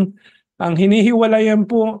po ang hinihiwalayan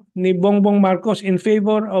po ni Bongbong Marcos in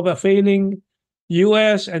favor of a failing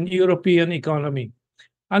US and European economy.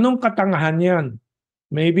 Anong katangahan yan?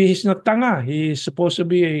 Maybe he's not tanga. He is supposed to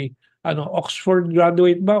be a Oxford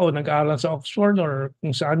graduate ba o nag-aaral sa Oxford or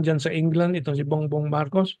kung saan dyan sa England itong si Bongbong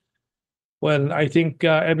Marcos. Well, I think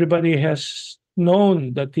everybody has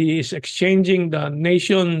known that he is exchanging the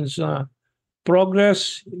nation's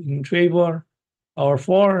progress in favor or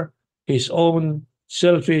for his own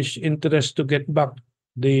selfish interest to get back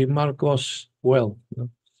the Marcos wealth.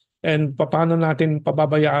 And paano natin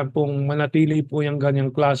pababayaan pong manatili po yung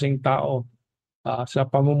ganyang klaseng tao sa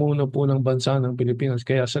pamumuno po ng bansa ng Pilipinas.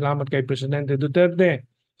 Kaya salamat kay Presidente Duterte,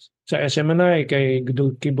 sa SMNI, kay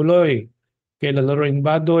Quiboloy, kay Lalorin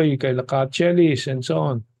Badoy, kay Lacachelis, and so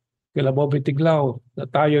on, kay Bobby Tiglao, na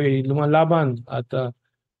tayo ay lumalaban at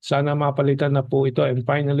sana mapalitan na po ito and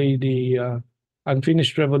finally the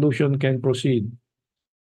unfinished revolution can proceed.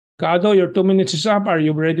 Kado, your 2 minutes is up. Are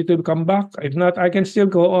you ready to come back? If not, I can still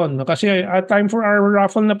go on. Kasi time for our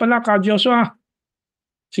raffle na pala, Ka Joshua.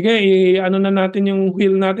 Sige, ano na natin yung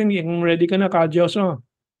wheel natin. Kung ready ka na, Ka Joshua.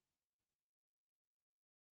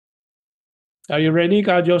 Are you ready,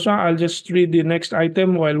 Ka Joshua? I'll just read the next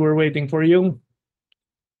item while we're waiting for you.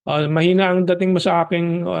 Mahina ang dating mo sa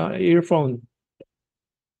aking earphone.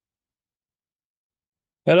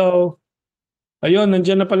 Hello? Ayun,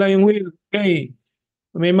 nandiyan na pala yung wheel. Okay.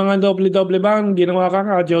 May mga doble-doble ba ang ginawa ka,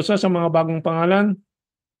 Ka Joshua, sa mga bagong pangalan?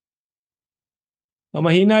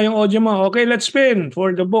 Mahina yung audio mo. Okay, let's spin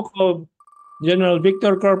for the book of General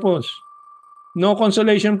Victor Corpus. No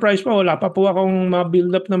consolation prize pa. Wala pa po akong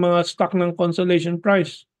ma-build up na mga stock ng consolation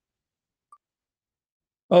prize.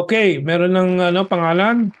 Okay, meron ng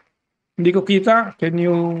pangalan. Hindi ko kita. Can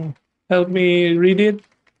you help me read it?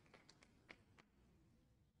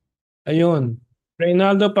 Ayun.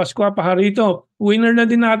 Reynaldo Pascua Pajarito. Winner na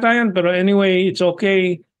din ata yan. Pero anyway, it's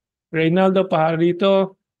okay. Reynaldo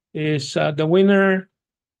Pajarito is the winner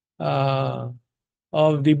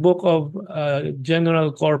of the book of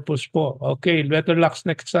General Corpus po. Okay, better luck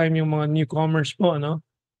next time yung mga newcomers po, no?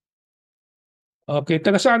 Okay,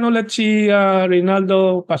 taga saan ulit si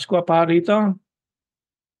Reynaldo Pascua Pajarito?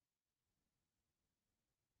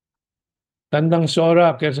 Tandang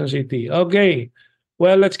Sora, Quezon City. Okay.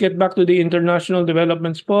 Well, let's get back to the international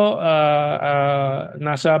developments po.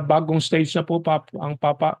 Nasa bagong stage na po ang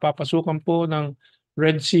papasukan po ng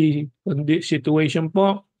Red Sea situation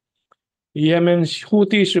po. Yemen's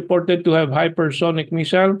Houthis reported to have hypersonic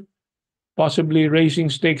missile, possibly raising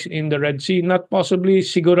stakes in the Red Sea. Not possibly,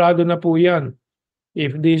 sigurado na po yan.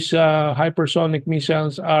 If these hypersonic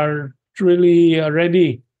missiles are truly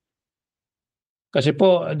ready. Kasi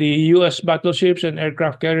po, the US battleships and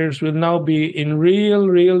aircraft carriers will now be in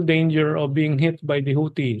real danger of being hit by the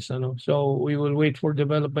Houthis. So we will wait for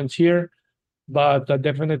developments here. But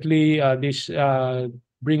definitely this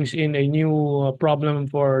brings in a new problem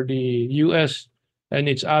for the US and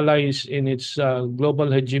its allies in its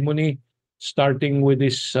global hegemony, starting with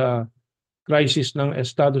this crisis ng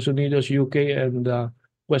Estados Unidos, UK, and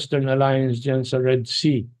Western Alliance dyan sa Red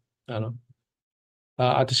Sea.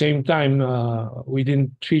 At the same time, we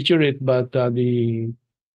didn't feature it, but the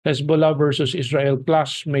Hezbollah versus Israel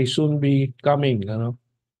clash may soon be coming.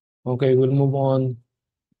 Okay, we'll move on.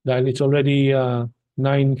 Dahil it's already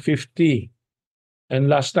 9:50. And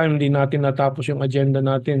last time, di natin natapos yung agenda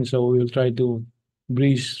natin, so we'll try to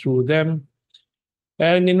breeze through them.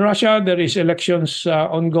 And in Russia, there is elections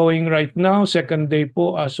ongoing right now. Second day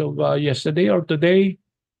po as of yesterday or today.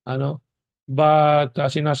 But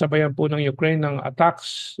sinasabayan po ng Ukraine ng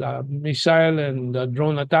attacks, missile and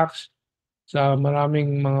drone attacks sa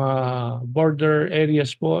maraming mga border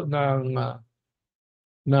areas po ng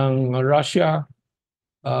Russia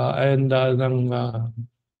and ng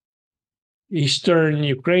eastern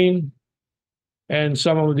Ukraine and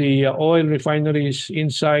some of the oil refineries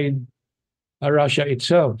inside Russia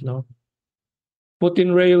itself.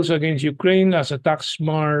 Putin rails against Ukraine as attacks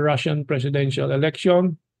mar Russian presidential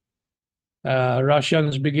election.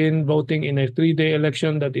 Russians begin voting in a 3-day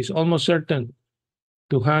election that is almost certain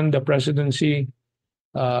to hand the presidency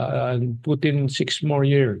and Putin 6 more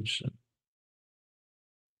years.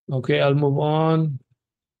 Okay, I'll move on.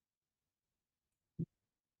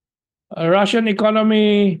 Russian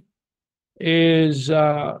economy is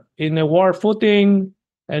in a war footing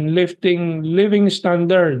and lifting living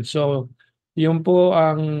standards. So, yun po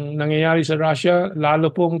ang nangyayari sa Russia. Lalo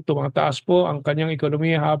pong tumataas po ang kanyang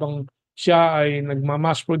ekonomiya habang siya ay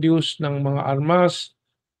nagmamass produce ng mga armas,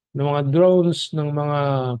 ng mga drones, ng mga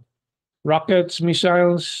rockets,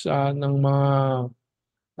 missiles, ng mga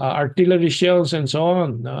artillery shells and so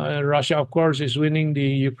on. Russia, of course, is winning the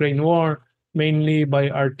Ukraine war mainly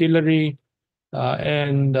by artillery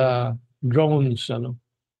and drones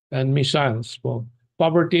and missiles.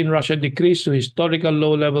 Poverty in Russia decreased to historical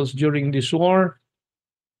low levels during this war.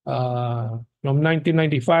 From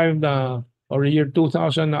 1995 or year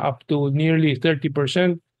 2000 up to nearly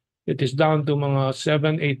 30%, it is down to mga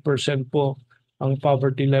 7-8% po ang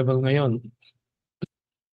poverty level ngayon.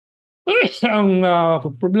 Ang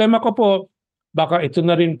problema ko po, baka ito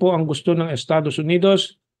na rin po ang gusto ng Estados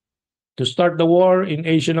Unidos to start the war in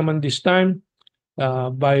Asia naman this time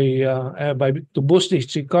to boost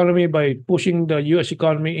its economy by pushing the US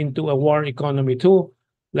economy into a war economy too,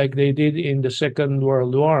 like they did in the Second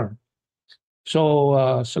World War. So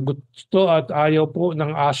sa gusto at ayaw po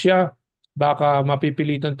ng Asia, baka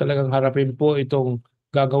mapipilitan talagang harapin po itong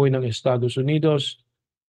gagawin ng Estados Unidos.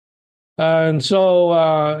 And so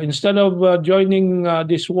instead of joining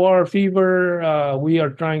this war fever, we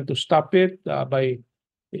are trying to stop it by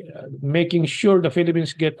making sure the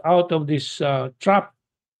Philippines get out of this trap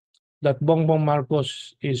that Bongbong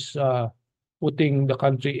Marcos is putting the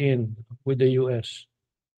country in with the US.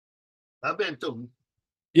 Mentong,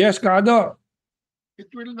 Yes, Kado. it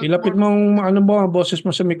will not Ilapit work. mong ano mo, boses mo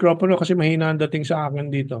sa mikropono kasi mahina ang dating sa akin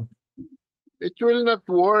dito. It will not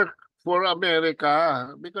work for America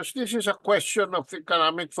because this is a question of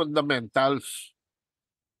economic fundamentals.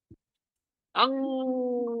 Ang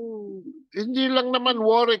hindi lang naman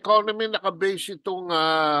war economy nakabase itong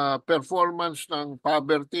performance ng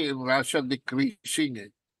poverty in Russia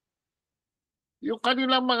decreasing. Yung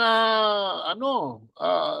kanilang mga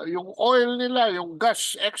yung oil nila, yung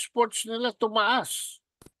gas exports nila tumaas.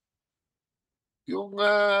 Yung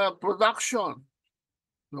production,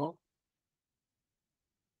 no?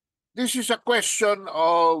 This is a question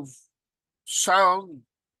of sound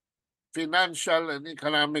financial and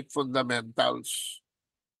economic fundamentals.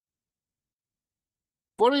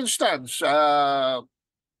 For instance,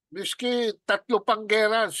 miski 3 pang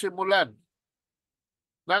gera simulan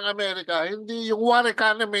ng Amerika, hindi yung war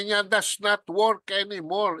economy niya does not work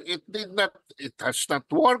anymore. It has not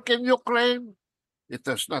work in Ukraine. It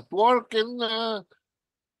does not work in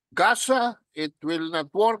Gaza. It will not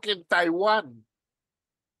work in Taiwan.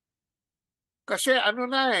 Kasi ano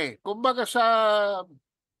na kumbaga sa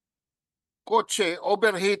kotse,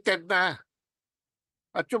 overheated na.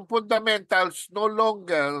 At yung fundamentals no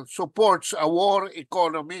longer supports a war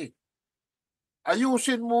economy.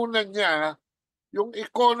 Ayusin muna niya yung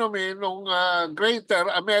economy ng greater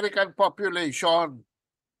American population.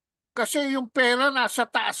 Kasi yung pera nasa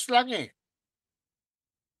taas lang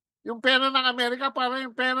Yung pera ng Amerika para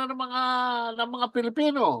yung pera ng mga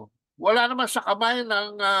Pilipino. Wala naman sa kamay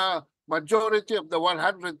ng majority of the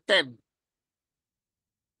 110.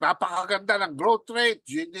 Napakaganda ng growth rate,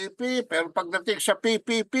 GDP, pero pagdating sa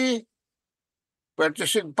PPP,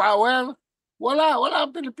 purchasing power, wala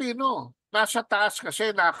ang Pilipino. Nasa taas kasi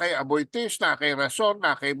na kay Aboitiz, na kay Rason,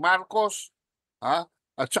 na kay Marcos, at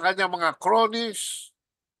sa kanyang mga cronies,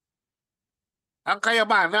 ang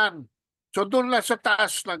kayamanan. So doon lang sa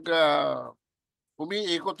taas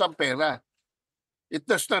umiikot ang pera. It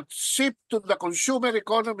does not seep to the consumer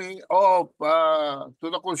economy to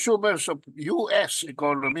the consumers of U.S.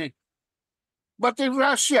 economy. But in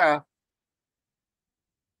Russia,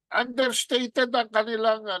 understated ang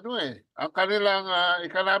kanilang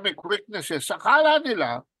economic weaknesses. Akala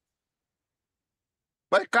nila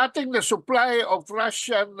by cutting the supply of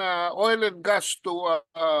Russian oil and gas to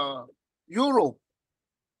Europe,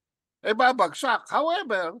 babagsak.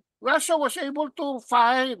 However, Russia was able to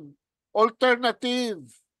find alternative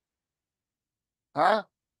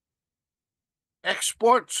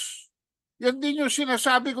exports. Yan din yung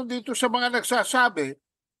sinasabi ko dito sa mga nagsasabi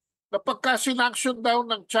na pagka sinanction daw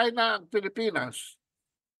ng China ang Pilipinas,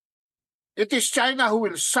 it is China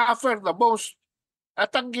who will suffer the most.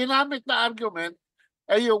 At ang ginamit na argument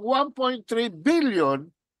ay yung 1.3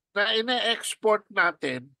 billion na ine-export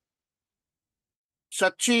natin sa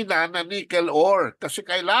China na nickel ore. Kasi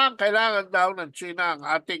kailangan daw ng China ang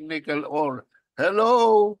ating nickel ore.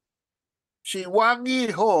 Hello? Si Wang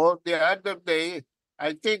Yiho the other day,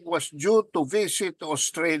 I think was due to visit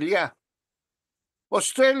Australia.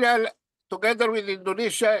 Australia, together with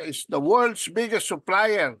Indonesia, is the world's biggest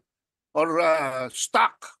supplier or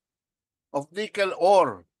stock of nickel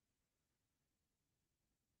ore.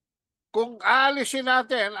 Kung aalisin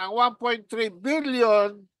natin ang 1.3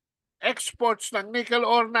 billion exports ng nickel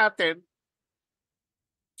ore natin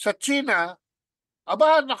sa China,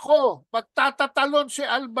 magtatatalon si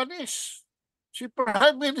Albanese, si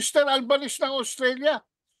Prime Minister Albanese ng Australia.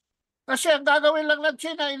 Kasi ang gagawin lang ng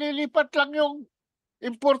China, ililipat lang yung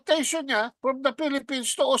importation niya from the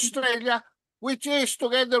Philippines to Australia, which is,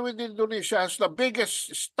 together with Indonesia, has the biggest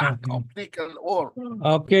stock of nickel ore.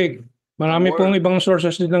 Okay. Marami pong ibang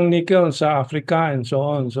sources din ng nickel sa Africa and so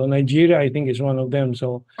on. So Nigeria, I think, is one of them.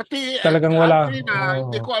 So talagang wala.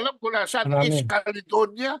 Hindi ko alam kung nasaan. East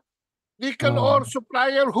Caledonia, nickel ore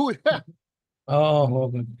supplier who yan?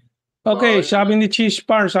 Okay, sabi ni Cheese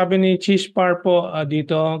Par po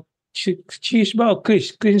dito, Cheese ba o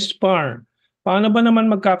Chris Par, paano ba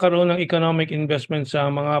naman magkakaroon ng economic investment sa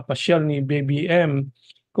mga pasyal ni BBM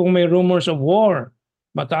kung may rumors of war?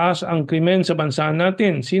 Mataas ang krimen sa bansa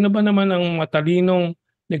natin. Sino ba naman ang matalinong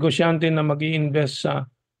negosyante na mag-i-invest sa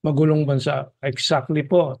magulong bansa? Exactly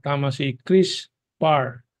po. Tama si Chris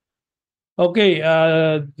Par. Okay,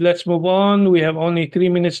 let's move on. We have only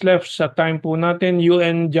 3 minutes left sa time po natin.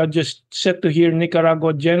 UN judges set to hear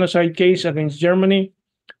Nicaragua genocide case against Germany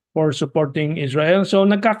for supporting Israel. So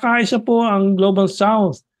nagkakaisa po ang Global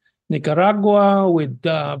South. Nicaragua with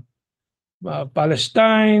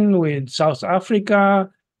Palestine, with South Africa,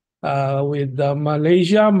 with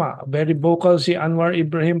Malaysia. Very vocal si Anwar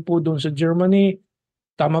Ibrahim po doon sa Germany.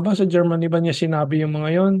 Tama ba, sa Germany ba niya sinabi yung mga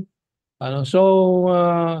yon?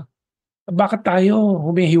 Bakit tayo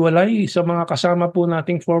humihiwalay sa mga kasama po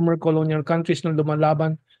nating former colonial countries na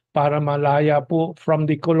lumalaban para malaya po from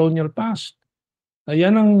the colonial past?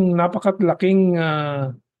 Yan ang napakalaking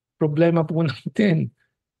problema po natin.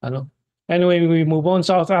 Anyway, we move on.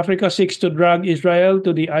 South Africa seeks to drag Israel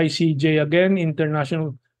to the ICJ again,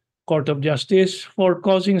 International Court of Justice, for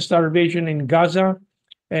causing starvation in Gaza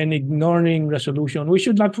and ignoring resolution. We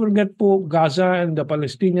should not forget po Gaza and the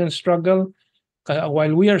Palestinian struggle.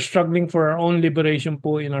 While we are struggling for our own liberation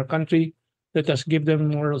po in our country, let us give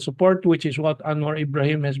them moral support, which is what Anwar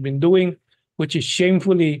Ibrahim has been doing, which is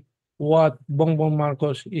shamefully what Bongbong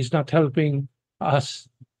Marcos is not helping us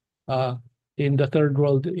in the third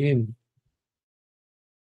world in.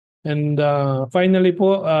 And finally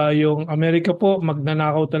po, yung Amerika po,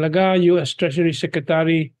 magnanakaw talaga. US Treasury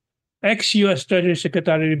Secretary, ex-US Treasury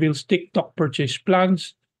Secretary reveals TikTok purchase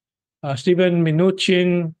plans. Steven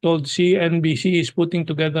Mnuchin told CNBC is putting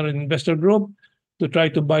together an investor group to try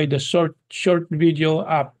to buy the short video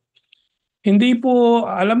app. Hindi po,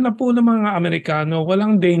 alam na po ng mga Amerikano,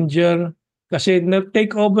 walang danger kasi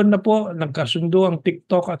na-take over na po, nagkasundo ang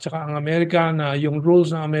TikTok at saka ang Amerika na yung rules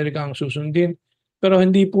ng Amerika ang susundin. Pero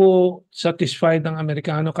hindi po satisfied ang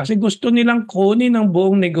Amerikano kasi gusto nilang kunin ang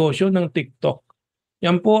buong negosyo ng TikTok.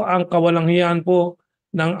 Yan po ang kawalang-hiyan po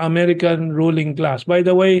ng American ruling class. By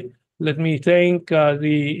the way, let me thank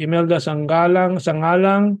the Imelda Sangalang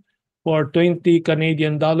for 20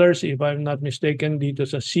 Canadian dollars, if I'm not mistaken, dito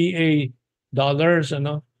sa CA dollars,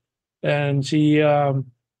 and si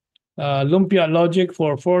Lumpia Logic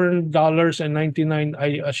for $4.99.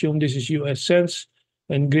 I assume this is US cents.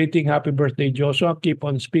 And greeting, happy birthday, Joshua. Keep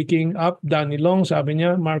on speaking up. Danny Long, sabi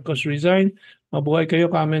niya, Marcos resign. Mabuhay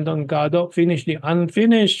kayo, Mentong Kado. Finish the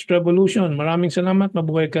unfinished revolution. Maraming salamat,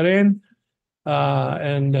 mabuhay ka rin.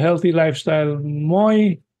 And healthy lifestyle,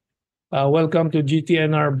 Moy. Welcome to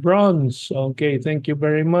GTNR Bronze. Okay, thank you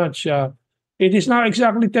very much. It is now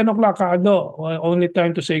exactly 10 o'clock, Kaado. Only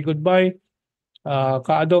time to say goodbye.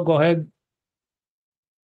 Kaado, go ahead.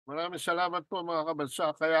 Maraming salamat po mga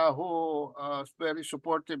kabansa. Kaya very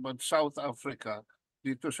supportive of South Africa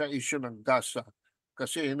dito sa issue ng Gaza.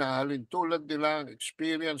 Kasi hinahalin tulad nila ang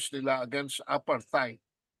experience nila against apartheid.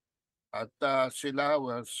 At sila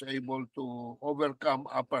was able to overcome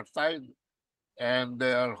apartheid. And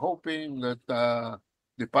they are hoping that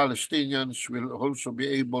the Palestinians will also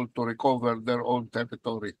be able to recover their own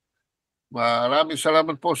territory. Maraming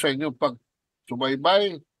salamat po sa inyong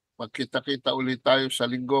pagsubaybay. Magkita-kita ulit tayo sa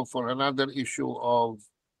linggo for another issue of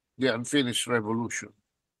the unfinished revolution.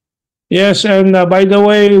 Yes, and by the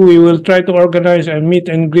way, we will try to organize a meet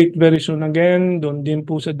and greet very soon again. Doon din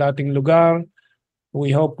po sa dating lugar.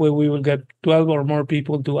 We hope we will get 12 or more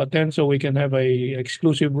people to attend so we can have a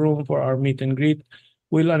exclusive room for our meet and greet.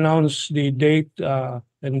 We'll announce the date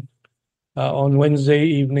on Wednesday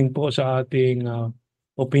evening po sa ating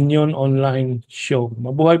Opinion Online show.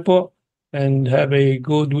 Mabuhay po and have a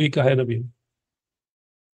good week ahead of you.